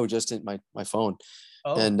 Oh, no, just in my phone.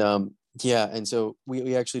 Oh. And and so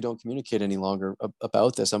we actually don't communicate any longer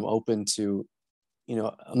about this. I'm open to,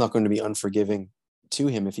 I'm not going to be unforgiving to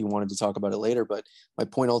him if he wanted to talk about it later. But my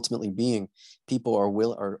point ultimately being, people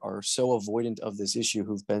are so avoidant of this issue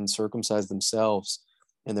who've been circumcised themselves,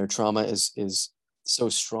 and their trauma is so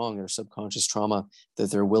strong, their subconscious trauma,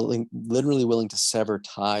 that they're literally willing to sever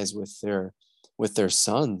ties with their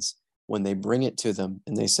sons when they bring it to them,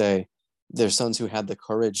 and they say their sons who had the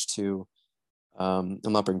courage to I'm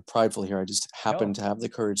not being prideful here, I just happen to have the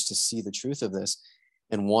courage to see the truth of this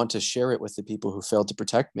and want to share it with the people who failed to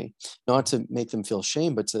protect me, not to make them feel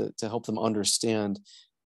shame, but to help them understand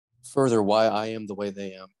further why I am the way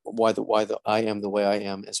they am, why I am the way I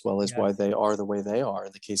am, as well as why they are the way they are,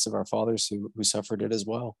 in the case of our fathers who suffered it as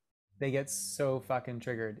well. They get so fucking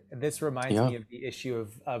triggered. This reminds me of the issue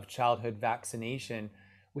of childhood vaccination,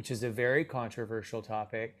 which is a very controversial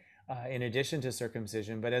topic, in addition to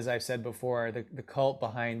circumcision. But as I've said before, the cult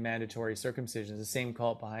behind mandatory circumcision is the same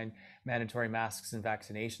cult behind mandatory masks and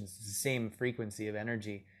vaccinations. It's the same frequency of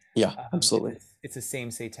energy. Yeah, absolutely. It's the same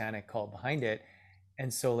satanic cult behind it.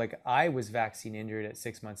 And so, like, I was vaccine injured at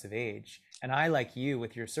 6 months of age. And I, like you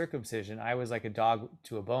with your circumcision, I was like a dog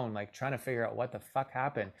to a bone, like trying to figure out what the fuck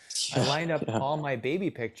happened. I lined up all my baby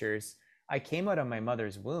pictures. I came out of my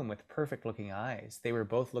mother's womb with perfect looking eyes. They were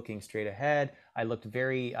both looking straight ahead. I looked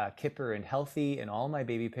very kipper and healthy in all my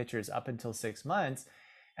baby pictures up until 6 months.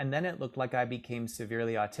 And then it looked like I became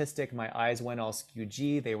severely autistic. My eyes went all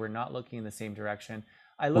skew-G. They were not looking in the same direction.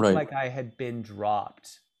 I looked like I had been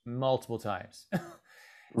dropped multiple times.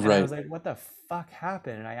 And I was like, what the fuck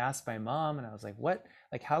happened? And I asked my mom, and I was like, what?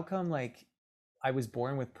 Like, how come, like, I was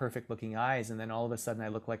born with perfect looking eyes, and then all of a sudden I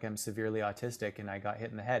look like I'm severely autistic and I got hit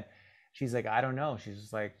in the head? She's like, I don't know. She's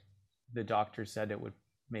just like, the doctor said it would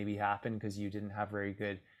maybe happen because you didn't have very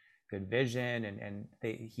good vision, and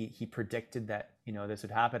he predicted that, this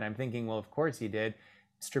would happen. I'm thinking, well, of course he did.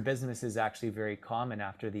 Strabismus is actually very common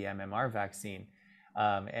after the MMR vaccine.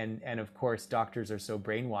 And of course, doctors are so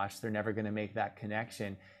brainwashed, they're never going to make that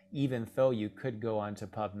connection, even though you could go onto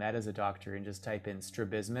PubMed as a doctor and just type in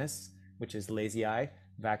strabismus, which is lazy eye,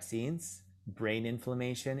 vaccines, brain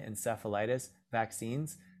inflammation, encephalitis,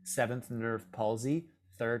 vaccines, 7th nerve palsy,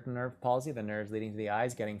 3rd nerve palsy, the nerves leading to the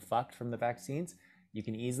eyes getting fucked from the vaccines. You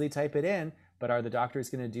can easily type it in, but are the doctors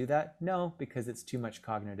going to do that? No, because it's too much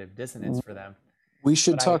cognitive dissonance for them. We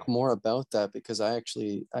should But talk more about that, because I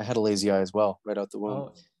had a lazy eye as well, right out the womb.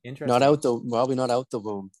 oh, interesting. Probably not out the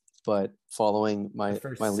womb, but following The my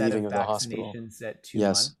first my set leaving of of the hospital. vaccinations at 2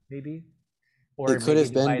 Yes. months, maybe? Or It could maybe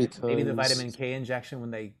have been maybe the because vitamin K injection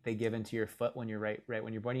when they give into your foot when you're right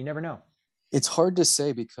when you're born. You never know. it's hard to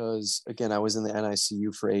say, because again, I was in the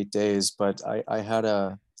NICU for 8 days, but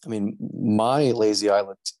I mean, my lazy eye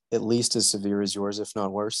looked at least as severe as yours, if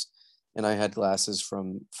not worse. And I had glasses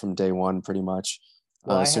from day one, pretty much.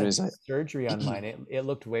 Well, I As soon had as I, surgery on mine. It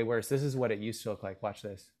looked way worse. This is what it used to look like. Watch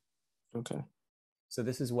this. okay. So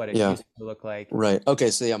this is what it Yeah. used to look like. Right.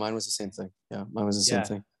 Okay. So yeah, mine was the same thing. Yeah. Mine was the same Yeah.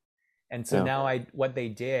 thing. And so Yeah. now what they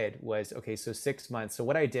did was, okay, so 6 months. So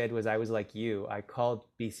what I did was I was like you. I called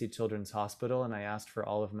BC Children's Hospital and I asked for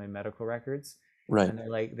all of my medical records. Right. And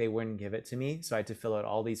they wouldn't give it to me. So I had to fill out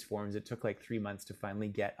all these forms. It took like 3 months to finally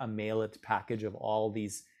get a mail-it package of all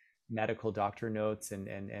these medical doctor notes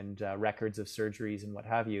and records of surgeries and what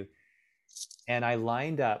have you. And I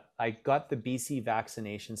got the BC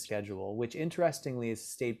vaccination schedule, which interestingly has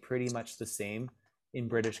stayed pretty much the same in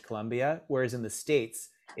British Columbia, whereas in the States,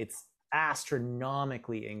 it's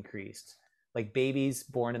astronomically increased. Like babies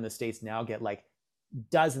born in the States now get like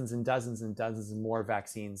dozens and dozens and dozens more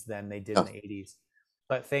vaccines than they did in the 80s.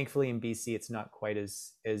 But thankfully in BC, it's not quite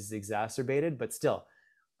as exacerbated, but still,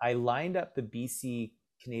 I lined up the BC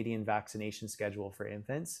Canadian vaccination schedule for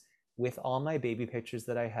infants with all my baby pictures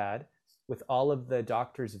that I had, with all of the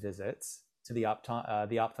doctor's visits to the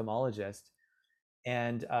ophthalmologist.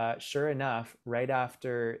 And sure enough, right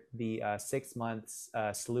after the 6 months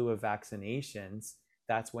slew of vaccinations,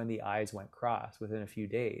 that's when the eyes went cross within a few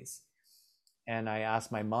days. And I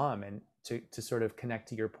asked my mom, and to sort of connect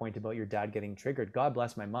to your point about your dad getting triggered, God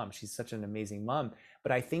bless my mom. She's such an amazing mom.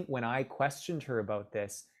 But I think when I questioned her about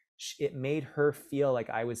this, it made her feel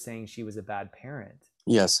like I was saying she was a bad parent.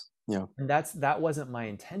 Yes. Yeah. And that wasn't my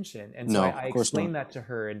intention. And so No, I of course explained not. that to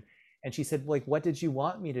her, and she said, like, what did you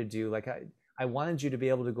want me to do? Like, I wanted you to be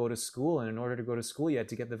able to go to school, and in order to go to school, you had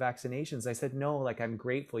to get the vaccinations. I said, no, like, I'm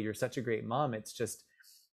grateful. You're such a great mom. It's just,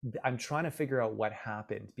 I'm trying to figure out what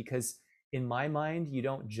happened, because in my mind, you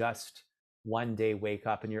don't just one day wake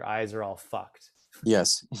up and your eyes are all fucked.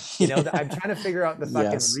 Yes. You know, I'm trying to figure out the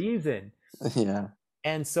fucking Yes. reason. Yeah.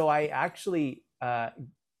 And so I actually, I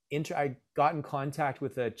got in contact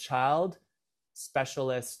with a child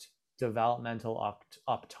specialist developmental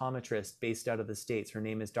optometrist based out of the States. Her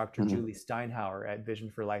name is Dr. Julie Steinhauer at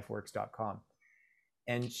visionforlifeworks.com.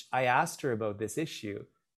 And I asked her about this issue.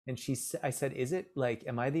 And I said, is it like,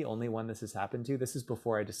 am I the only one this has happened to? This is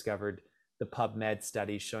before I discovered the PubMed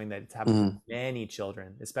studies showing that it's happened to many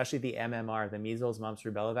children, especially the MMR, the measles, mumps,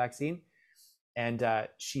 rubella vaccine. And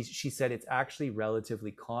she said it's actually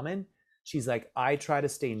relatively common. She's like, I try to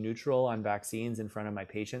stay neutral on vaccines in front of my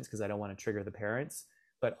patients because I don't want to trigger the parents.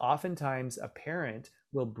 But oftentimes a parent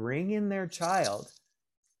will bring in their child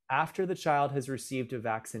after the child has received a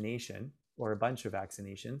vaccination or a bunch of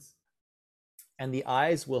vaccinations, and the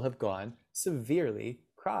eyes will have gone severely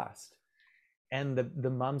crossed. And the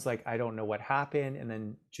mom's like, I don't know what happened.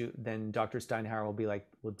 And then Dr. Steinhauer will be like,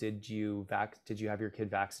 well, did you have your kid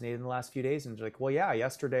vaccinated in the last few days? And they're like, well, yeah,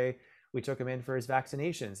 yesterday we took him in for his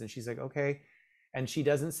vaccinations. And she's like, okay. And she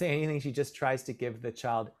doesn't say anything. She just tries to give the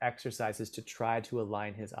child exercises to try to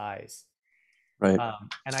align his eyes. Right.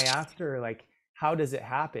 And I asked her, like, how does it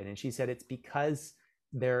happen? And she said, it's because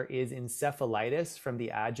there is encephalitis from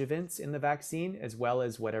the adjuvants in the vaccine, as well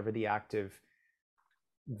as whatever the active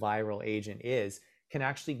viral agent is, can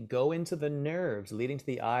actually go into the nerves leading to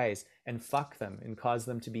the eyes and fuck them and cause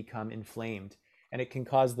them to become inflamed. And it can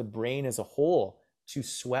cause the brain as a whole to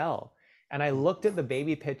swell. And I looked at the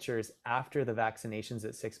baby pictures after the vaccinations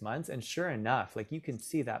at 6 months, and sure enough, like, you can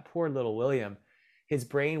see that poor little William, his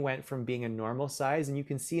brain went from being a normal size, and you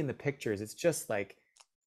can see in the pictures, it's just like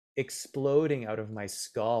exploding out of my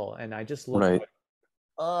skull. And I just looked like,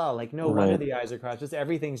 oh, like, no wonder the eyes are crossed. Just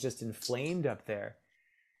everything's just inflamed up there.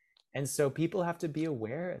 And so people have to be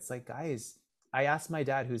aware. It's like, guys, I asked my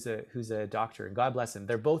dad, who's a doctor, and God bless him.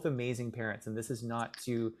 They're both amazing parents. And this is not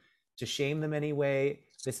to shame them anyway.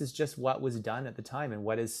 This is just what was done at the time and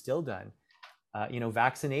what is still done.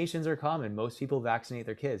 Vaccinations are common. Most people vaccinate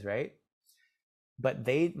their kids, right? But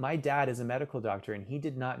my dad is a medical doctor, and he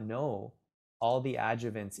did not know all the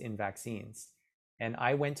adjuvants in vaccines. And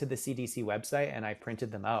I went to the CDC website and I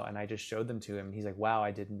printed them out and I just showed them to him. He's like, wow,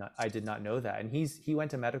 I did not know that. And he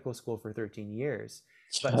went to medical school for 13 years.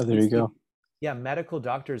 But there you go. Yeah, medical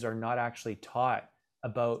doctors are not actually taught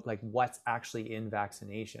about like what's actually in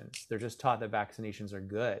vaccinations. They're just taught that vaccinations are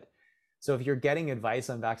good. So if you're getting advice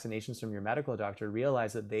on vaccinations from your medical doctor,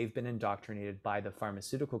 realize that they've been indoctrinated by the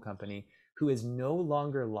pharmaceutical company, who is no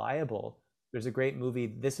longer liable. There's a great movie.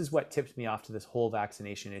 This is what tipped me off to this whole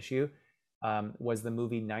vaccination issue, was the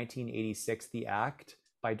movie 1986, The Act,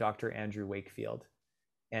 by Dr. Andrew Wakefield.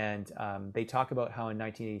 And they talk about how in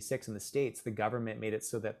 1986 in the States, the government made it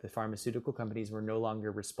so that the pharmaceutical companies were no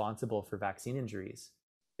longer responsible for vaccine injuries.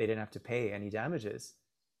 They didn't have to pay any damages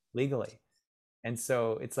legally. And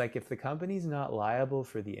so it's like, if the company's not liable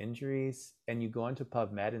for the injuries, and you go into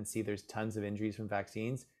PubMed and see there's tons of injuries from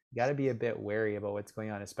vaccines, you got to be a bit wary about what's going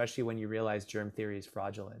on, especially when you realize germ theory is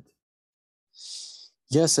fraudulent.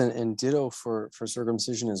 Yes, and ditto for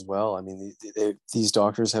circumcision as well. I mean, these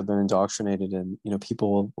doctors have been indoctrinated, and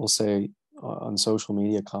people will say on social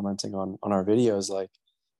media, commenting on our videos, like,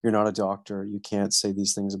 you're not a doctor, you can't say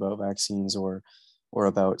these things about vaccines or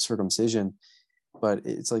about circumcision. But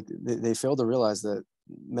it's like they fail to realize that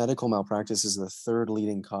medical malpractice is the third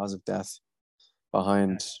leading cause of death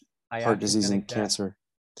behind heart disease and cancer.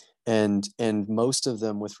 And most of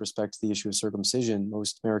them, with respect to the issue of circumcision,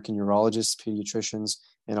 most American urologists, pediatricians,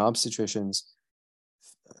 and obstetricians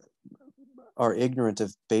are ignorant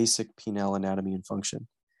of basic penile anatomy and function.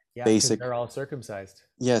 Yeah, basic. They're all circumcised.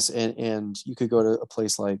 Yes, and you could go to a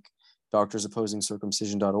place like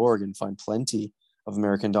doctorsopposingcircumcision.org and find plenty of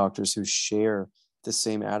American doctors who share the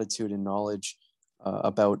same attitude and knowledge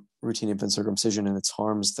about routine infant circumcision and its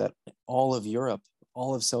harms that all of Europe,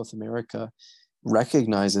 all of South America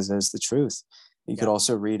recognizes as the truth. You could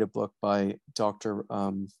also read a book by Dr.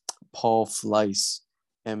 Paul Fleiss,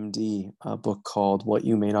 MD, a book called What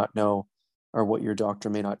You May Not Know, or What Your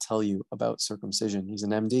Doctor May Not Tell You About Circumcision. He's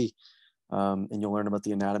an MD, and you'll learn about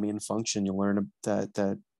the anatomy and function. You'll learn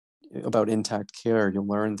that about intact care. You'll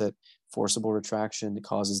learn that forcible retraction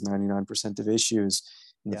causes 99% of issues,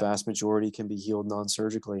 and the vast majority can be healed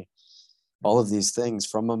non-surgically. All of these things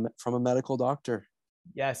from a medical doctor.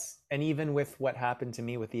 Yes, and even with what happened to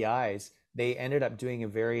me with the eyes, they ended up doing a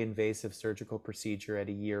very invasive surgical procedure at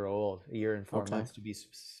a year and 4 months to be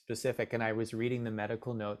specific. And I was reading the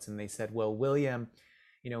medical notes, and they said, well, William,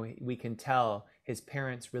 we can tell his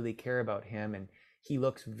parents really care about him, and he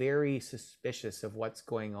looks very suspicious of what's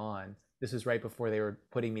going on. This was right before they were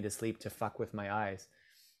putting me to sleep to fuck with my eyes.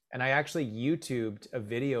 And I actually YouTubed a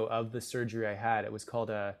video of the surgery I had. It was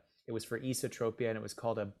for esotropia, and it was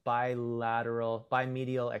called a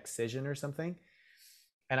bimedial excision or something.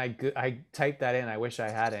 And I typed that in. I wish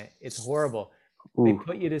I hadn't. It's horrible. Ooh. They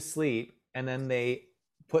put you to sleep, and then they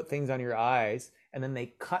put things on your eyes, and then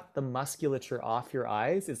they cut the musculature off your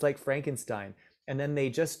eyes. It's like Frankenstein. And then they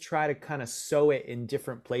just try to kind of sew it in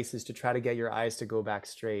different places to try to get your eyes to go back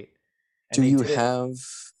straight. And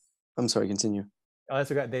I'm sorry, continue. Oh, that's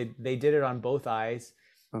okay. They did it on both eyes.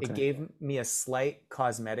 Okay. It gave me a slight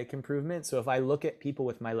cosmetic improvement. So if I look at people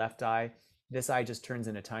with my left eye, this eye just turns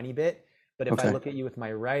in a tiny bit. But if I look at you with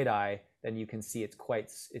my right eye, then you can see it's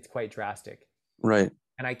quite drastic. Right.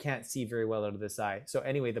 And I can't see very well out of this eye. So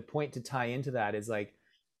anyway, the point to tie into that is, like,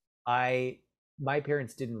 my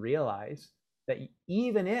parents didn't realize that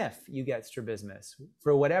even if you get strabismus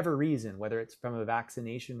for whatever reason, whether it's from a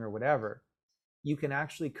vaccination or whatever, you can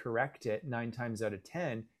actually correct it 9 times out of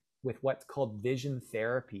 10 with what's called vision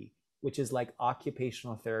therapy, which is like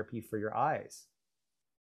occupational therapy for your eyes.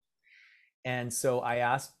 And so I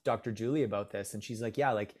asked Dr. Julie about this, and she's like,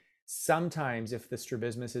 yeah, like sometimes if the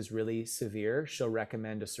strabismus is really severe, she'll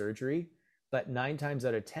recommend a surgery, but 9 times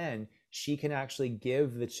out of 10, she can actually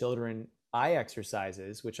give the children eye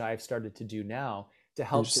exercises, which I've started to do now, to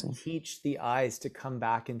help to teach the eyes to come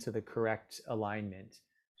back into the correct alignment.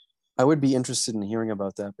 I would be interested in hearing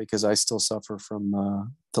about that, because I still suffer from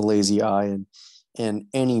the lazy eye, and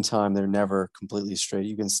anytime they're never completely straight,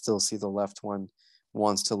 you can still see the left one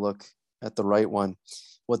wants to look at the right one.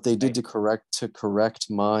 What they did to correct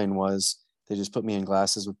mine was they just put me in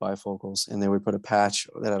glasses with bifocals, and they would put a patch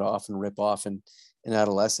that I'd often rip off in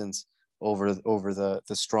adolescence over the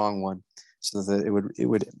strong one, so that it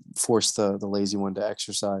would force the lazy one to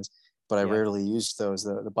exercise. But I rarely used those.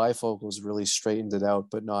 The bifocals really straightened it out,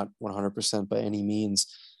 but not 100% by any means.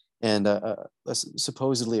 And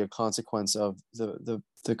supposedly a consequence of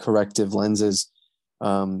the corrective lenses,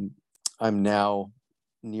 I'm now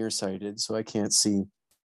nearsighted, so I can't see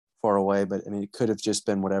far away. But I mean, it could have just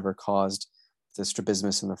been whatever caused the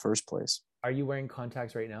strabismus in the first place. Are you wearing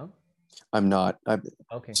contacts right now? I'm not.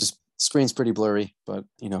 Okay. Just screen's pretty blurry, but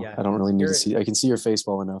I don't really need to see. I can see your face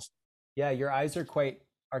well enough. Yeah, your eyes are quite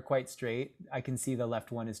straight. I can see the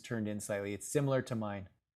left one is turned in slightly. It's similar to mine.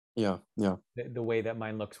 Yeah. The way that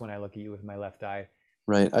mine looks when I look at you with my left eye.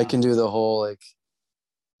 Right. I can do the whole like.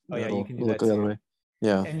 Oh yeah, you can do that too. The other way.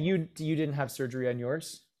 Yeah. And you didn't have surgery on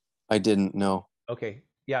yours? I didn't know. Okay.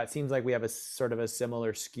 Yeah, it seems like we have a sort of a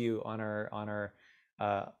similar skew on our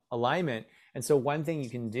alignment. And so one thing you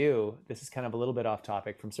can do, this is kind of a little bit off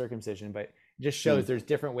topic from circumcision, but it just shows there's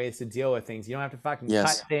different ways to deal with things. You don't have to fucking cut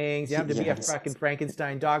Yes. things. You don't have to be a Yes. fucking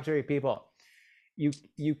Frankenstein doctor, people.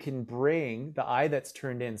 You can bring the eye that's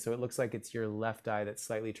turned in, so it looks like it's your left eye that's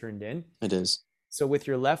slightly turned in. It is. So with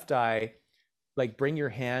your left eye, like bring your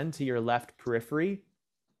hand to your left periphery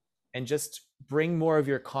and just bring more of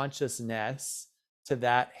your consciousness to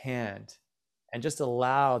that hand and just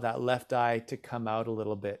allow that left eye to come out a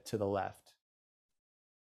little bit to the left.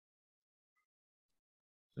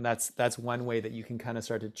 And that's one way that you can kind of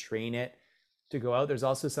start to train it to go out. There's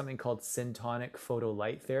also something called syntonic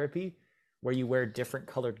photolight therapy, where you wear different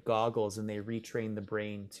colored goggles and they retrain the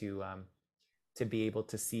brain to be able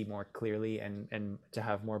to see more clearly and to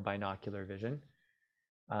have more binocular vision.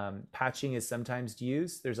 Patching is sometimes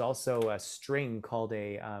used. There's also a string called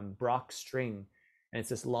a Brock string, and it's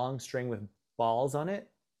this long string with balls on it,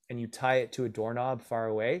 and you tie it to a doorknob far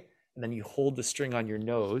away, and then you hold the string on your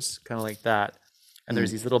nose, kind of like that, and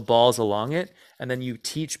there's these little balls along it, and then you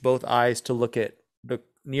teach both eyes to look at the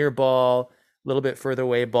near ball, a little bit further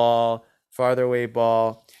away ball, farther away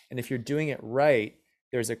ball, and if you're doing it right,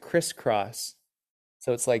 there's a crisscross,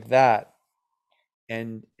 so it's like that,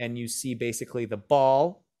 and you see basically the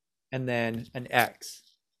ball and then an X,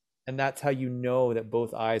 and that's how you know that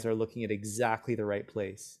both eyes are looking at exactly the right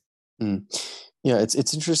place. Yeah,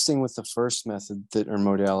 it's interesting with the first method that or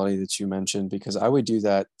modality that you mentioned, because I would do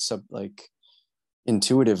that like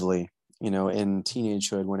intuitively, in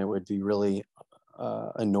teenagehood, when it would be really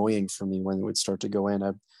annoying for me when it would start to go in.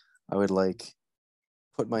 I would like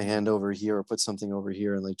put my hand over here or put something over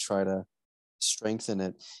here and like try to strengthen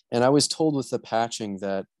it. And I was told with the patching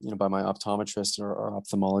that, by my optometrist or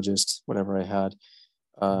ophthalmologist, whatever I had,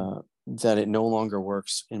 that it no longer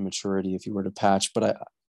works in maturity if you were to patch. But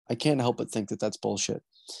I can't help but think that that's bullshit.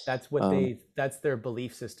 That's what that's their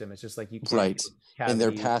belief system. It's just like you can't. Right. And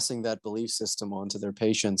they're passing that belief system on to their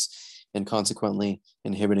patients and consequently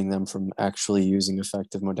inhibiting them from actually using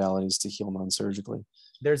effective modalities to heal non-surgically.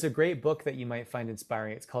 There's a great book that you might find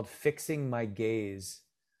inspiring. It's called Fixing My Gaze.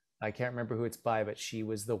 I can't remember who it's by, but she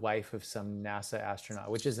was the wife of some NASA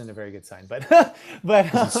astronaut, which isn't a very good sign, but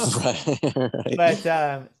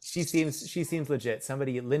she seems legit.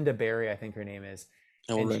 Somebody, Linda Berry, I think her name is.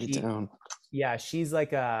 I'll write it down. Yeah, she's like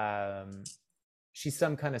she's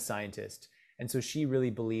some kind of scientist. And so she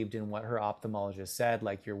really believed in what her ophthalmologist said,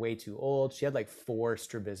 like, you're way too old. She had like 4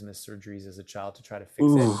 strabismus surgeries as a child to try to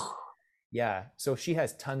fix it. Yeah, so she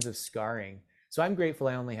has tons of scarring. So I'm grateful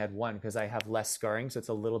I only had 1 because I have less scarring. So it's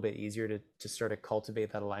a little bit easier to sort of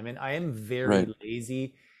cultivate that alignment. I am very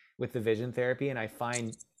lazy with the vision therapy. And I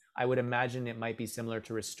would imagine it might be similar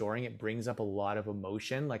to restoring. It brings up a lot of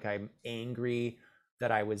emotion. Like, I'm angry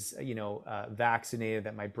that I was, vaccinated,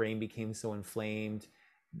 that my brain became so inflamed,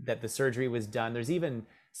 that the surgery was done. There's even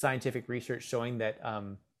scientific research showing that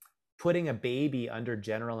putting a baby under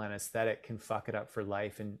general anesthetic can fuck it up for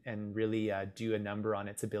life and really do a number on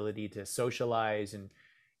its ability to socialize and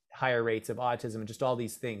higher rates of autism and just all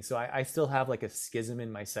these things. So I still have like a schism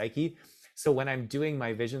in my psyche. So when I'm doing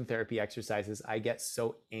my vision therapy exercises, I get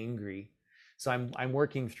so angry. So I'm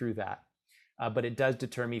working through that. But it does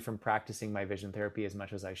deter me from practicing my vision therapy as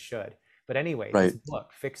much as I should. But anyway, this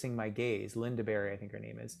book, Fixing My Gaze, Linda Berry, I think her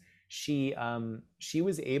name is, she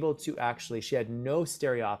was able to she had no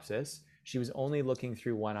stereopsis. She was only looking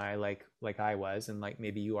through one eye like I was, and like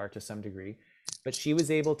maybe you are to some degree. But she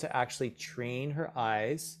was able to actually train her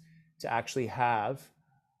eyes to actually have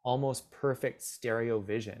almost perfect stereo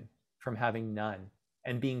vision from having none,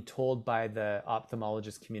 and being told by the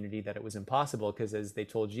ophthalmologist community that it was impossible because, as they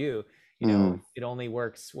told you, it only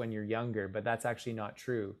works when you're younger, but that's actually not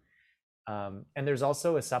true. And there's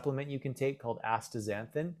also a supplement you can take called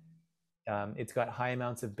astaxanthin. It's got high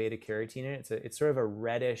amounts of beta carotene in it. It's sort of a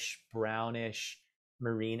reddish, brownish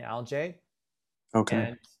marine algae. Okay.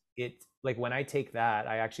 And it, like, when I take that,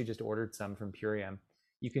 I actually just ordered some from Purium.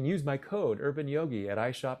 You can use my code UrbanYogi at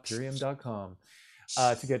ishoppurium.com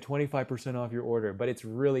to get 25% off your order. But it's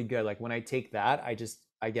really good. Like, when I take that,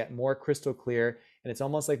 I get more crystal clear, and it's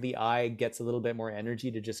almost like the eye gets a little bit more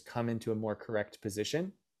energy to just come into a more correct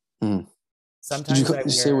position. Sometimes Did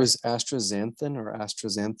you say it was astaxanthin or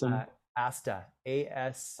astaxanthin? Asta,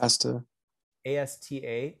 Asta.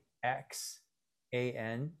 ASTAXANTHAN,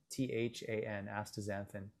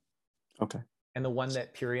 astaxanthin. Okay. And the one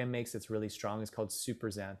that Purium makes that's really strong is called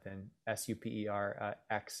superxanthin,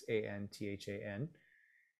 SUPERXANTHAN.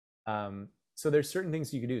 So there's certain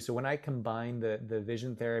things you can do. So when I combine the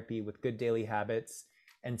vision therapy with good daily habits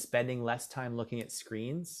and spending less time looking at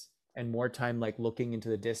screens and more time like looking into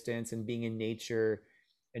the distance and being in nature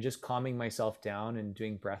and just calming myself down and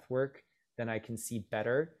doing breath work, then I can see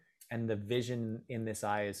better. And the vision in this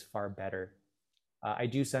eye is far better. I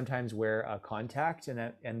do sometimes wear a contact,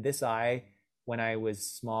 and this eye, when I was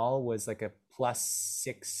small, was like a plus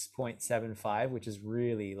 6.75, which is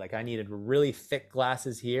really like I needed really thick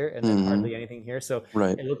glasses here and then hardly anything here. So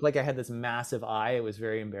Right. it looked like I had this massive eye. It was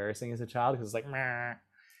very embarrassing as a child because it's like, meh.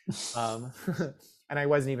 And I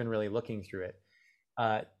wasn't even really looking through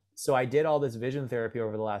it. So I did all this vision therapy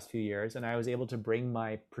over the last few years, and I was able to bring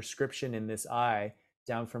my prescription in this eye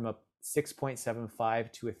down from a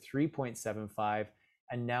 6.75 to a 3.75,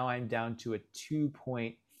 and now I'm down to a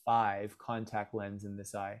 2.5 contact lens in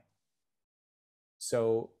this eye.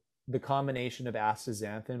 So the combination of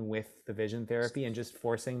astaxanthin with the vision therapy and just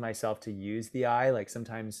forcing myself to use the eye, like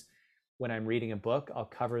sometimes when I'm reading a book, I'll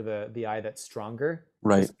cover the eye that's stronger,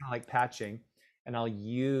 right, just kind of like patching, and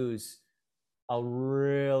I'll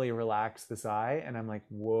really relax this eye, and I'm like,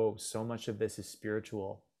 whoa, so much of this is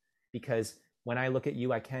spiritual, because when I look at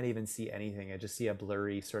you, I can't even see anything. I just see a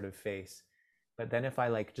blurry sort of face. But then if I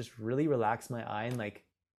like just really relax my eye and like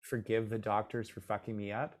forgive the doctors for fucking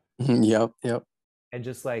me up, yep, and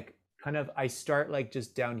just like kind of, I start like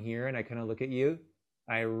just down here and I kind of look at you,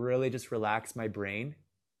 I really just relax my brain,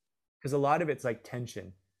 because a lot of it's like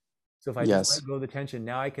tension. So if I just let go of the tension,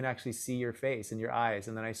 now I can actually see your face and your eyes,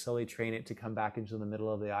 and then I slowly train it to come back into the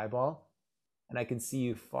middle of the eyeball, and I can see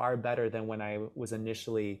you far better than when I was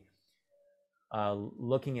initially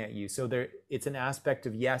looking at you. So it's an aspect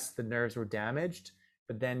of, yes, the nerves were damaged,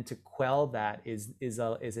 but then to quell that is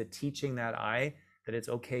a teaching that eye that it's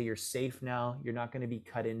okay, you're safe now, you're not going to be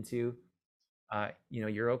cut into,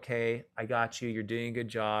 you're okay, I got you, you're doing a good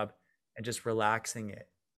job, and just relaxing it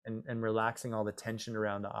and relaxing all the tension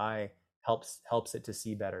around the eye helps it to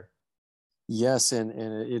see better. Yes, and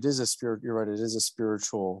it is a spirit. You're right. It is a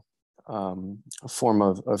spiritual form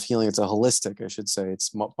of healing. It's a holistic, I should say. It's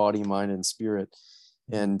body, mind, and spirit.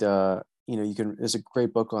 And there's a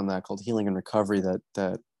great book on that called Healing and Recovery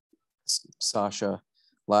that Sasha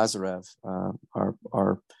Lazarev,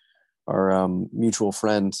 our mutual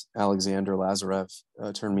friend Alexander Lazarev,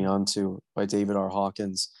 turned me on to, by David R.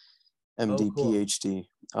 Hawkins, MD, cool. PhD.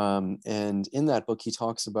 And in that book, he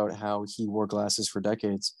talks about how he wore glasses for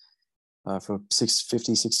decades, for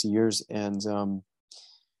 50, 60 years. And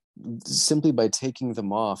simply by taking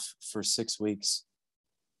them off for 6 weeks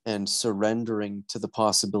and surrendering to the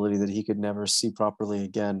possibility that he could never see properly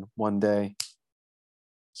again one day,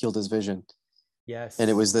 healed his vision. Yes. And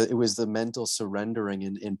it was the mental surrendering.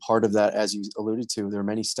 And part of that, as you alluded to, there are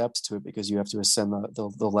many steps to it, because you have to ascend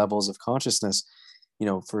the levels of consciousness.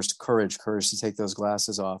 First courage to take those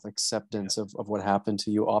glasses off, acceptance of what happened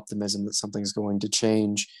to you, optimism that something's going to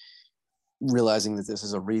change, realizing that this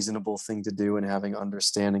is a reasonable thing to do, and having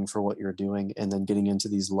understanding for what you're doing, and then getting into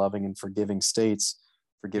these loving and forgiving states,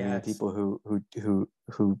 forgiving the people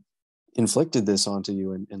who inflicted this onto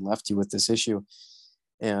you and left you with this issue.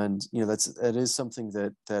 And that is something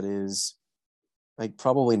that is like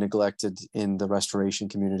probably neglected in the restoration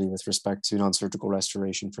community with respect to non-surgical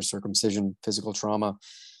restoration for circumcision, physical trauma.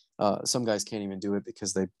 Some guys can't even do it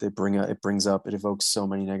because it evokes so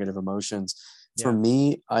many negative emotions. Yeah. For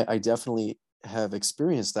me, I definitely have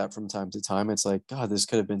experienced that from time to time. It's like, God, this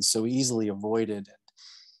could have been so easily avoided.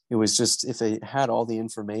 It was just, if they had all the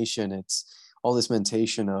information, it's all this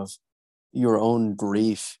mentation of your own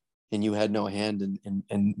grief, and you had no hand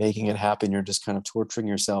in making it happen. You're just kind of torturing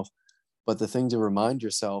yourself. But the thing to remind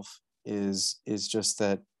yourself is just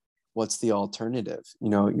that, what's the alternative?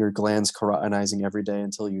 Your glands keratinizing every day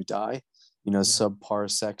until you die,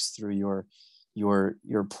 subparsecs through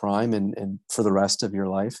your prime and for the rest of your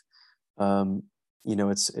life. There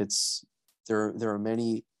are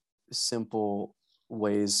many simple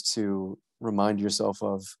ways to remind yourself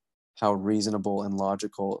of how reasonable and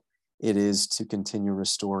logical it is to continue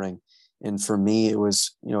restoring. And for me, it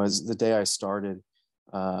was, as the day I started,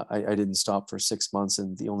 I didn't stop for 6 months.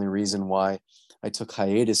 And the only reason why I took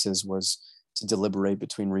hiatuses was to deliberate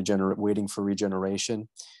between waiting for regeneration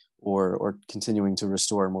or continuing to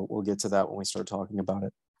restore. And we'll get to that when we start talking about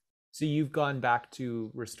it. So you've gone back to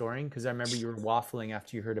restoring? Because I remember you were waffling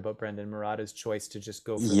after you heard about Brendan Murata's choice to just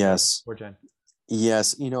go for yes. the 4gen.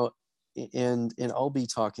 Yes. And I'll be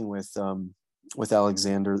talking with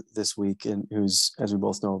Alexander this week, and who's, as we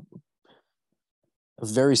both know, a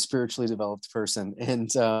very spiritually developed person and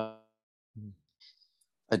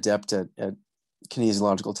adept at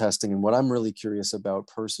kinesiological testing. And what I'm really curious about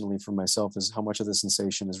personally for myself is how much of the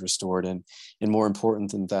sensation is restored. And more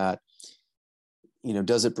important than that,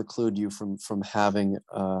 does it preclude you from having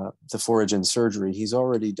the Foreskin surgery? He's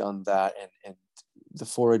already done that. And the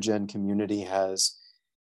Foreskin community has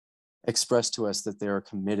expressed to us that they are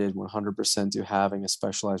committed 100% to having a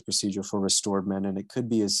specialized procedure for restored men. And it could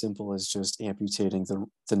be as simple as just amputating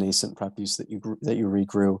the nascent prepuce that you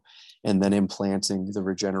regrew and then implanting the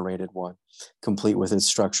regenerated one, complete with its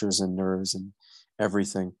structures and nerves and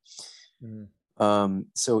everything.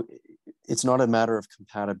 So it's not a matter of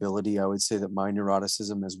compatibility. I would say that my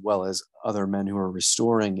neuroticism, as well as other men who are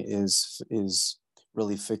restoring, is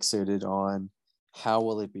really fixated on how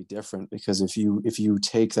will it be different? Because if you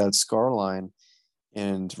take that scar line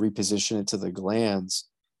and reposition it to the glands,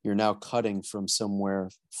 you're now cutting from somewhere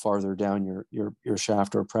farther down your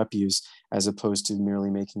shaft or prepuce, as opposed to merely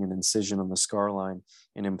making an incision on the scar line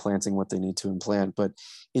and implanting what they need to implant. But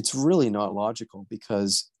it's really not logical,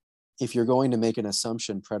 because if you're going to make an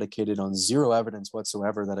assumption predicated on zero evidence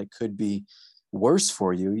whatsoever that it could be worse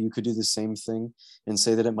for you, you could do the same thing and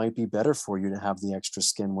say that it might be better for you to have the extra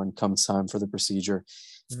skin when comes time for the procedure,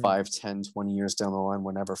 5, 10, 20 years down the line,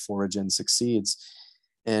 whenever Foreskin succeeds.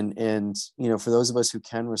 And for those of us who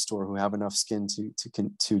can restore, who have enough skin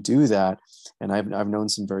to do that, and I've known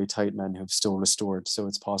some very tight men who've still restored, so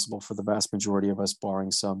it's possible for the vast majority of us,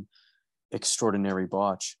 barring some extraordinary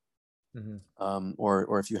botch.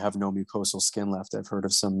 Or if you have no mucosal skin left. I've heard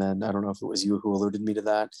of some men, I don't know if it was you who alluded me to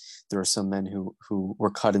that, there are some men who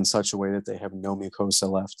were cut in such a way that they have no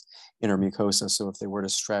mucosa left, inner mucosa. So if they were to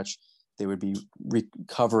stretch, they would be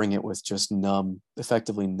recovering it with just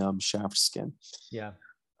effectively numb shaft skin. Yeah.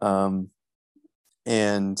 But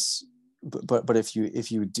if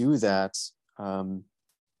you do that, I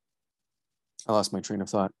lost my train of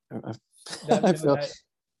thought.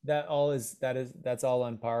 That's all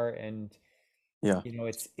on par. And yeah,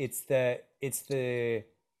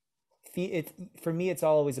 for me, it's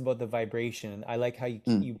always about the vibration. I like how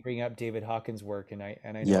you bring up David Hawkins' work, and I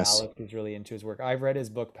know Alex is really into his work. I've read his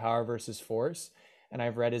book Power versus Force, and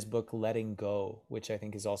I've read his book Letting Go, which I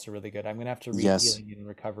think is also really good. I'm gonna have to read Healing and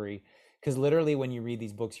Recovery, because literally when you read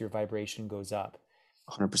these books, your vibration goes up.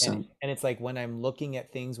 100%. And it's like when I'm looking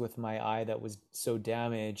at things with my eye that was so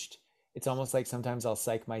damaged, it's almost like sometimes I'll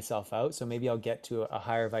psych myself out. So maybe I'll get to a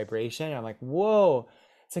higher vibration, and I'm like, whoa,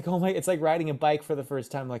 it's like, it's like riding a bike for the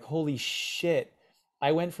first time. Like, holy shit,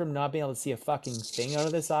 I went from not being able to see a fucking thing out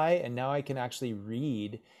of this eye, and now I can actually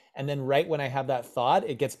read. And then right when I have that thought,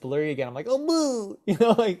 it gets blurry again. I'm like, oh, boo,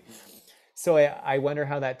 like, so I wonder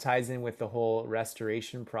how that ties in with the whole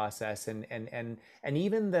restoration process, and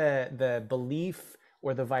even the belief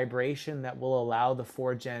or the vibration that will allow the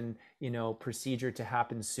Foreskin, procedure to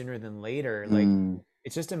happen sooner than later. Like,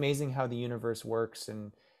 it's just amazing how the universe works,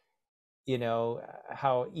 and,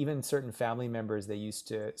 how even certain family members, they used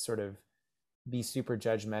to sort of be super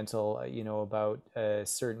judgmental, about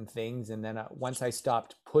certain things. And then once I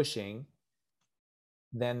stopped pushing,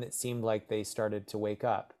 then it seemed like they started to wake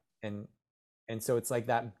up. And so it's like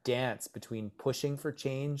that dance between pushing for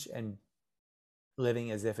change and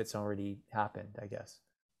living as if it's already happened, I guess.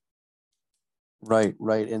 Right.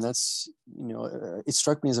 And that's, it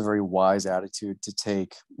struck me as a very wise attitude to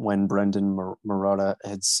take when Brendan Marotta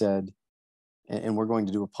had said, and we're going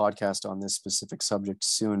to do a podcast on this specific subject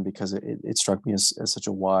soon, because it struck me as such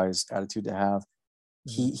a wise attitude to have.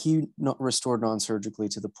 He restored non-surgically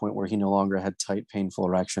to the point where he no longer had tight, painful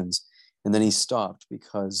erections. And then he stopped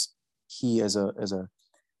because he, as a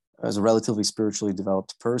relatively spiritually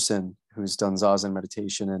developed person who's done Zazen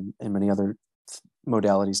meditation and many other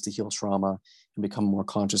modalities to heal trauma and become a more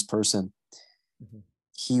conscious person,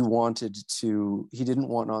 he didn't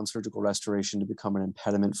want non-surgical restoration to become an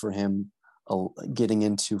impediment for him getting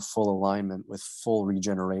into full alignment with full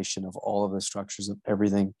regeneration of all of the structures of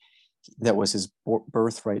everything that was his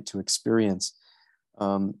birthright to experience.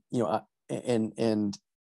 I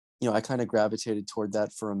kind of gravitated toward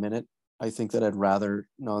that for a minute. I think that I'd rather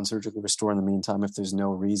non-surgically restore in the meantime if there's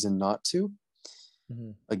no reason not to.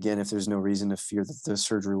 Again, if there's no reason to fear that the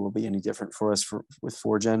surgery will be any different for us with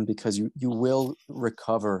Foreskin, because you will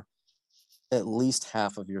recover at least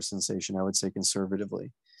half of your sensation, I would say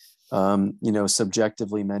conservatively.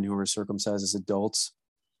 Subjectively, men who are circumcised as adults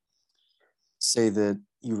say that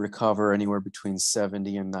you recover anywhere between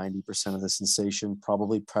 70 and 90% of the sensation,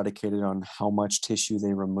 probably predicated on how much tissue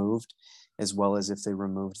they removed, as well as if they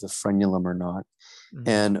removed the frenulum or not.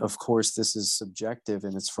 And of course, this is subjective,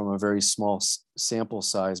 and it's from a very small sample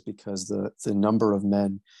size, because the number of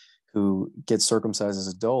men who get circumcised as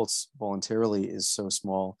adults voluntarily is so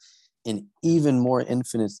small. And even more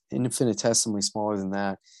infinitesimally smaller than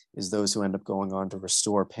that is those who end up going on to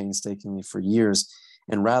restore painstakingly for years.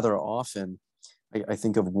 And rather often, I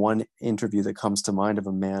think of one interview that comes to mind of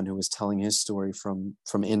a man who was telling his story from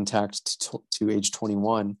intact to age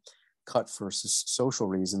 21, cut for social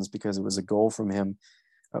reasons, because it was a goal from him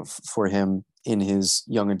for him in his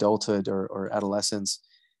young adulthood or adolescence,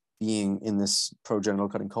 being in this pro-genital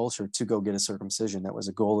cutting culture, to go get a circumcision. That was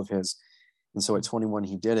a goal of his. And so at 21,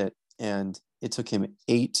 he did it. And it took him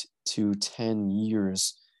 8 to 10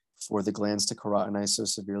 years for the glands to keratoinize so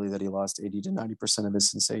severely that he lost 80 to 90% of his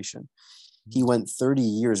sensation. He went 30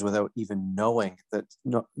 years without even knowing that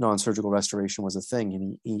non-surgical restoration was a thing.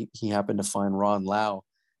 And he happened to find Ron Lau,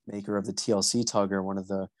 maker of the TLC tugger, one of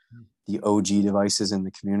the OG devices in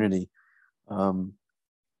the community,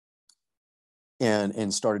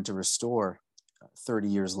 and started to restore 30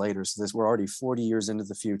 years later. So we're already 40 years into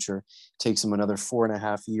the future. It takes him another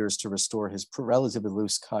 4.5 years to restore his relatively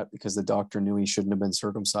loose cut, because the doctor knew he shouldn't have been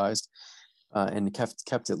circumcised, and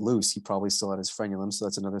kept it loose. He probably still had his frenulum, so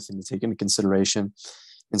that's another thing to take into consideration.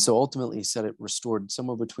 And so ultimately he said it restored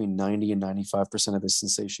somewhere between 90 and 95% of his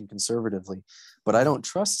sensation conservatively. But I don't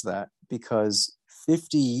trust that, because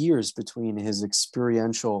 50 years between his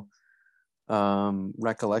experiential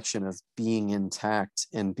recollection of being intact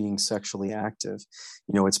and being sexually active,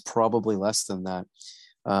 it's probably less than that.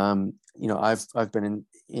 I've been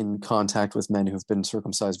in contact with men who've been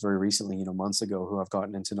circumcised very recently, months ago, who have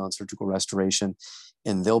gotten into non-surgical restoration,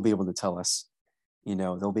 and they'll be able to tell us,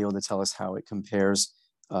 how it compares,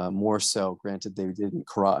 more so, granted they didn't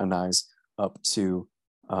keratinize up to,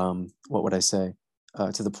 what would I say,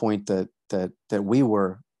 to the point that we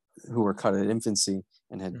were, who were cut at infancy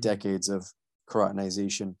and had decades of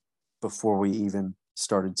keratinization before we even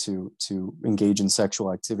started to engage in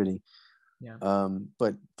sexual activity. Yeah.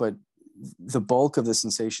 But the bulk of the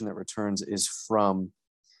sensation that returns is from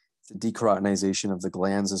the dekeratinization of the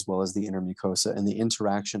glands as well as the inner mucosa, and the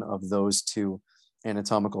interaction of those two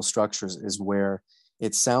anatomical structures is where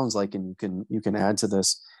it sounds like, and you can add to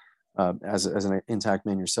this as an intact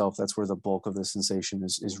man yourself, that's where the bulk of the sensation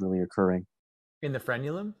is really occurring. In the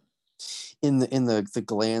frenulum? In the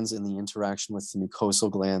glands, and the interaction with the mucosal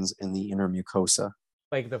glands and the inner mucosa.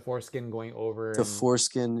 Like the foreskin going over? The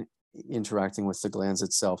foreskin interacting with the glands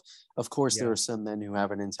itself. Of course, there are some men who have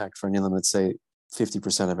an intact frenulum that say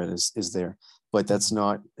 50% of it is there, but it's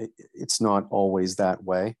not always that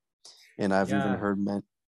way. And I've even heard men.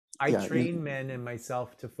 I train men and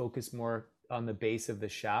myself to focus more on the base of the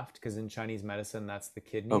shaft, because in Chinese medicine, that's the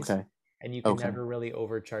kidneys. Okay. And you can never really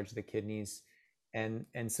overcharge the kidneys. And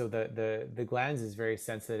so the glands is very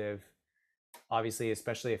sensitive, obviously,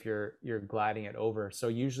 especially if you're gliding it over. So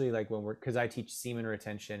usually, like because I teach semen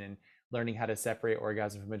retention and learning how to separate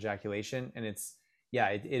orgasm from ejaculation, and it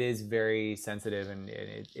is very sensitive, and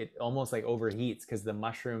it almost like overheats, because the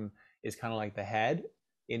mushroom is kind of like the head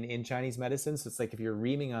in Chinese medicine. So it's like if you're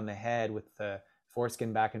reaming on the head with the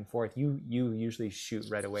foreskin back and forth, you usually shoot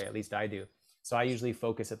right away. At least I do. So I usually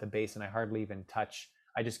focus at the base, and I hardly even touch.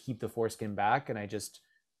 I just keep the foreskin back, and I just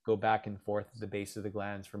go back and forth at the base of the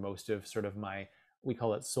glands for most of sort of we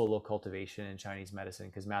call it solo cultivation in Chinese medicine,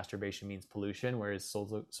 because masturbation means pollution, whereas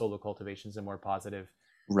solo cultivation is a more positive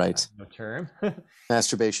term.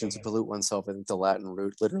 Masturbation, to pollute oneself. I think the Latin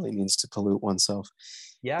root literally means to pollute oneself.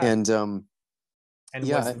 Yeah. And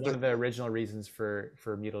was one of the original reasons for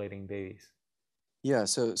mutilating babies. Yeah.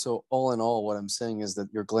 So all in all, what I'm saying is that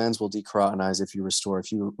your glands will dekeratinize if you restore,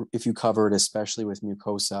 if you cover it, especially with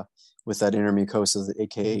mucosa, with that inner mucosa, the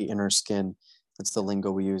AKA inner skin. That's the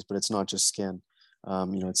lingo we use, but it's not just skin.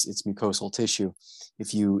 It's mucosal tissue.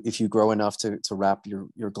 If you grow enough to wrap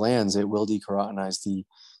your glands, it will dekeratinize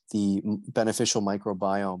the beneficial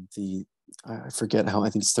microbiome. I forget how, I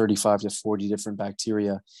think it's 35 to 40 different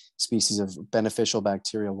bacteria, species of beneficial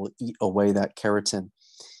bacteria, will eat away that keratin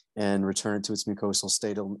and return it to its mucosal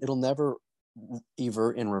state. It'll never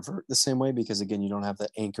evert and revert the same way, because again, you don't have the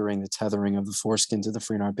anchoring, the tethering of the foreskin to the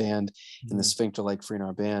Freenar band and the sphincter-like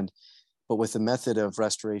Freenar band. But with the method of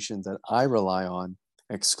restoration that I rely on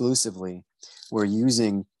exclusively, we're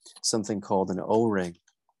using something called an O-ring.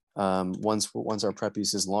 Once our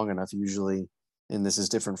prepuce is long enough, usually, and this is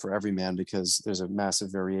different for every man because there's a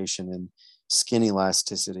massive variation in skin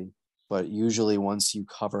elasticity, but usually once you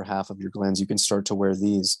cover half of your glands, you can start to wear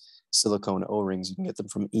these silicone O-rings. You can get them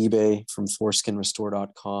from eBay, from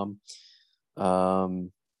foreskinrestore.com,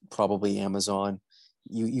 probably Amazon.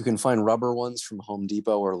 You can find rubber ones from Home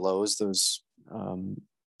Depot or Lowe's,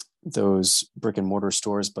 those brick and mortar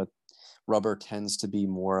stores, but rubber tends to be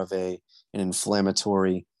more of an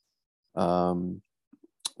inflammatory or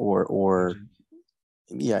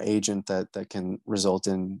agent that can result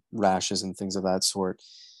in rashes and things of that sort.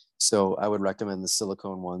 So I would recommend the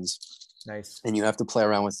silicone ones. Nice. And you have to play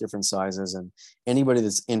around with different sizes. And anybody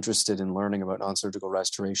that's interested in learning about non-surgical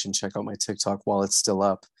restoration, check out my TikTok while it's still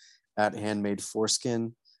up at Handmade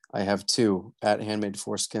Foreskin. I have two at Handmade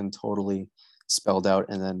Foreskin, totally spelled out,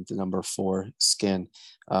 and then the number 4 skin.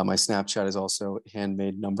 My Snapchat is also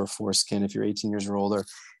Handmade number 4 skin. If you're 18 years or older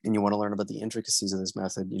and you want to learn about the intricacies of this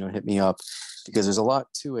method, hit me up, because there's a lot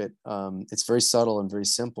to it. It's very subtle and very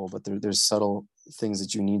simple, but there's subtle things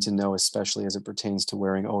that you need to know, especially as it pertains to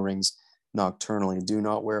wearing O-rings nocturnally. Do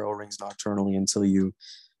not wear O-rings nocturnally until you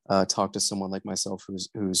talk to someone like myself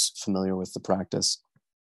who's familiar with the practice.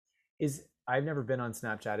 I've never been on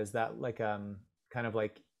Snapchat. Is that like kind of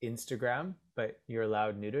like Instagram, but you're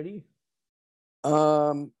allowed nudity?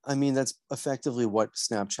 I mean, that's effectively what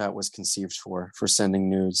Snapchat was conceived for sending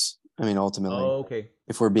nudes. I mean, ultimately, okay.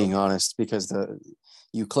 If we're being honest, because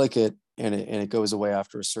you click it and it goes away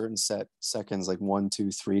after a certain set seconds, like 1,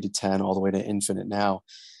 2, 3 to 10, all the way to infinite now.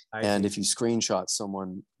 And if you screenshot,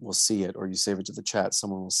 someone will see it, or you save it to the chat,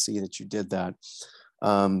 someone will see that you did that.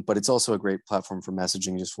 But it's also a great platform for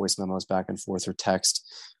messaging, just voice memos back and forth or text.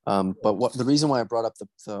 But the reason why I brought up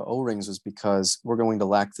the O-rings was because we're going to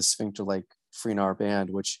lack the sphincter-like Freenar band,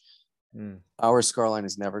 which our scar line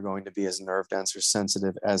is never going to be as nerve dense or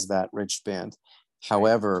sensitive as that ridged band.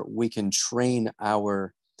 However, we can train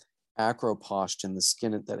our acropostion, the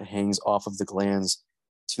skin that hangs off of the glands,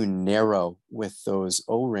 to narrow with those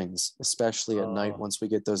O-rings, especially at night. Once we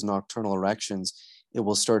get those nocturnal erections, it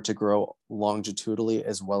will start to grow longitudinally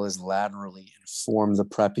as well as laterally and form the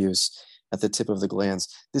prepuce at the tip of the glands.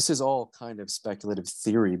 This is all kind of speculative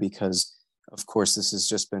theory because, of course, this has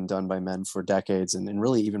just been done by men for decades and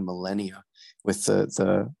really even millennia with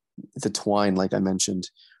the twine, like I mentioned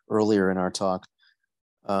earlier in our talk.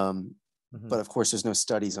 But of course, there's no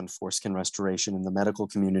studies on foreskin restoration, in the medical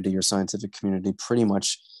community or scientific community pretty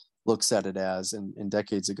much looks at it as, and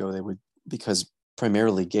decades ago they would, because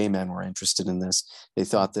primarily gay men were interested in this, they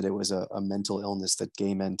thought that it was a mental illness that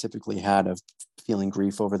gay men typically had, of feeling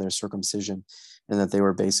grief over their circumcision, and that they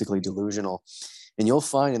were basically delusional. And you'll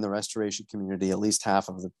find in the restoration community, at least half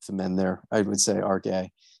of the men there, I would say, are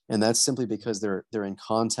gay. And that's simply because they're in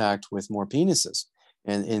contact with more penises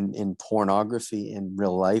and in pornography in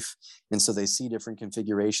real life. And so they see different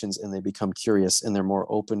configurations and they become curious, and they're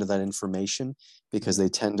more open to that information because they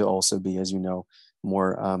tend to also be, as you know,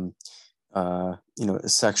 more,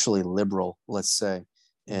 sexually liberal, let's say,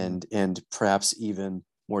 and perhaps even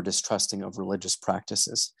more distrusting of religious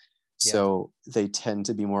practices. So they tend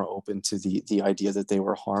to be more open to the idea that they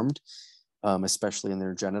were harmed, especially in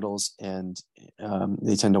their genitals, and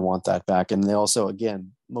they tend to want that back. And they also,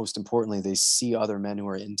 again, most importantly, they see other men who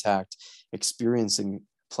are intact experiencing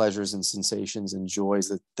pleasures and sensations and joys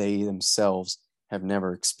that they themselves have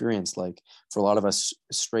never experienced. Like, for a lot of us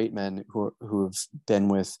straight men who have been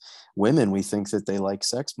with women, we think that they like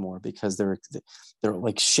sex more because they're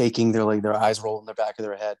like shaking, they're like, their eyes roll in the back of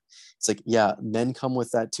their head. It's like, yeah, men come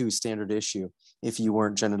with that too, standard issue, if you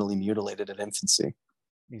weren't genitally mutilated at infancy.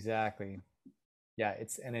 Exactly. Yeah,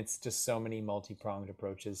 it's just so many multi-pronged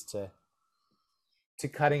approaches to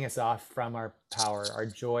cutting us off from our power. Our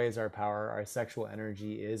joy is our power. Our sexual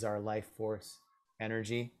energy is our life force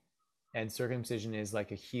energy. And circumcision is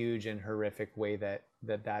like a huge and horrific way that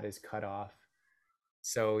is cut off.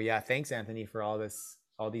 So yeah, thanks, Anthony, for all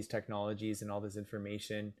these technologies and all this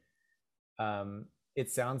information. It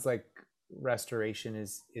sounds like restoration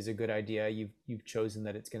is a good idea. You've chosen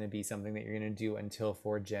that it's going to be something that you're going to do until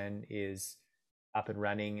 4Gen is up and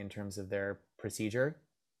running in terms of their procedure.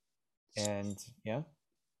 And yeah,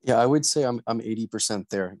 I would say I'm 80%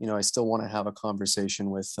 there. I still want to have a conversation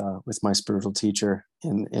with my spiritual teacher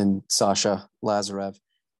in Sasha Lazarev,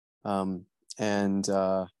 and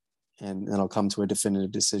then I'll come to a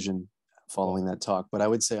definitive decision following that talk. But I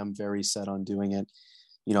would say I'm very set on doing it.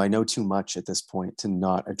 I know too much at this point to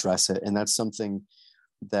not address it, and that's something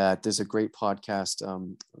that there's a great podcast,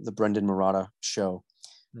 the Brendan Marotta show,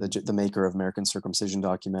 the maker of American Circumcision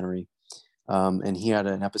documentary. And he had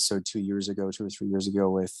an episode 2 or 3 years ago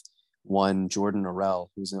with one Jordan Orell,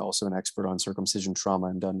 who's also an expert on circumcision trauma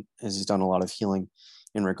and has done a lot of healing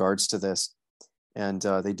in regards to this. And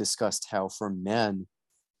they discussed how for men,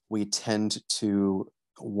 we tend to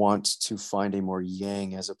want to find a more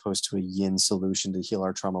yang as opposed to a yin solution to heal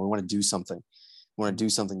our trauma. We want to do something. We want to do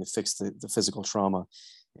something to fix the physical trauma.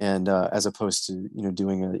 And as opposed to,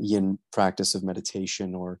 doing a yin practice of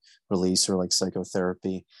meditation or release or like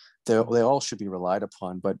psychotherapy. They all should be relied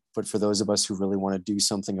upon, but for those of us who really want to do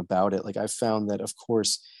something about it, like I've found that, of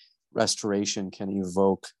course, restoration can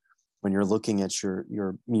evoke when you're looking at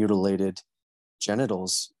your mutilated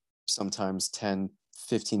genitals, sometimes 10,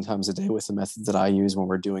 15 times a day with the method that I use when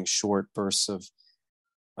we're doing short bursts of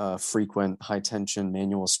frequent high tension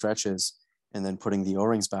manual stretches, and then putting the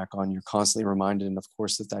O-rings back on, you're constantly reminded, and of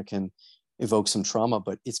course that can evoke some trauma,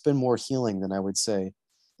 but it's been more healing than I would say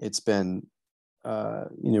it's been,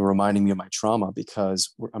 reminding me of my trauma,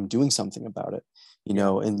 because I'm doing something about it.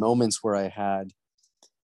 In moments where I had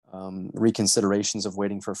reconsiderations of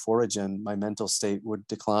waiting for Foreskin, my mental state would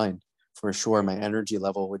decline for sure. My energy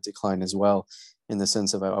level would decline as well, in the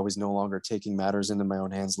sense of I was no longer taking matters into my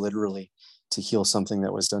own hands, literally, to heal something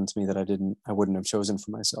that was done to me that I wouldn't have chosen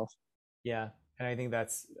for myself. Yeah. And I think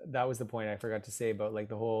that was the point I forgot to say about like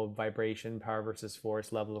the whole vibration, power versus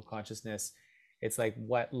force, level of consciousness. It's like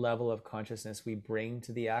what level of consciousness we bring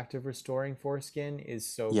to the act of restoring foreskin is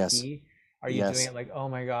so key. Are you doing it like, oh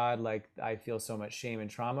my God, like I feel so much shame and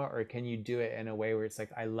trauma, or can you do it in a way where it's like,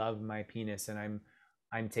 I love my penis and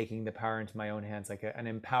I'm taking the power into my own hands, like an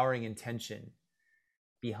empowering intention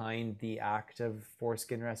behind the act of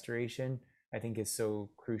foreskin restoration, I think is so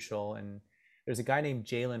crucial. And there's a guy named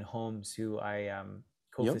Jalen Holmes who I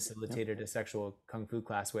co-facilitated a sexual kung fu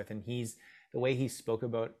class with, and the way he spoke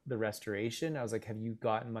about the restoration, I was like, have you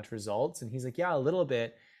gotten much results? And he's like, yeah, a little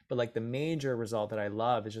bit, but like the major result that I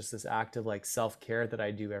love is just this act of like self-care that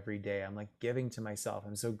I do every day. I'm like giving to myself.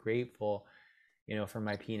 I'm so grateful, for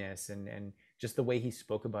my penis, and just the way he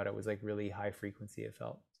spoke about it was like really high frequency, it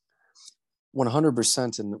felt.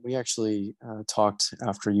 100%. And we actually talked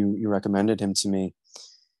after you recommended him to me,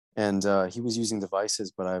 and he was using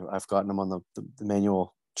devices, but I've gotten him on the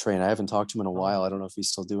manual train. I haven't talked to him in a while. I don't know if he's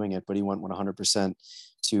still doing it, but he went 100%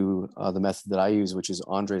 to the method that I use, which is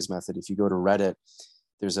Andre's method. If you go to Reddit,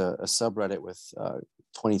 there's a subreddit with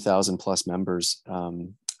 20,000 plus members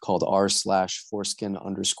called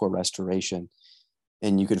r/foreskin_restoration.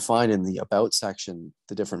 And you can find in the about section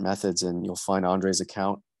the different methods, and you'll find Andre's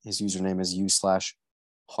account. His username is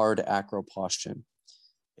u/hardacropostion,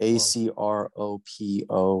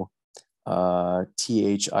 ACROPOTHION,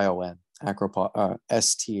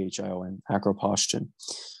 STHION, acropostion.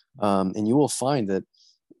 And you will find that,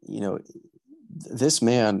 this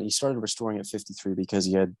man, he started restoring at 53 because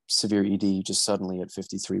he had severe ED just suddenly at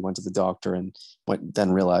 53, went to the doctor and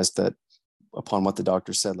then realized that upon what the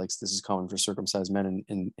doctor said, like this is common for circumcised men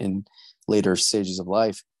in later stages of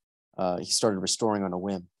life, he started restoring on a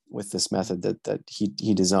whim with this method that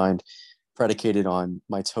he designed, predicated on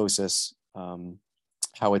mitosis,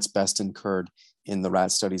 how it's best incurred in the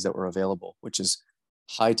rat studies that were available, which is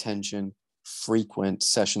high tension, frequent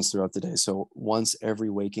sessions throughout the day. So once every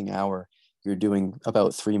waking hour, you're doing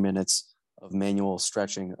about 3 minutes of manual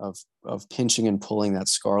stretching, of pinching and pulling that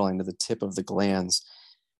scar line to the tip of the glands.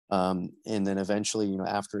 And then eventually,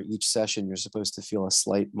 after each session, you're supposed to feel a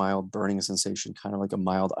slight mild burning sensation, kind of like a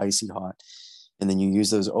mild icy hot. And then you use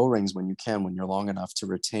those O-rings when you're long enough to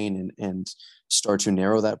retain and start to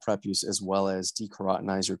narrow that prepuce, as well as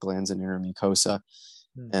decarotinize your glands and inner mucosa.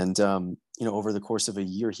 And, over the course of a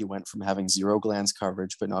year, he went from having 0 glands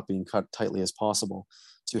coverage, but not being cut tightly as possible,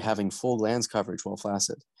 to having full glands coverage while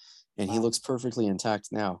flaccid. And he looks perfectly intact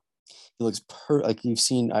now. He looks like you've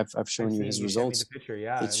seen, I've shown you his results. Picture,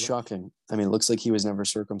 yeah, it's shocking. I mean, it looks like he was never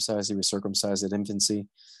circumcised. He was circumcised at infancy.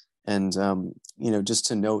 And, just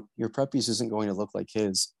to note, your prepuce isn't going to look like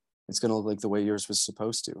his. It's going to look like the way yours was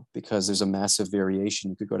supposed to, because there's a massive variation.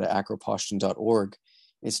 You could go to acropostion.org.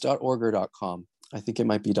 It's .org or .com. I think it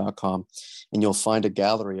might be .com. And you'll find a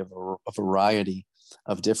gallery of a variety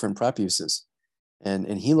of different prepuces.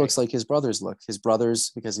 And he looks like his brothers look. His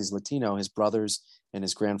brothers, because he's Latino, his brothers and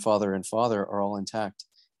his grandfather and father are all intact.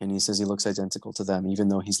 And he says he looks identical to them, even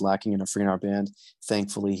though he's lacking in a Freenar band.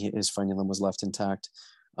 Thankfully, his frenulum was left intact.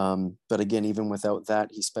 But again, even without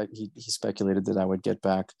that, he speculated that I would get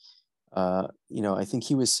back. I think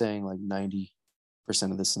he was saying like 90%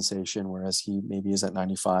 of the sensation, whereas he maybe is at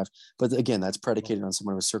 95. But again, that's predicated on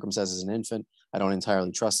someone who was circumcised as an infant. I don't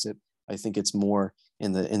entirely trust it. I think it's more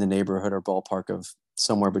in the neighborhood or ballpark of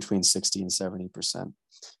somewhere between 60 and 70%.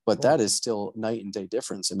 But that is still night and day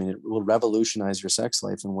difference. I mean, it will revolutionize your sex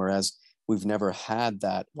life. And whereas we've never had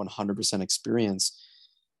that 100% experience,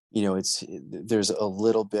 there's a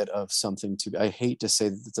little bit of something I hate to say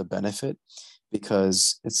that it's a benefit,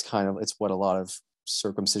 because it's what a lot of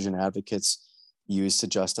circumcision advocates use to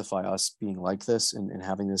justify us being like this and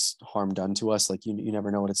having this harm done to us. Like you never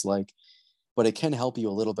know what it's like, but it can help you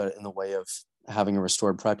a little bit in the way of having a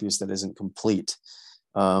restored prepuce that isn't complete.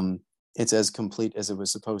 It's as complete as it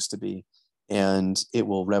was supposed to be, and it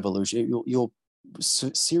will revolutionize. You'll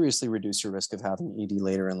seriously reduce your risk of having ED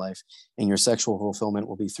later in life, and your sexual fulfillment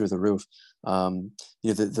will be through the roof.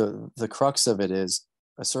 The crux of it is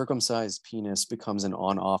a circumcised penis becomes an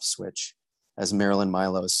on-off switch, as Marilyn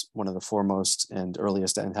Milos, one of the foremost and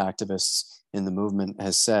earliest activists in the movement,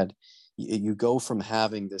 has said. You go from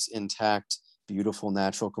having this intact, beautiful,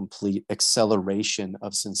 natural, complete acceleration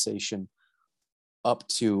of sensation up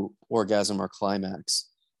to orgasm or climax,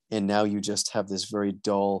 and now you just have this very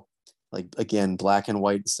dull, like, again, black and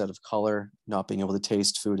white instead of color, not being able to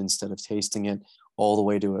taste food instead of tasting it, all the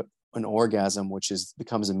way to an orgasm, which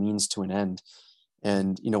becomes a means to an end.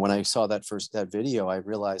 And when I saw that video, I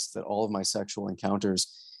realized that all of my sexual encounters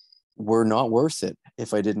were not worth it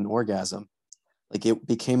if I didn't orgasm. Like, it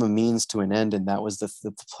became a means to an end, and that was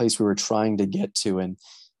the place we were trying to get to. And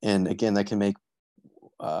again, that can make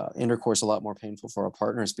intercourse a lot more painful for our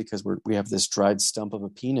partners, because we have this dried stump of a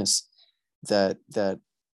penis that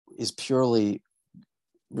is purely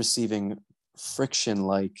receiving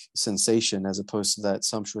friction-like sensation, as opposed to that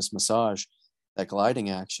sumptuous massage, that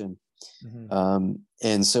gliding action. Mm-hmm.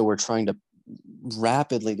 And so we're trying to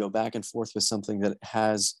rapidly go back and forth with something that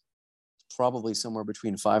has probably somewhere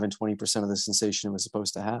between 5 and 20% of the sensation it was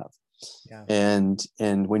supposed to have. Yeah.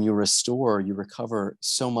 And when you restore, you recover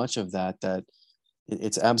so much of that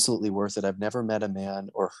it's absolutely worth it. I've never met a man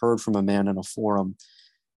or heard from a man in a forum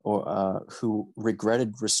or who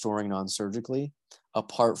regretted restoring non-surgically,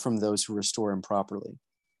 apart from those who restore improperly.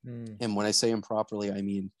 And when I say improperly, I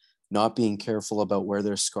mean not being careful about where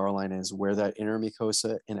their scar line is, where that inner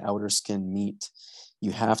mucosa and outer skin meet.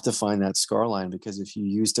 You have to find that scar line, because if you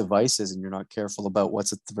use devices and you're not careful about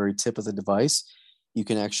what's at the very tip of the device, you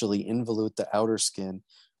can actually involute the outer skin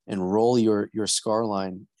and roll your scar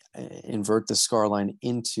line, invert the scar line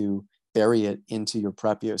bury it into your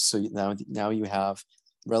prepuce. So now you have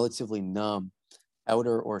relatively numb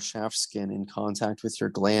outer or shaft skin in contact with your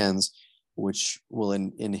glands, which will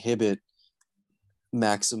inhibit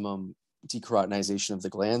maximum decaratinization of the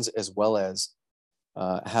glands, as well as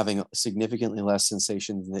having significantly less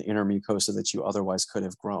sensation than the inner mucosa that you otherwise could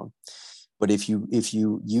have grown. But if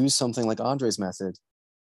you use something like Andre's method,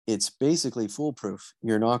 it's basically foolproof.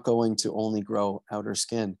 You're not going to only grow outer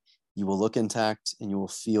skin. You will look intact, and you will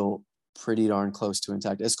feel pretty darn close to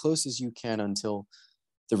intact, as close as you can until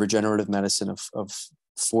the regenerative medicine of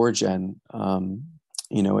Forgen,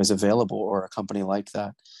 is available, or a company like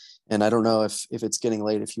that. And I don't know if it's getting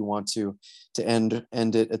late, if you want to end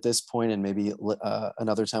it at this point, and maybe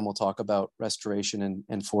another time we'll talk about restoration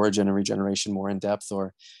and Foregen and regeneration more in depth,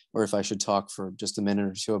 or if I should talk for just a minute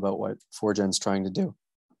or two about what Forgen's trying to do.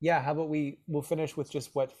 Yeah, how about we'll finish with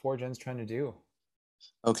just what Forgen's trying to do.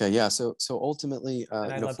 Okay, yeah. So ultimately,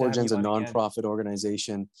 Forgen's a nonprofit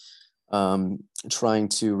organization trying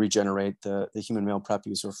to regenerate the human male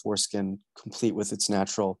prepuce or foreskin, complete with its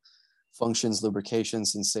natural functions, lubrication,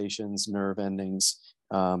 sensations, nerve endings,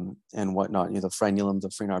 and whatnot. The frenulum, the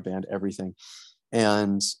Freenar band, everything.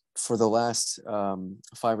 And for the last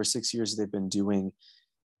 5 or 6 years, they've been doing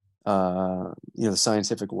the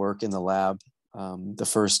scientific work in the lab. The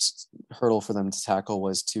first hurdle for them to tackle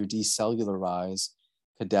was to decellularize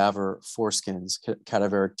cadaver foreskins,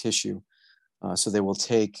 cadaveric tissue. So they will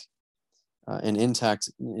take an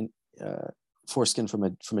intact foreskin from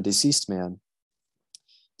a deceased man,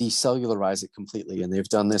 decellularize it completely, and they've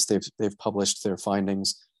done this. They've published their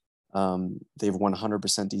findings. They've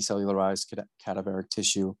 100% decellularized cadaveric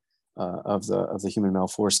tissue of the human male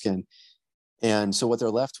foreskin, and so what they're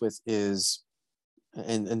left with is,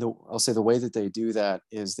 I'll say the way that they do that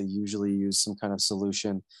is they usually use some kind of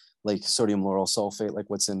solution like sodium lauryl sulfate, like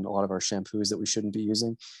what's in a lot of our shampoos that we shouldn't be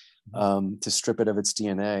using, to strip it of its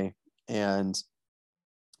DNA, and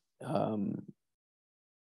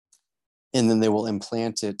then they will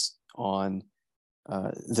implant it on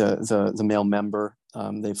the male member.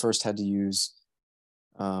 They first had to use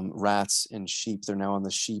rats and sheep. They're now on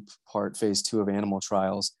the sheep part, phase 2 of animal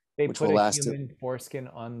trials. They put a human foreskin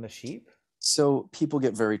on the sheep? So people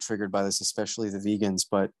get very triggered by this, especially the vegans,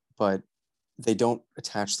 but they don't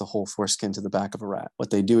attach the whole foreskin to the back of a rat.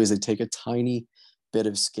 What they do is they take a tiny bit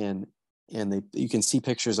of skin, and you can see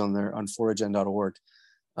pictures on foregen.org.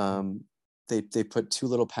 They put 2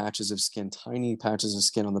 little patches of skin, tiny patches of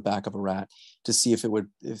skin on the back of a rat to see if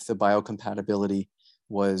the biocompatibility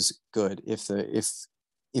was good, if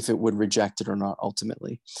it would reject it or not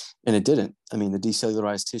ultimately. And it didn't. I mean, the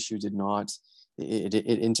decellularized tissue did not, it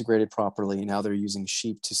integrated properly. Now they're using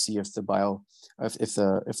sheep to see if the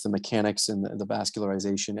mechanics and the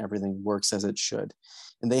vascularization, everything works as it should.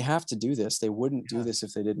 And they have to do this. They wouldn't do this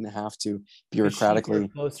if they didn't have to bureaucratically.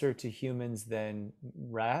 Sheep are closer to humans than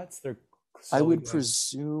rats. They're I would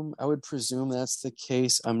presume that's the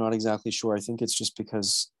case. I'm not exactly sure. I think it's just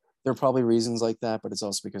because there are probably reasons like that, but it's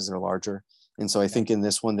also because they're larger. And so I think in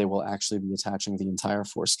this one, they will actually be attaching the entire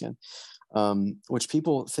foreskin, which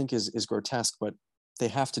people think is grotesque, but they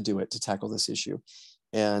have to do it to tackle this issue.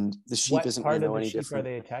 And the sheep isn't going to know any different. Are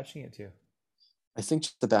they attaching it to? I think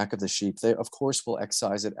the back of the sheep. They, of course, will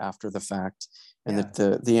excise it after the fact, and that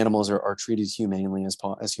the animals are treated as humanely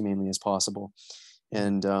as possible.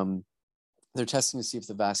 And they're testing to see if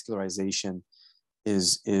the vascularization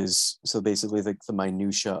is so basically the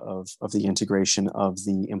minutia of the integration of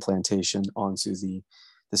the implantation onto the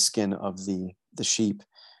skin of the sheep.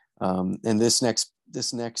 And this next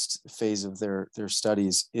phase of their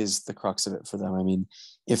studies is the crux of it for them. I mean,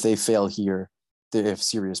 if they fail here, they have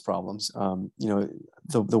serious problems.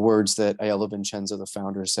 The words that Aiello Vincenzo, the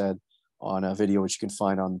founder, said on a video, which you can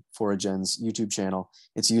find on Foragen's YouTube channel,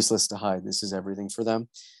 it's useless to hide. This is everything for them.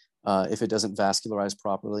 If it doesn't vascularize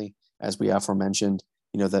properly, as we aforementioned,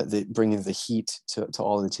 that bringing the heat to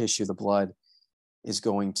all the tissue, the blood, is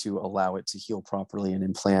going to allow it to heal properly and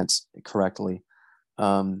implant correctly.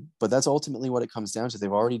 But that's ultimately what it comes down to.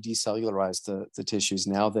 They've already decellularized the tissues.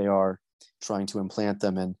 Now they are trying to implant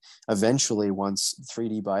them. And eventually, once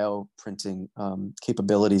 3D bioprinting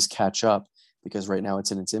capabilities catch up, because right now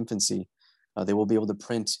it's in its infancy, they will be able to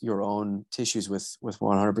print your own tissues with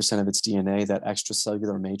 100% of its DNA, that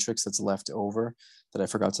extracellular matrix that's left over that I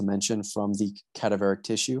forgot to mention from the cadaveric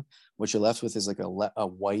tissue. What you're left with is like a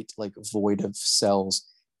white, like void of cells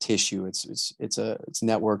tissue. It's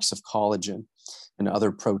networks of collagen and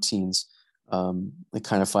other proteins, the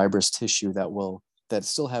kind of fibrous tissue that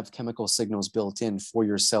still have chemical signals built in for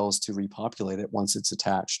your cells to repopulate it once it's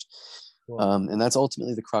attached. And that's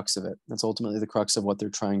ultimately the crux of it. That's ultimately the crux of what they're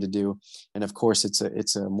trying to do. And of course,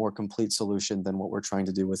 it's a more complete solution than what we're trying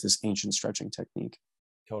to do with this ancient stretching technique.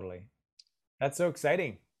 Totally. That's so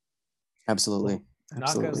exciting. Absolutely.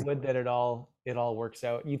 Knock on wood that it all works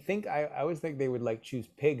out. You think I always think they would like choose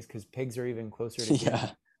pigs because pigs are even closer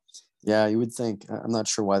to Yeah, you would think. I'm not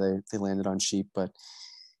sure why they landed on sheep, but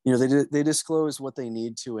they disclose what they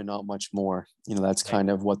need to and not much more. That's kind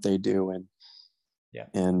of what they do.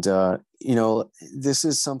 And this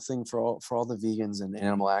is something for all the vegans and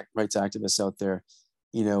animal rights activists out there.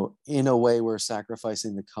 In a way, we're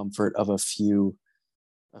sacrificing the comfort of a few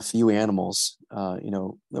animals,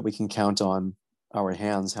 that we can count on our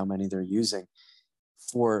hands how many they're using,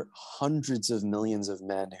 for hundreds of millions of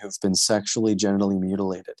men who've been sexually, genitally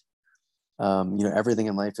mutilated. Everything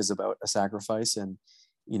in life is about a sacrifice, and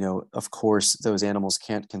of course those animals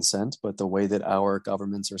can't consent, but the way that our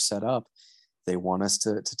governments are set up, they want us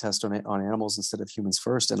to test on animals instead of humans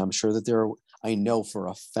first. And I'm sure that I know for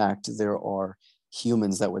a fact there are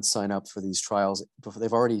humans that would sign up for these trials.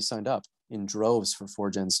 They've already signed up in droves for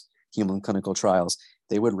Foragen's human clinical trials.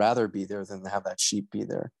 They would rather be there than have that sheep be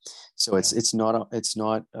there. So it's not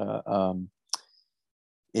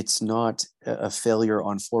a failure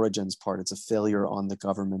on Foragen's part. It's a failure on the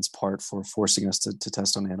government's part for forcing us to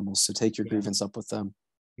test on animals. So take your grievance up with them.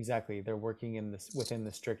 Exactly. They're working within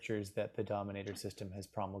the strictures that the dominator system has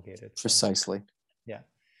promulgated. Precisely. Yeah.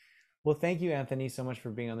 Well, thank you, Anthony, so much for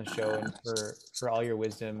being on the show and for all your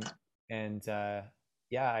wisdom. And I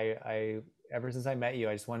ever since I met you,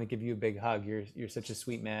 I just want to give you a big hug. You're such a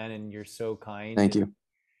sweet man, and you're so kind. Thank you.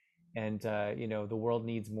 And the world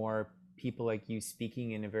needs more people like you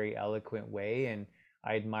speaking in a very eloquent way. And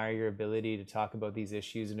I admire your ability to talk about these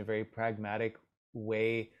issues in a very pragmatic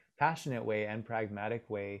way, passionate way and pragmatic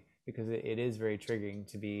way, because it is very triggering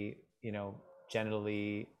to be,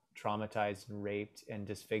 genitally traumatized and raped and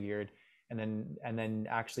disfigured, and then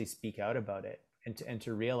actually speak out about it, and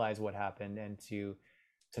to realize what happened, and to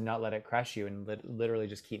not let it crush you, and literally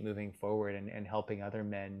just keep moving forward and helping other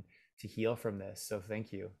men to heal from this. So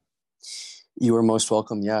thank you. You are most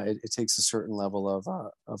welcome. Yeah, it takes a certain level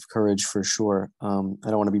of courage for sure. I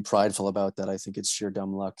don't want to be prideful about that. I think it's sheer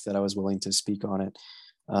dumb luck that I was willing to speak on it,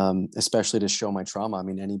 especially to show my trauma. I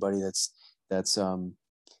mean, anybody that's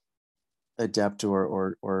adept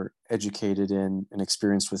or educated in and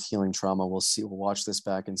experienced with healing trauma will watch this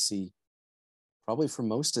back and see, probably for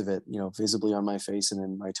most of it, visibly on my face and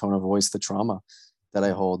in my tone of voice, the trauma that I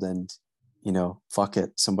hold. And fuck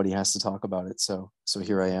it, somebody has to talk about it. So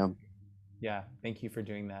here I am. Yeah, thank you for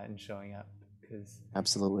doing that and showing up. Because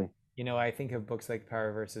absolutely, I think of books like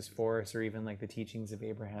Power versus Force, or even like the teachings of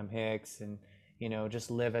Abraham Hicks, and just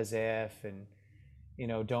live as if, and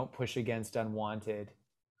don't push against unwanted.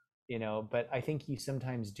 But I think you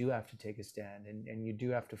sometimes do have to take a stand, and you do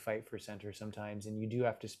have to fight for center sometimes, and you do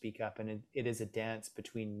have to speak up, and it is a dance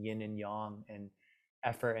between yin and yang, and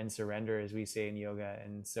effort and surrender, as we say in yoga.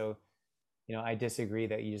 And so I disagree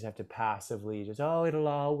that you just have to passively just, oh, it'll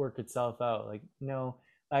all work itself out. Like, no.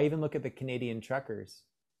 I even look at the Canadian truckers,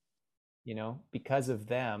 because of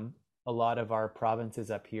them, a lot of our provinces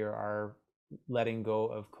up here are letting go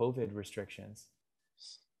of COVID restrictions.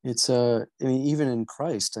 It's I mean, even in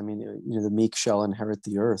Christ, I mean, the meek shall inherit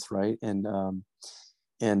the earth, right? And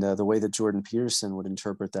the way that Jordan Peterson would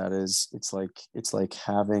interpret that is, it's like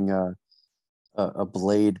having a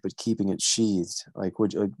blade but keeping it sheathed, like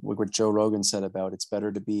what Joe Rogan said about, it's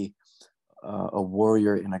better to be a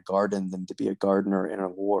warrior in a garden than to be a gardener in a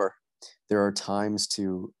war. There are times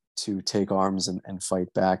to take arms and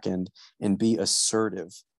fight back and be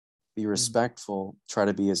assertive, be respectful, try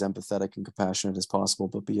to be as empathetic and compassionate as possible,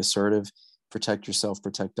 but be assertive, protect yourself,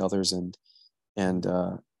 protect others, and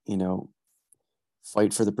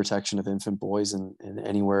fight for the protection of infant boys, and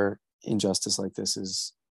anywhere injustice like this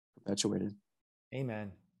is perpetuated.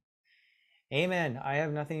 Amen. I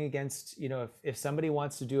have nothing against, if somebody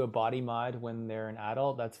wants to do a body mod when they're an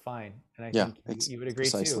adult, that's fine. And I think you would agree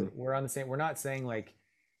precisely. Too. We're on the same, we're not saying like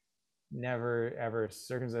never ever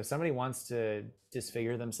circumcise. If somebody wants to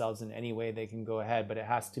disfigure themselves in any way, they can go ahead, but it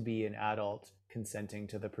has to be an adult consenting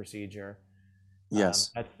to the procedure.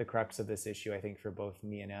 Yes. That's the crux of this issue, I think, for both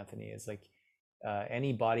me and Anthony, is like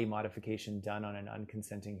any body modification done on an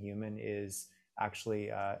unconsenting human is actually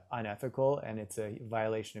unethical, and it's a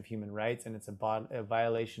violation of human rights, and it's a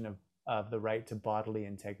violation of the right to bodily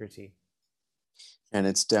integrity. And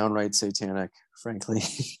it's downright satanic, frankly.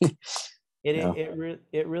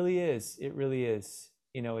 It really is. It really is.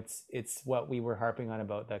 It's what we were harping on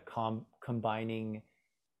about the combining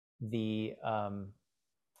the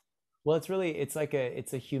well,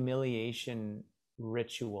 it's a humiliation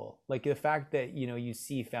ritual, like the fact that you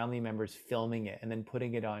see family members filming it and then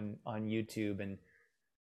putting it on YouTube, and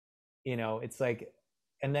it's like,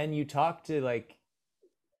 and then you talk to like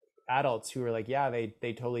adults who are like, yeah,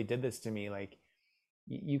 they totally did this to me. Like,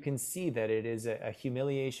 you can see that it is a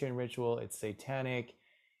humiliation ritual. It's satanic.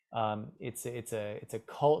 It's a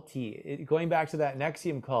culty. Going back to that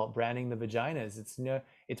NXIVM cult, branding the vaginas,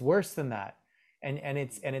 it's worse than that. And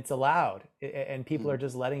it's allowed, and people are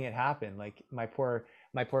just letting it happen. Like my poor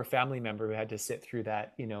family member who had to sit through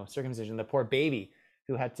that, circumcision, the poor baby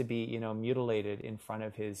who had to be, mutilated in front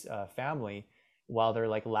of his family while they're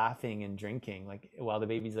like laughing and drinking, like while the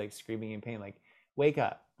baby's like screaming in pain, like, wake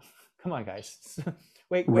up, come on guys,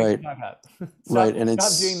 wake the fuck up. Stop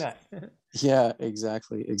doing that. Yeah,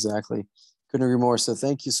 exactly. Couldn't agree more. So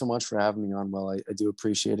thank you so much for having me on, Will. I do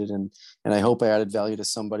appreciate it. And I hope I added value to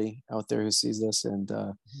somebody out there who sees this, and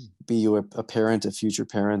be you a parent, a future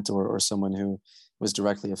parent, or someone who was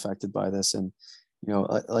directly affected by this. And,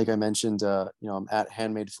 like I mentioned, I'm at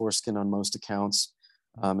Handmade Foreskin on most accounts.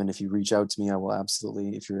 And if you reach out to me, I will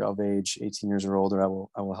absolutely, if you're of age, 18 years or older, I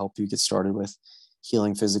will help you get started with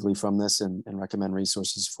healing physically from this, and recommend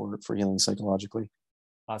resources for healing psychologically.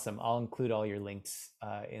 Awesome. I'll include all your links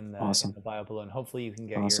in the bio below, and hopefully you can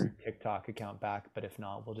get your TikTok account back. But if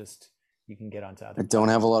not, you can get onto other. I don't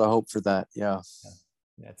have a lot of hope for that. Yeah.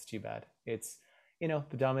 That's too bad. It's, the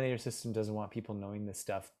dominator system doesn't want people knowing this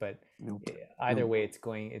stuff, but either way, it's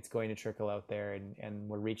going to trickle out there, and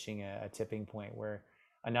we're reaching a tipping point where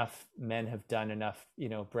enough men have done enough,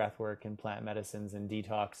 breath work and plant medicines and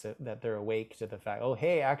detox that they're awake to the fact, oh,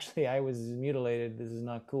 hey, actually I was mutilated. This is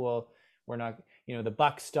not cool. We're not, the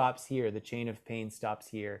buck stops here. The chain of pain stops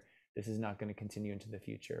here. This is not going to continue into the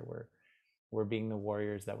future. We're being the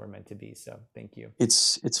warriors that we're meant to be. So thank you.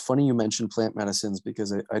 It's funny you mentioned plant medicines,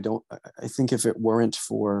 because I think if it weren't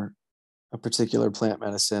for a particular plant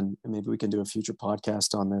medicine, and maybe we can do a future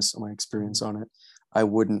podcast on this, on my experience on it, I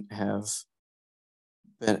wouldn't have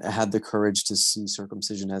had the courage to see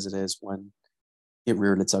circumcision as it is when it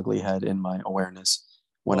reared its ugly head in my awareness.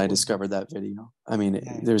 When I discovered that video, I mean,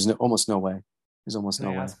 there's almost no way. There's almost no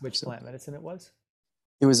way. Can I ask which plant medicine it was?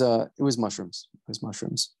 It was mushrooms. It was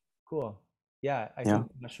mushrooms. Cool. Yeah, I think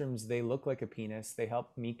mushrooms, they look like a penis. They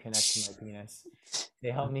help me connect to my penis.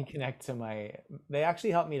 They help me connect to they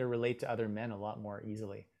actually help me to relate to other men a lot more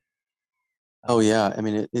easily. Oh yeah, I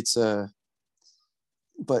mean it's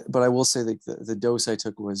but I will say that the dose I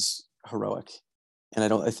took was heroic,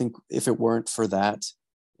 and I think if it weren't for that,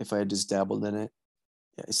 if I had just dabbled in it,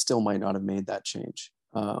 I still might not have made that change.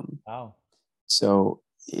 Wow. So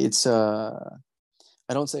it's I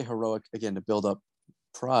don't say heroic again to build up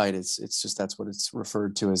pride. It's just that's what it's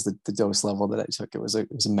referred to as the dose level that I took. It was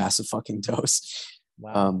a massive fucking dose.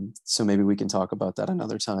 Wow. So maybe we can talk about that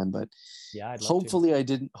another time. But yeah, I'd love hopefully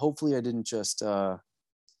to. Hopefully I didn't just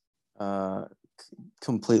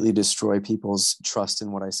completely destroy people's trust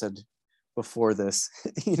in what I said before this.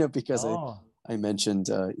 Because I mentioned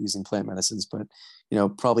using plant medicines, but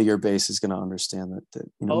probably your base is going to understand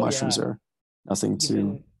that mushrooms are nothing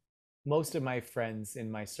to. Most of my friends in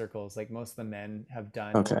my circles, like most of the men, have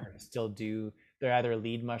done Okay. or still do. They're either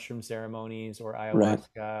lead mushroom ceremonies or Right.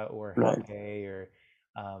 ayahuasca or Right. hake or,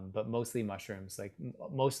 but mostly mushrooms. Like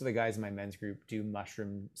most of the guys in my men's group do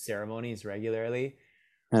mushroom ceremonies regularly.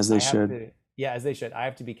 As they should. As they should. I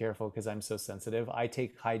have to be careful because I'm so sensitive. I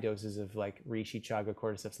take high doses of like reishi, chaga,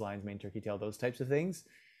 cordyceps, lion's mane, turkey tail, those types of things,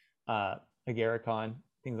 agarikon,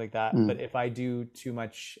 things like that. But if I do too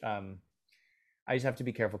much, I just have to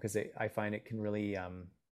be careful because I find it can really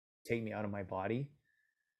take me out of my body.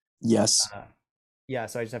 Yes.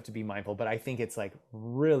 So I just have to be mindful. But I think it's like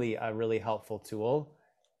really a really helpful tool,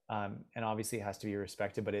 and obviously it has to be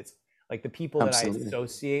respected. But it's like the people Absolutely. that I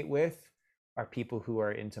associate with are people who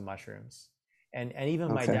are into mushrooms, and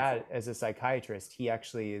even my Okay. dad, as a psychiatrist, he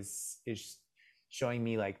actually is showing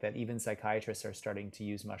me like that even psychiatrists are starting to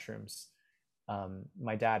use mushrooms.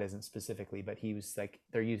 My dad isn't specifically, but he was like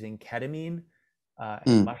they're using ketamine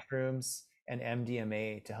and mushrooms and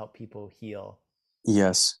MDMA to help people heal.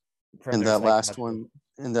 Yes. And that last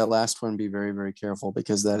psychological- one, be very, very careful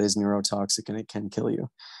because that is neurotoxic and it can kill you.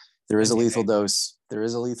 There is a MDMA. lethal dose. There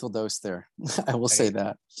is a lethal dose there. I will say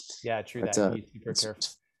that. Yeah, true. But, That you be super careful.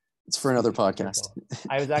 It's for another Super podcast. careful.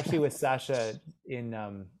 I was actually with Sasha in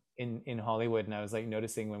Hollywood, and I was like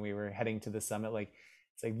noticing when we were heading to the summit, like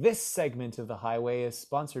it's like this segment of the highway is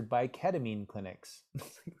sponsored by ketamine clinics.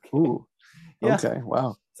 Ooh. Yeah. Okay.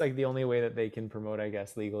 Wow. It's like the only way that they can promote, I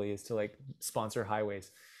guess, legally is to like sponsor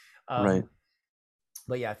highways. Right.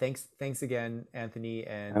 But yeah, thanks again, Anthony.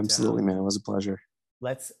 And Absolutely, man. It was a pleasure.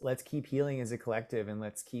 Let's keep healing as a collective, and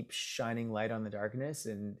let's keep shining light on the darkness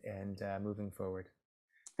and moving forward.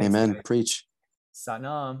 Thanks, Amen. guys. Preach.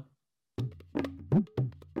 Satnam.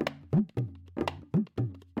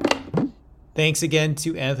 Thanks again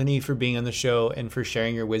to Anthony for being on the show and for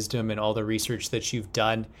sharing your wisdom and all the research that you've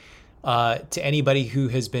done. To anybody who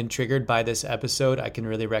has been triggered by this episode, I can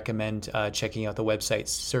really recommend checking out the website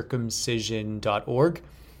circumcision.org,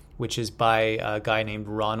 which is by a guy named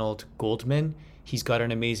Ronald Goldman. He's got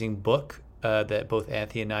an amazing book that both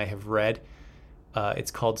Anthony and I have read.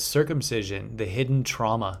 It's called Circumcision, The Hidden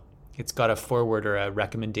Trauma. It's got a foreword or a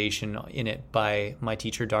recommendation in it by my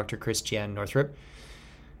teacher, Dr. Christiane Northrup.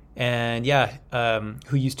 And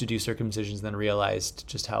who used to do circumcisions and then realized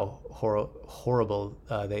just how horrible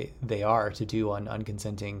they are to do on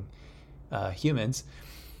unconsenting humans.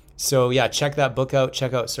 So yeah, check that book out.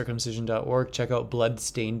 Check out circumcision.org. Check out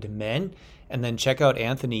Bloodstained Men. And then check out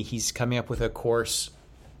Anthony. He's coming up with a course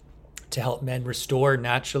to help men restore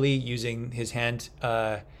naturally using his hand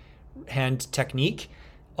technique.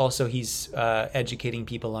 Also, he's educating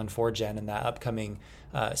people on 4Gen and that upcoming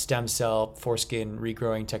stem cell foreskin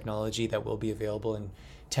regrowing technology that will be available in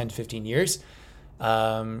 10 to 15 years.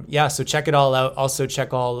 So check it all out. Also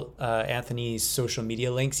check all Anthony's social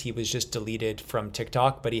media links. He was just deleted from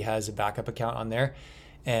TikTok, but he has a backup account on there.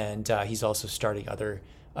 And he's also starting other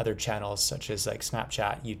channels such as like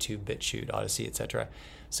Snapchat, YouTube, BitChute, Odyssey, etc.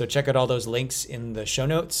 So check out all those links in the show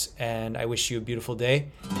notes. And I wish you a beautiful day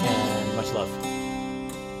and much love.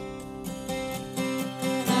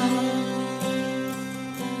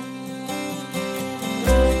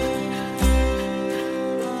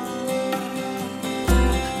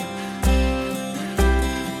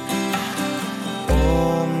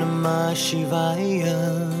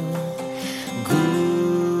 Shivaya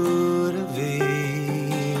Gurave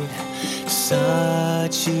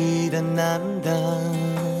Sachidananda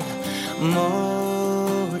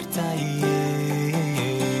Murtaye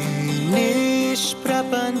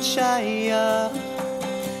Nishprapanchaya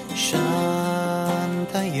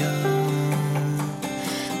Shantaya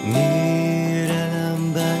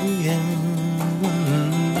Niralambayam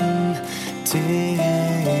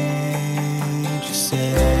Tejase.